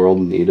whole world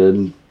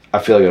needed. I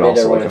feel like it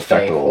also, like,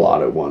 affected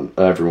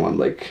everyone,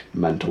 like,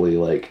 mentally,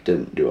 like,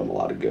 didn't do them a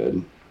lot of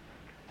good.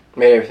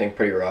 Made everything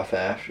pretty rough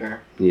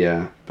after.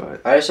 Yeah,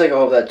 but... I just, like,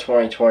 hope that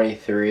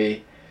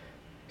 2023...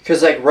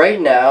 Because, like,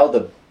 right now,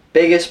 the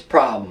biggest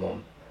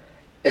problem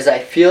is I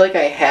feel like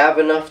I have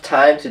enough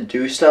time to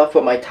do stuff,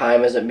 but my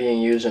time isn't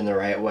being used in the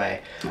right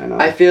way. I know.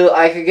 I feel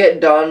I could get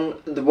done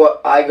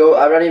I'm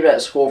not even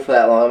at school for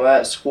that long. I'm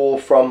at school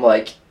from,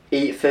 like,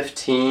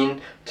 8:15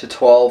 to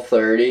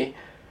 12:30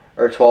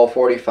 or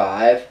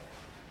 12:45.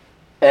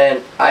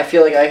 And I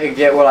feel like I could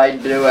get what I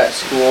do at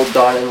school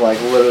done in,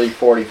 like, literally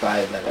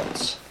 45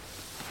 minutes.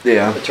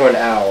 Yeah. To an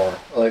hour.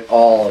 Like,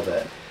 all of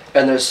it.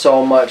 And there's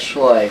so much,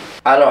 like,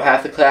 I don't know,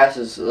 half the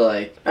classes,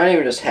 like, not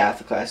even just half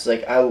the classes,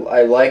 like, I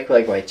like,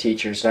 my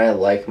teachers and I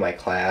like my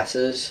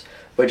classes,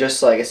 but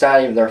just, like, it's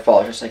not even their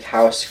fault, it's just, like,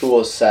 how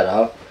school is set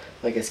up,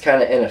 like, it's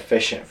kind of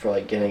inefficient for,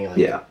 like, getting,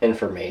 like,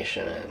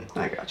 information in.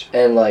 I gotcha.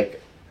 And,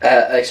 like,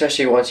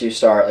 especially once you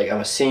start, like, I'm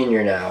a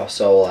senior now,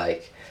 so,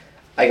 like,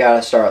 I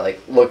gotta start,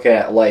 like, looking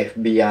at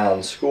life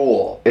beyond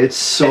school.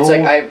 It's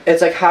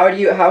like, how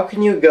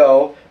can you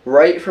go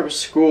right from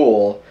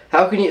school?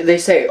 How can you, they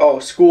say, oh,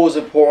 school is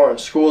important,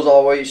 school is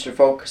all you should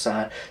focus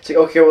on. It's like,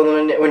 okay,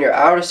 well, when you're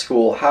out of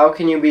school, how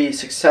can you be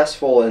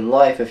successful in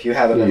life if you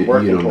haven't been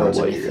working towards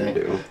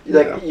anything?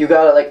 Like, you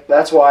gotta, like,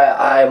 that's why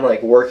I'm,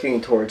 like,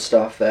 working towards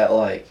stuff that,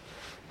 like,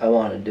 I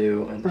want to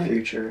do in the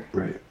future.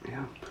 Right,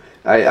 yeah.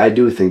 I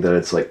do think that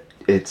it's like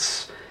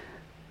it's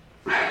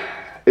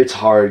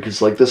hard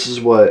because like this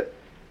is what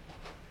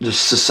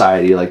just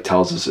society like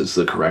tells us is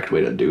the correct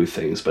way to do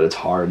things, but it's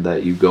hard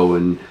that you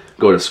go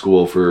to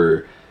school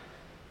for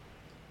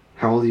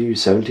how old are you?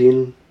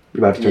 17?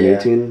 You're about to turn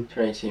 18?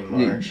 Turn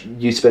 18 March.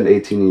 You spend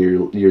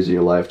 18 years of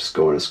your life just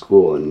going to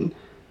school, and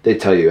they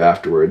tell you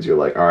afterwards, you're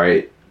like, all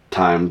right,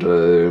 time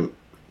to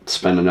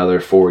spend another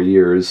 4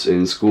 years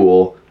in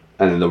school,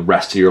 and then the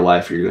rest of your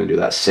life you're going to do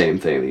that same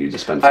thing that you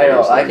just spent 4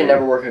 years I can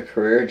never work a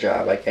career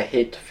job. Like, I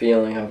hate the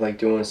feeling of, like,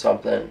 doing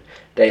something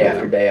day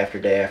after day after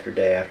day after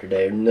day after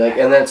day. And, like,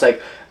 and then it's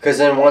like, because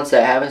then once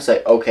that happens, it's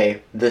like,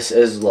 okay, this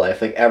is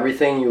life. Like,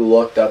 everything you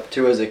looked up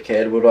to as a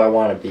kid, what do I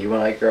want to be when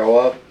I grow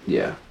up?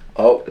 Yeah.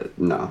 Oh,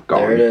 no,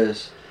 gone. There it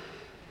is.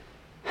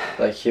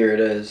 Like, here it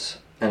is.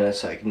 And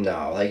it's like,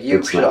 no. Like,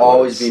 you should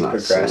always be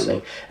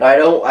progressing. And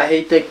I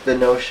hate the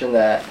notion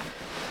that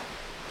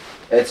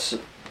it's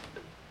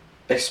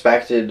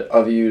expected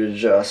of you to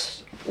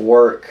just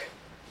work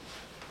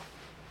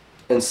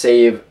and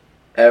save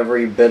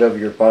every bit of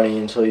your money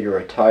until you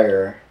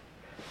retire.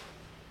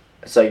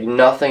 It's like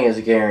nothing is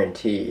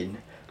guaranteed.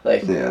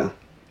 Like, yeah.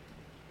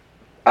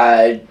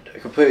 I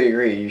completely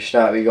agree. You should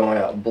not be going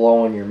out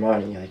blowing your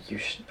money. Like, you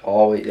should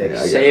always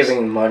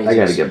saving money. I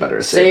gotta get better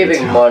at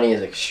saving money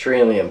is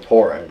extremely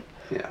important.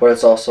 Yeah. But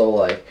it's also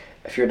like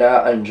if you're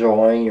not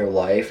enjoying your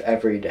life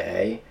every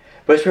day.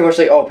 But it's pretty much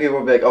like, oh, people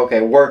will be like,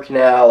 okay, work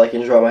now, like,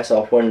 enjoy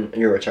myself when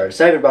you're retired. It's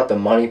not even about the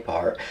money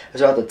part.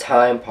 It's about the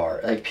time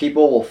part. Like,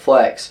 people will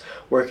flex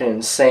working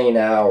insane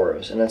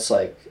hours, and it's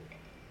like,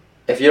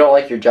 if you don't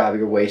like your job,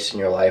 you're wasting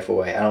your life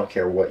away. I don't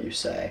care what you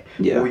say.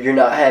 Yeah. You're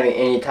not having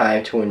any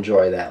time to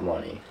enjoy that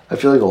money. I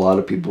feel like a lot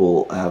of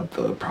people have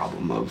the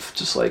problem of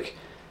just, like,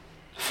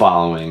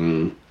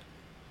 following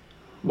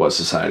what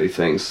society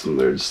thinks, and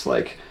they're just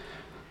like,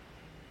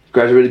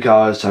 graduated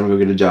college, time to go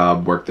get a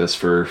job, work this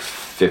for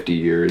 50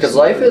 years. Because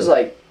life is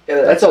like,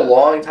 that's a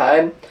long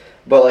time,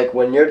 but like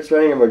when you're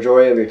spending a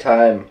majority of your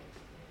time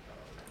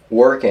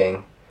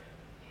working,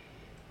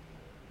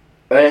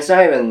 I mean, it's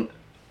not even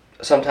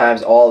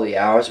sometimes all the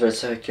hours, but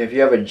it's like if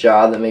you have a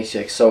job that makes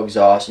you like so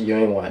exhausted, you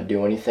don't even want to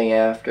do anything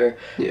after.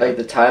 Yeah. Like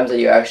the times that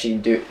you actually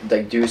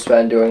do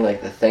spend doing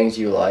like the things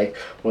you like,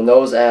 when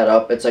those add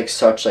up, it's like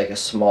such like a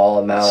small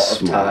amount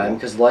of time.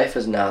 Because life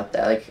is not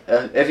that like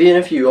even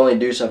if you only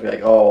do something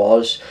like, oh, well,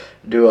 I'll just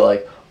do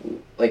it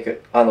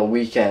like on the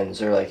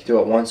weekends or like do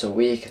it once a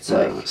week. It's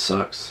like it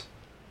sucks.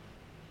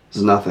 It's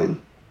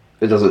nothing.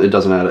 It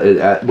doesn't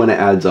add. When it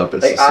adds up,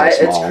 it's like so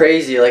small. It's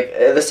crazy. Like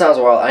this sounds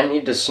wild. I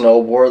need to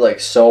snowboard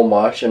like so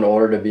much in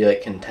order to be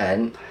like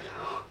content.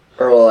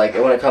 Or like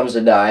when it comes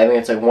to diving,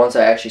 it's like once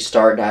I actually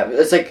start diving,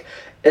 it's like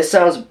it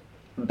sounds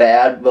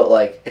bad, but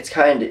like it's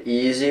kind of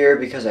easier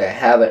because I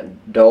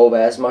haven't dove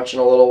as much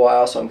in a little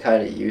while, so I'm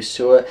kind of used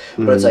to it.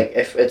 Mm-hmm. But it's like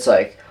if it's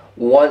like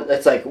when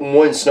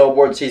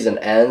snowboard season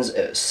ends,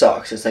 it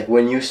sucks. It's like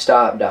when you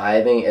stop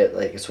diving,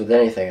 it's with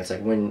anything. It's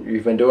like when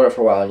you've been doing it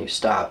for a while and you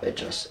stop, it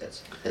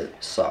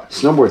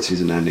sucks. Snowboard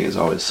season ending is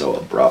always so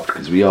abrupt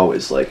because we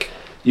always like,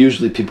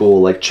 usually people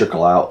will like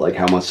trickle out like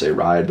how much they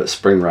ride, but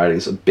spring riding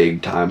is a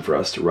big time for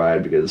us to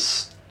ride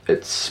because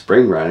it's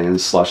spring riding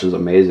and slush is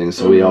amazing.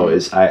 So we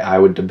always, I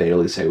would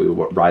debatably say we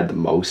would ride the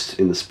most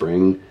in the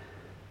spring.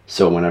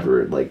 So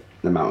whenever like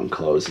the mountain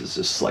closes, it's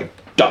just like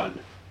done.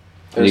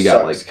 And you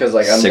got like because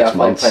like I'm 6 definitely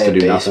months playing to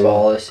do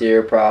baseball nothing. this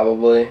year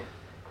probably,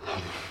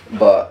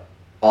 but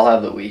I'll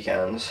have the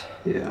weekends.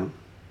 Yeah.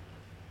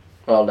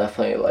 I'll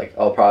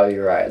probably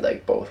ride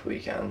like both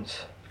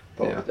weekends,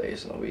 both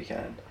days in the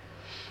weekend,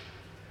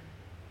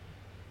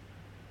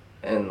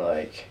 and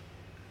like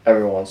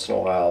every once in a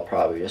while I'll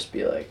probably just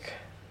be like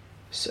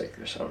sick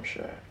or some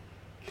shit.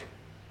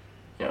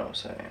 You know what I'm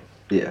saying?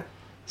 Yeah.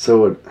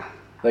 So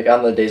like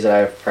on the days that I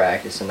have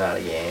practice and not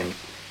a game.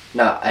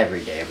 Not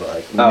every day, but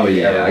like I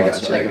every got once you. in a while, like,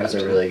 if it's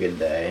a really good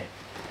day.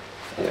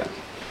 Yeah.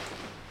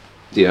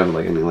 Do you have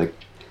like any like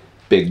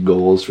big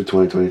goals for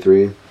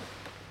 2023?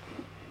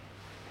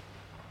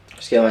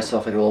 Just get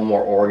myself like a little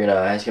more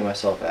organized. Get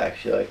myself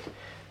actually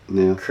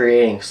like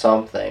creating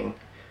something.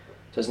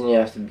 Doesn't even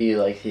have to be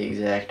like the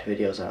exact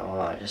videos I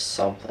want. Just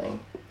something.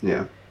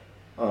 Yeah.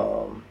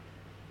 I've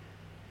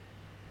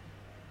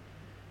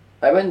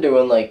been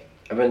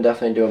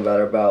definitely doing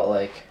better about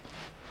like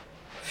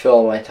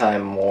filling my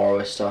time more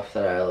with stuff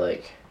that I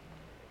like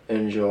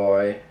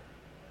enjoy.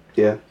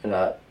 Yeah. And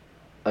not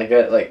I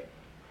don't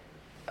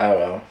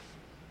know.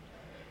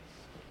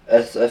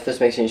 If this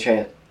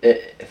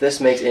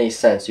makes any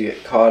sense, you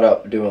get caught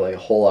up doing like a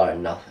whole lot of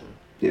nothing.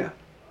 Yeah.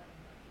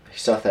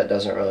 Stuff that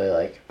doesn't really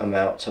like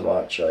amount to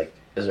much, like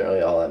isn't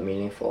really all that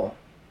meaningful.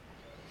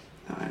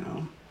 I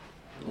know.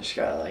 You just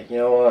gotta like, you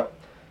know what?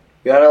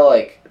 You gotta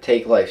like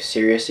take life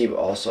seriously, but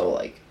also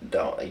like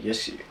don't. Like you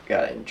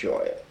gotta enjoy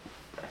it.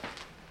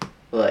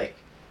 Like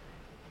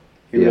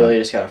you really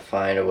just gotta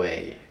find a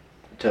way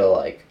to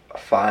like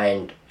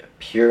find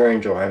pure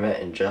enjoyment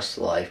in just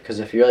life. Because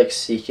if you're like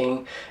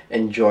seeking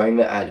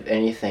enjoyment out of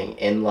anything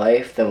in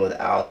life, then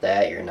without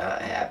that you're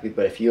not happy.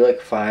 But if you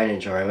like find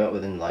enjoyment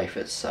within life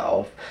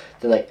itself,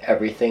 then like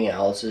everything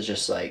else is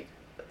just like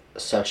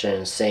such an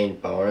insane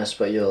bonus,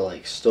 but you'll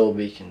like still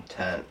be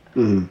content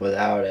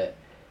without it,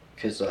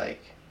 because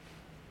like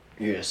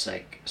you're just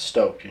like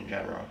stoked in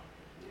general.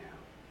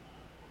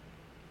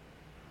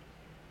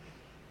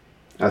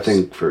 I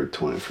think for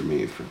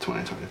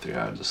 2023,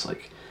 I would just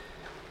like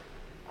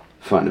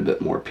find a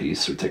bit more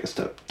peace, or take a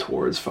step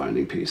towards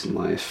finding peace in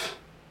life.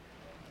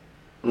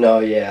 No,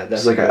 yeah,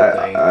 that's like a good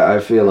thing. I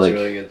feel that's like a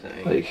really good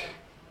thing. Like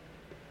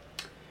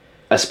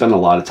I spend a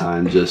lot of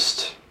time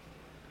just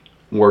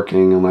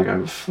working, and like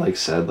I've like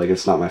said, like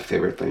it's not my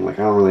favorite thing. Like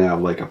I don't really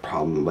have like a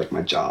problem with like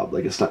my job.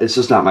 Like it's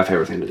just not my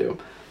favorite thing to do.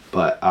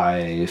 But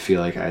I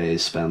feel like I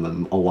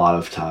spend a lot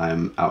of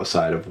time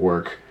outside of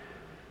work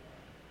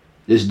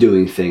just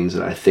doing things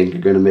that I think are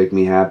going to make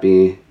me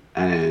happy,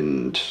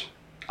 and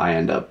I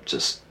end up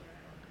just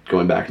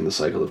going back in the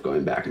cycle of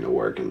going back into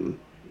work and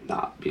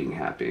not being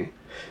happy.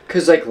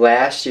 Cause like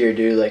last year,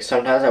 dude, like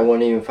sometimes I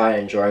wouldn't even find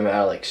enjoyment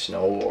out of like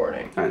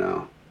snowboarding. I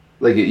know.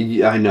 Like,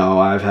 I know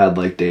I've had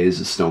like days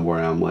of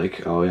snowboarding, I'm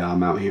like, oh yeah,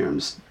 I'm out here,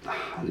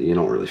 you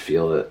don't really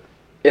feel it.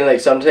 And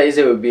like some days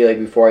it would be like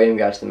before I even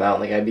got to the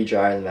mountain, like I'd be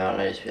driving the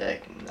mountain, I'd just be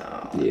like,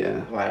 no. Yeah.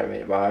 Why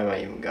am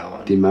I even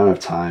going? The amount of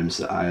times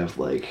that I have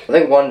like... I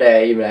think one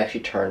day I even actually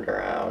turned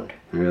around.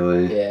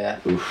 Really? Yeah.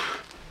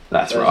 Oof.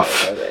 That's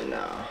rough. I was like,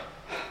 no.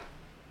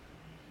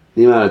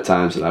 The amount of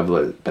times that I've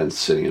like, been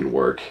sitting in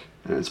work,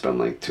 and it's been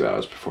like 2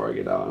 hours before I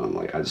get out, and I'm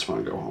like, I just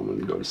want to go home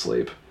and go to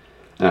sleep.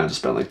 And I've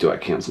just been like, do I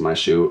cancel my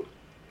shoot?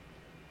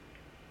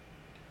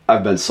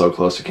 I've been so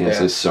close to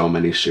canceling so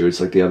many shoots.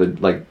 Like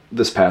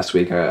this past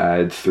week, I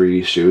had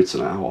 3 shoots,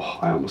 and I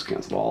almost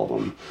canceled all of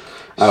them.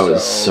 I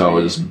was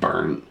so just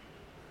burnt.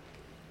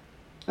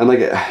 And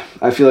like,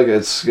 I feel like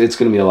it's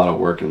gonna be a lot of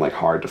work and like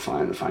hard to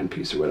find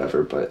peace or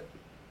whatever. But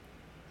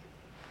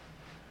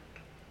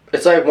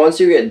it's like once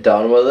you get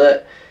done with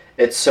it,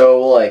 it's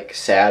so like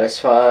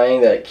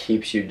satisfying that it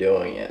keeps you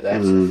doing it.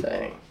 That's the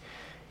thing.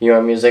 You know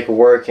what I mean? It's like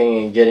working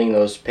and getting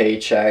those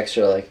paychecks,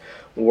 or like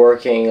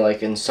working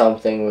like in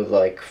something with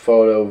like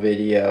photo,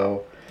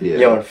 video, you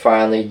know, and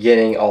finally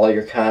getting all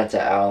your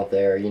content out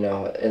there, you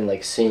know, and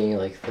like seeing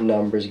like the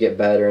numbers get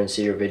better and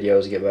see your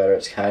videos get better.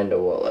 It's kind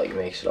of what like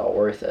makes it all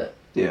worth it.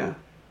 Yeah.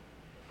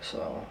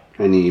 So.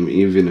 And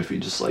even if you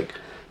just like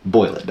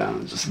boil it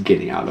down, just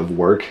getting out of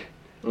work,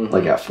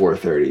 like at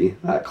 4:30,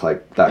 that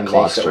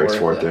clock strikes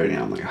 4:30, and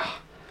I'm like,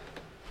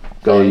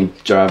 go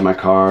and drive my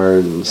car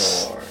and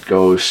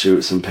go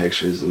shoot some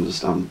pictures, and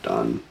just I'm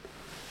done.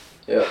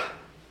 Yeah.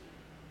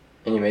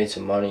 And you made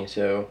some money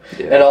too.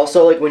 Yeah. And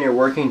also like when you're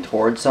working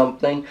towards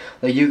something,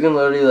 like you can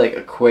literally like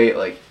equate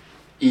like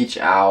each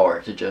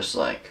hour to just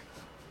like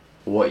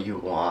what you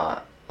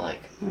want.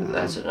 Like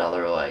that's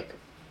another like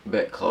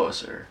bit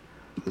closer.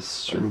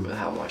 That's true. With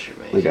how much you're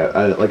making. Like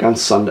I like on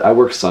Sunday, I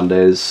work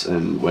Sundays,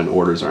 and when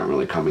orders aren't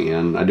really coming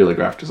in, I do like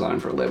graphic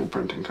design for a label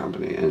printing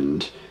company,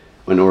 and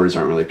when orders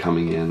aren't really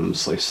coming in, I'm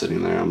just like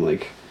sitting there, I'm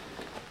like,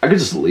 I could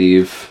just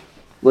leave.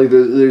 Like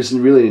there's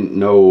really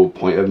no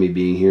point of me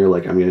being here.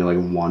 Like I'm getting like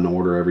 1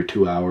 order every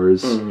 2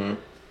 hours.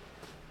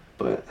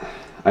 But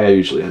I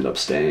usually end up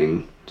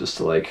staying just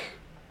to like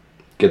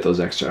get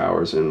those extra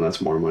hours in. That's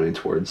more money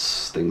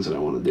towards things that I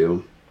want to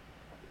do.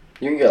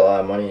 You can get a lot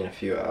of money in a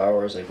few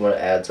hours, like when it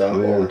adds up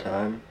over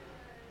time.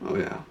 Oh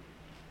yeah.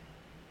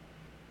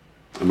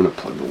 I'm gonna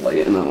plug the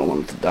light in. I don't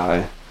want it to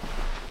die.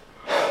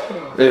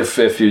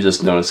 If you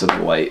just notice that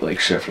the light like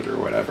shifted or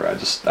whatever, I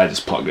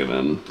just plugged it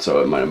in,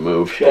 so it might have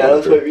moved.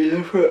 Shadows might be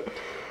different.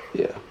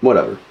 Yeah,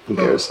 whatever. Who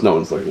cares? No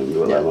one's looking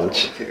into it that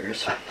much. No one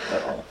cares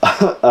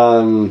at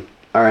all.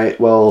 All right.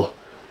 Well,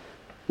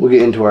 we'll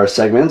get into our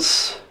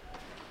segments.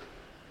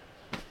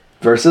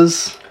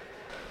 Verses.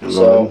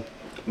 So,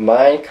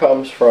 mine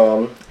comes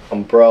from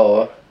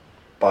Umbrella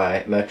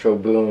by Metro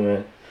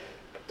Boomin.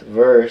 The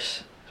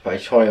verse is by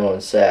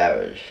 21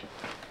 Savage.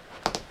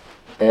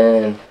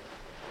 And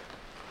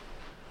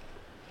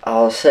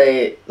I'll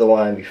say the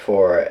line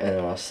before it, and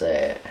then I'll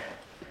say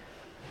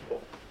it.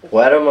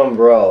 Wet 'em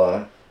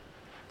umbrella,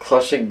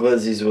 clutching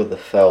glizzies with the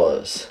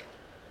fellas.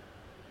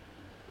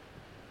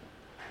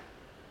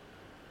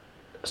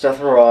 There's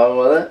nothing wrong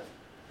with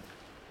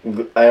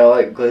it. I know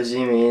like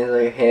glizzy means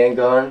like a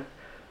handgun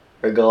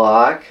or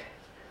Glock,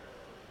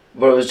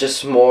 but it was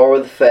just more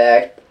with the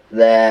fact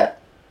that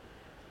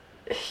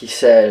he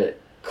said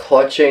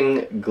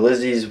clutching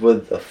glizzies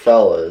with the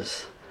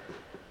fellas.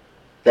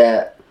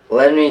 That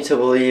led me to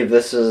believe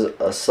this is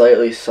a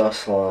slightly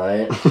sus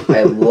line.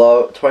 I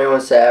love 21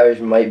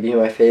 Savage, might be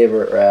my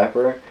favorite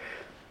rapper,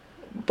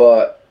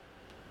 but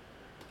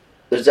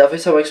there's definitely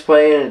some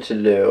explaining to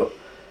do.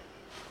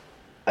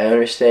 I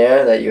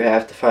understand that you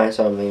have to find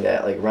something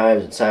that like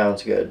rhymes and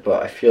sounds good,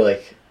 but I feel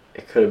like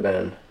it could have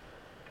been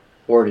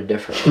worded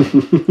differently.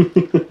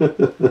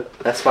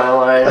 That's my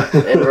line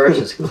in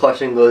verses,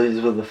 clutching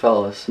glizzies with the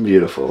fellas.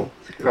 Beautiful.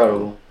 It's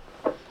incredible.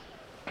 All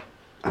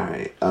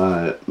right.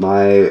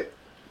 My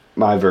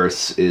my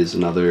verse is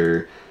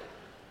another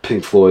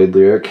Pink Floyd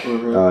lyric.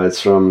 Mm-hmm.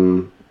 It's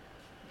from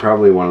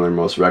probably one of their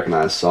most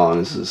recognized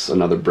songs. Is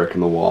Another Brick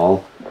in the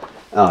Wall.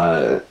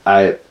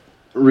 I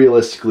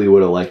realistically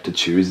would have liked to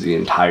choose the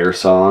entire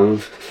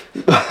song,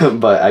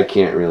 but I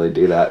can't really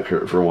do that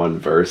for one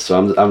verse. So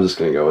I'm just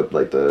gonna go with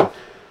like the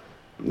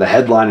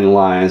headlining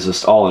line is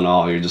just, all in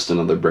all, you're just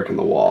another brick in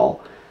the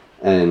wall,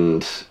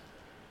 and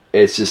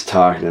it's just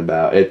talking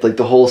about it. Like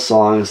the whole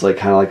song is like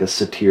kind of like a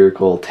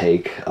satirical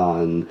take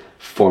on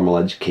formal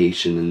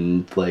education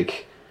and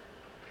like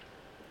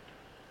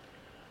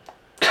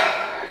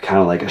kind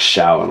of like a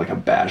shout and like a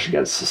bash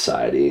against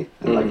society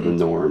and like the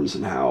norms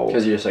and how,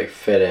 because you just like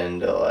fit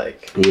into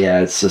like,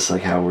 yeah, it's just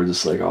like how we're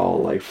just like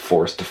all like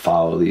forced to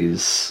follow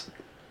these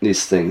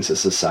things as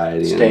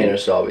society.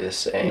 Standards will all be the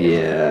same.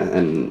 Yeah,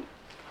 and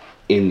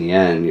in the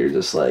end you're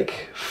just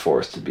like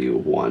forced to be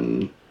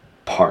one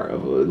part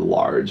of a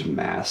large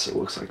mass that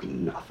looks like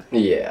nothing.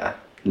 Yeah.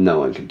 No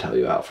one can tell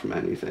you out from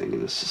anything,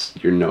 and it's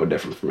just, you're no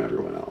different from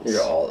everyone else.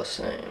 You're all the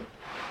same.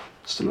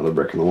 Just another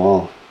brick in the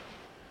wall.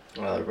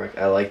 Another brick.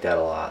 I like that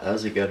a lot. That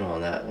was a good one.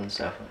 That one's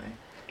definitely.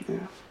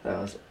 Yeah. That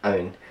was. I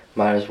mean,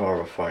 mine is more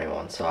of a funny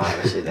one, so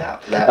obviously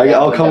that.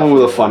 I'll come in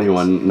with a funny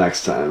one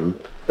next time.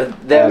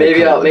 But then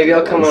maybe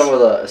I'll come in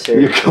with a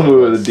serious. You come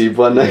in with a deep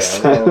one next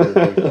time. With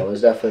a deep one.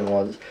 There's definitely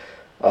ones.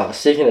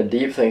 Speaking of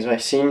deep things, my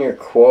senior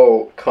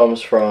quote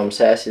comes from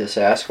Sassy the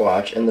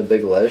Sasquatch in the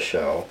Big Les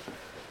Show.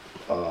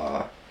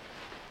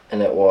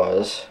 And it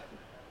was,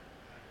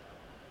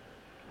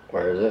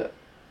 where is it?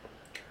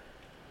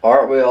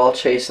 Aren't we all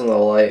chasing the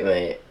light,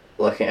 mate?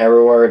 Looking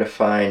everywhere to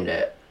find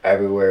it,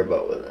 everywhere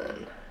but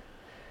within.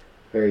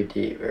 Very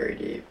deep, very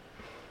deep.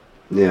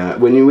 Yeah,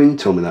 when you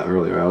told me that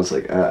earlier, I was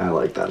like, I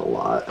like that a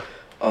lot.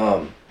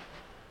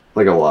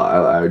 Like a lot.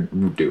 I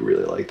do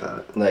really like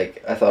that.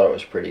 Like, I thought it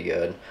was pretty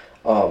good.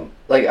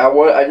 Like,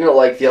 I didn't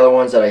like the other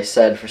ones that I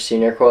said for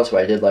senior quotes,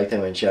 but I did like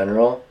them in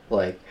general.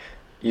 Like,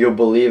 you'll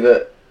believe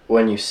it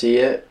when you see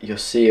it, you'll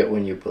see it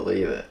when you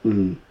believe it.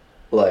 Mm-hmm.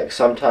 Like,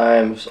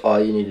 sometimes all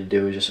you need to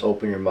do is just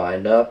open your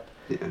mind up.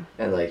 Yeah.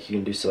 And, like, you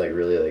can do some, like,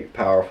 really, like,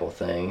 powerful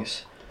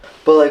things.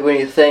 But, like, when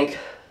you think,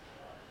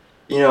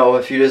 you know,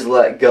 if you just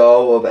let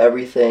go of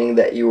everything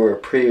that you were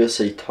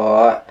previously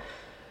taught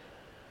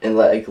and,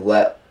 like,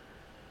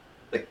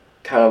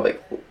 kind of,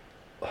 like,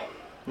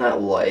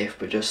 not life,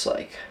 but just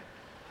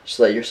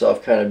let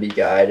yourself kind of be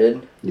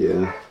guided.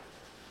 Yeah.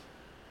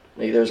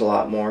 Like, there's a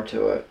lot more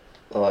to it.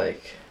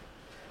 Like,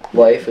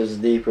 life is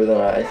deeper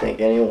than I think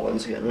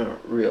anyone's gonna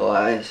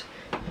realize.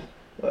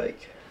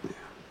 Like, yeah.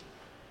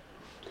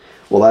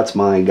 Well, that's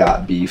my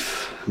got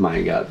beef.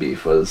 My got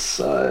beef was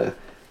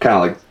kind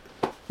of like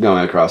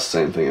going across the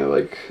same thing of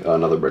like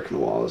another brick in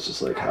the wall. It's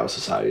just like how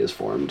society is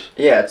formed.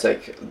 Yeah, it's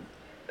like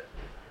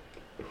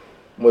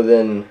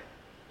within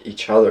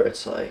each other,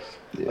 it's like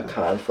a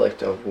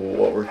conflict of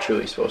what we're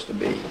truly supposed to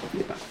be.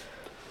 Yeah.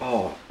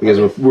 Oh. Because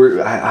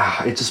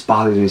it just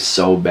bothers me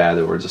so bad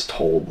that we're just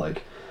told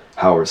like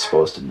how we're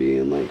supposed to be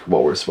and like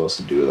what we're supposed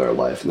to do with our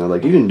life, and they're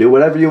like, you can do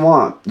whatever you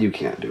want. You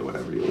can't do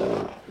whatever you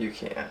want. No, you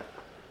can't.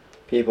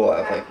 People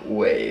have like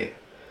way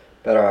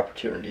better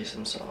opportunities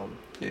than some.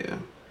 Yeah.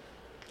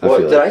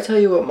 I tell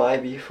you what my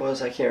beef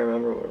was? I can't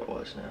remember what it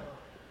was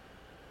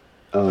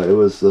now. It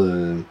was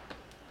the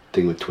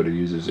thing with Twitter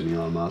users and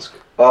Elon Musk.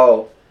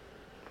 Oh,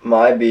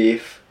 my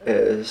beef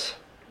is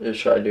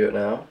should I do it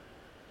now?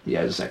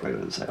 Yeah, just act like I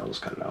didn't say. I'll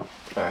just cut it out.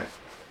 Alright.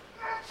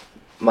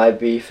 My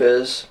beef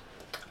is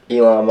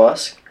Elon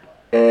Musk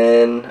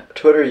and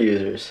Twitter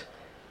users.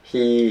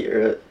 He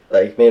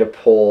made a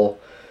poll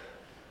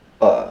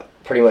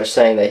pretty much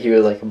saying that he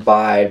would like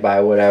abide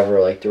by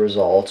whatever like the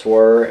results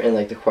were, and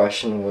like the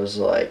question was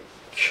like,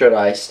 should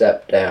I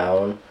step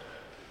down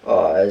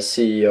as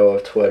CEO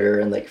of Twitter,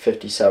 and like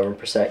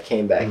 57%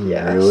 came back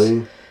yes.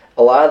 Really?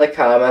 A lot of the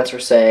comments were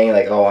saying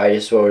like, oh, I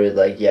just voted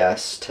like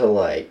yes to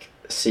like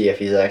see if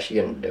he's actually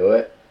gonna do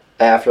it.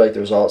 After like the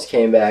results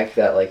came back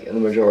that like the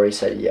majority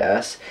said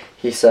yes,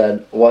 he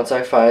said, once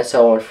I find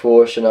someone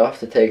foolish enough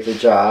to take the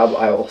job,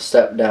 I will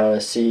step down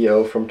as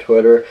CEO from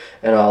Twitter,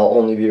 and I'll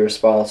only be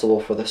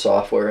responsible for the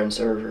software and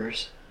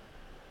servers.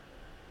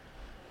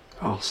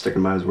 Oh,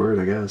 sticking by his word,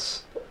 I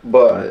guess.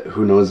 But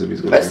who knows if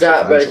he's gonna. It's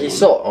not, but he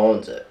still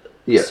owns it.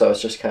 Yeah. So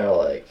it's just kind of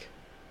like,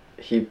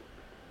 he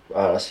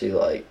honestly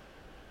like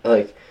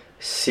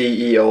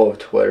CEO of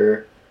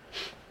Twitter.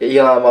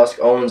 Elon Musk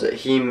owns it.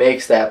 He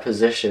makes that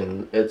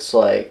position. It's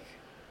like,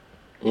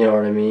 you know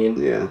what I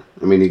mean? Yeah.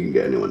 I mean, he can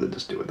get anyone to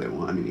just do what they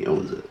want. I mean, he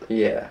owns it.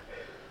 Yeah.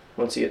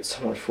 Once he gets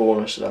someone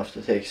foolish enough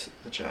to take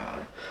the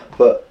job.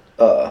 But,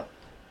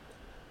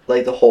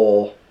 like the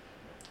whole,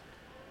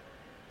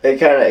 it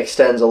kind of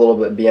extends a little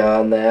bit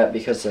beyond that,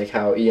 because like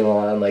how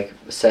Elon like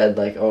said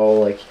like, oh,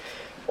 like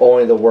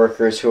only the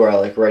workers who are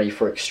like ready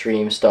for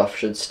extreme stuff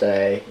should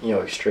stay, you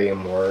know,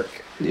 extreme work.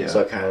 Yeah.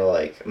 So it kind of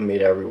like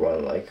made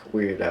everyone like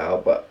weird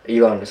out. But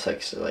Elon just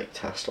likes to like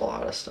test a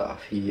lot of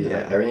stuff.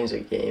 Everything's a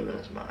game in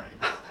his mind.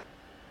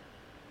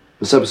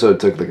 This episode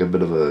took like a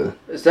bit of a.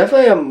 It's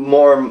definitely a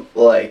more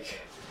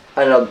like,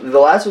 I don't know, the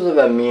last ones have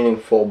been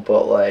meaningful,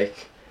 but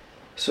like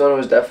This one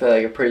was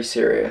definitely like a pretty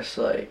serious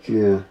talk. I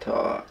don't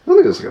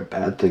think it was like a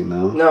bad thing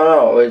though.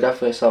 No, it was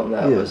definitely something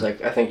that was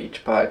like, I think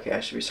each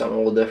podcast should be something a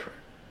little different.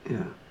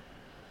 Yeah.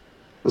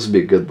 This would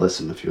be a good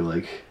listen if you're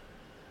like...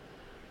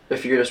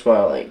 If you just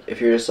want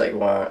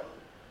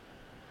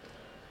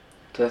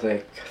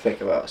to think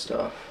about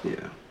stuff.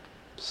 Yeah.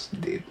 It's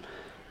deep.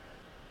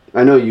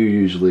 I know you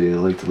usually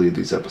like to leave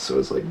these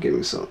episodes like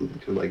giving something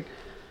like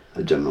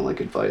a general like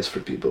advice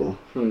for people.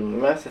 I'm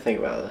gonna have to think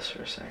about this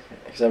for a second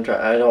because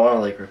I don't want to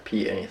like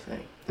repeat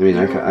anything. I mean,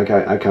 I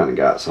kind of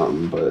got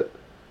something, but...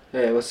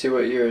 Yeah, let's see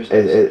what yours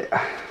is.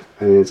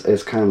 I mean,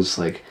 it's kind of just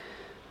like...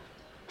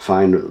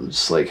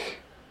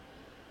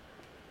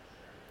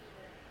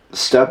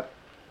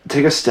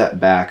 Take a step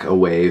back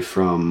away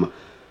from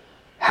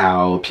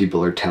how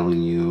people are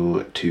telling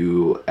you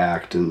to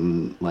act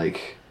and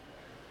like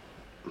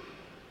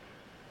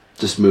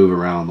just move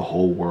around the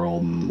whole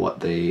world and what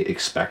they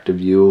expect of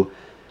you,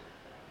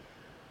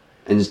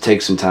 and just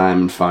take some time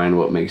and find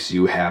what makes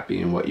you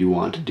happy and what you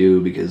want to do,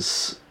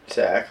 because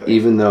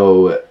even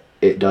though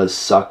it does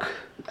suck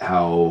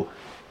how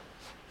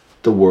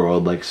the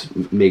world like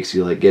makes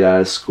you like get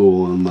out of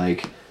school and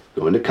like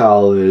go into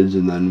college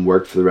and then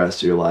work for the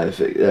rest of your life,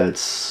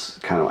 that's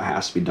kind of what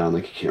has to be done.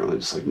 Like, you can't really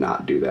just like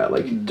not do that.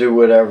 Like, do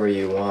whatever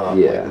you want,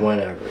 like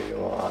whenever you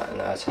want,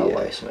 and that's how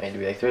life's made to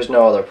be. Like, there's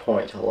no other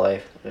point to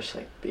life than just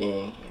like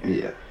being here.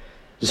 Yeah,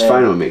 just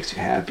find what makes you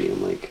happy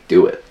and like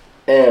do it.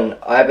 And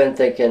I've been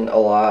thinking a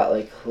lot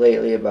like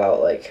lately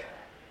about like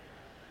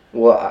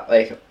what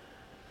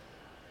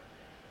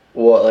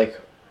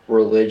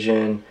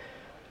religion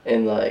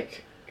and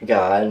like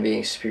God and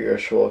being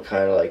spiritual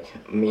kind of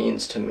like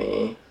means to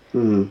me.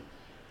 Mm-hmm.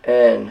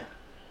 And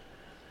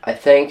I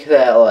think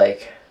that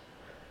like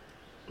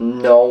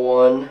no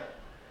one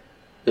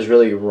is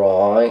really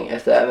wrong,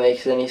 if that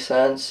makes any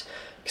sense.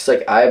 Because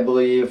like I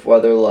believe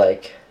whether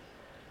like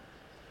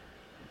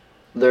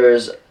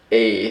there's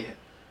a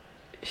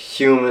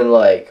human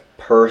like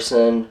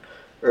person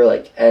or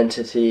like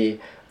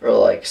entity or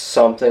like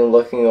something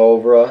looking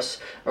over us,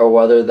 or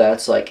whether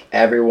that's like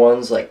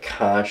everyone's like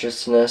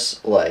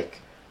consciousness, like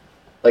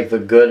the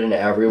good in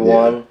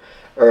everyone,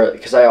 or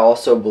because I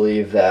also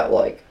believe that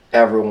like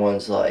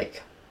everyone's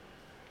like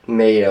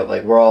made of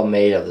like we're all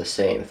made of the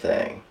same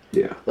thing.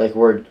 Yeah. Like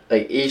we're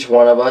like each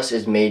one of us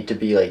is made to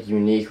be like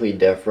uniquely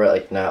different,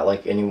 like not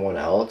like anyone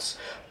else,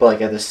 but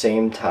like at the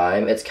same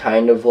time it's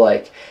kind of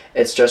like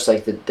it's just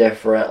like the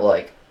different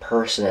like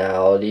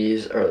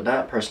personalities, or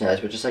not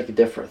personalities, but just like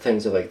different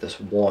things of like this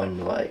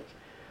one, like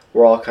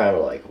we're all kind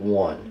of like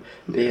one.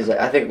 Because like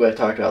I think we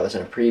talked about this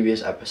in a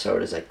previous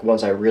episode, is like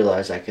once I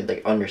realized I could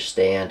like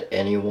understand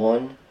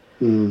anyone,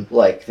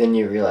 like then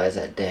you realize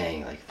that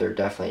dang, like there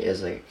definitely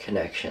is like a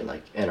connection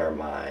like in our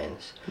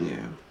minds.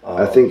 Yeah.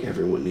 I think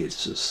everyone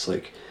needs to just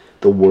like,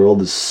 the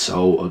world is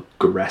so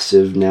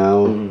aggressive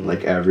now.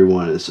 Like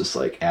everyone is just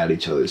like at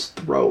each other's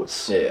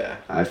throats. Yeah.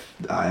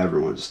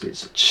 Everyone just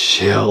needs to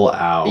chill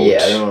out. Yeah,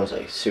 everyone's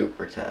like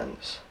super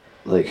tense.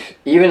 Like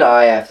even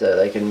I have to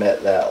like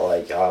admit that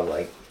like I'm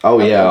like I'll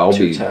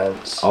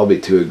be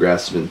too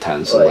aggressive and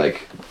tense and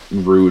like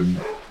rude,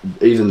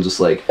 even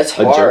just like it's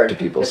a hard. jerk to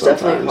people. It's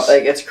sometimes definitely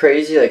like it's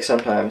crazy like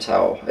sometimes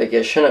how like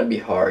it shouldn't be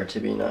hard to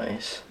be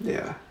nice.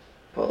 Yeah.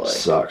 But like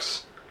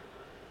sucks.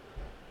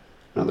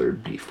 Another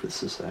beef with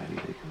society,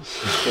 I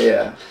guess.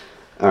 Yeah.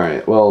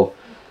 Alright, well,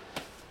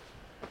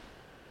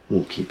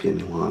 won't keep you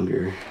any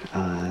longer.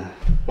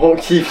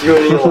 Won't keep you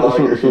any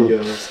longer, he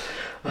goes.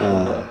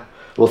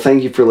 Well,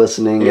 thank you for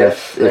listening.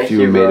 Yes, if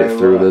you made it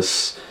through much.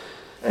 this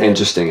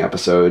interesting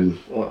episode.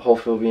 Well,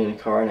 hopefully we'll be in a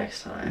car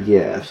next time.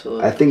 Yeah,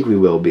 absolutely. I think we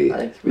will be.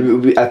 I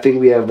think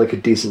we have like a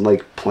decent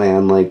like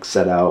plan like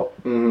set out.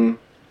 Mm-hmm.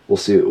 We'll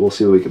see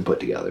what we can put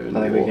together. And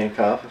I think we can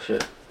accomplish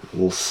it.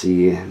 We'll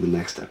see you in the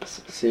next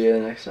episode. See you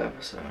in the next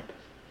episode.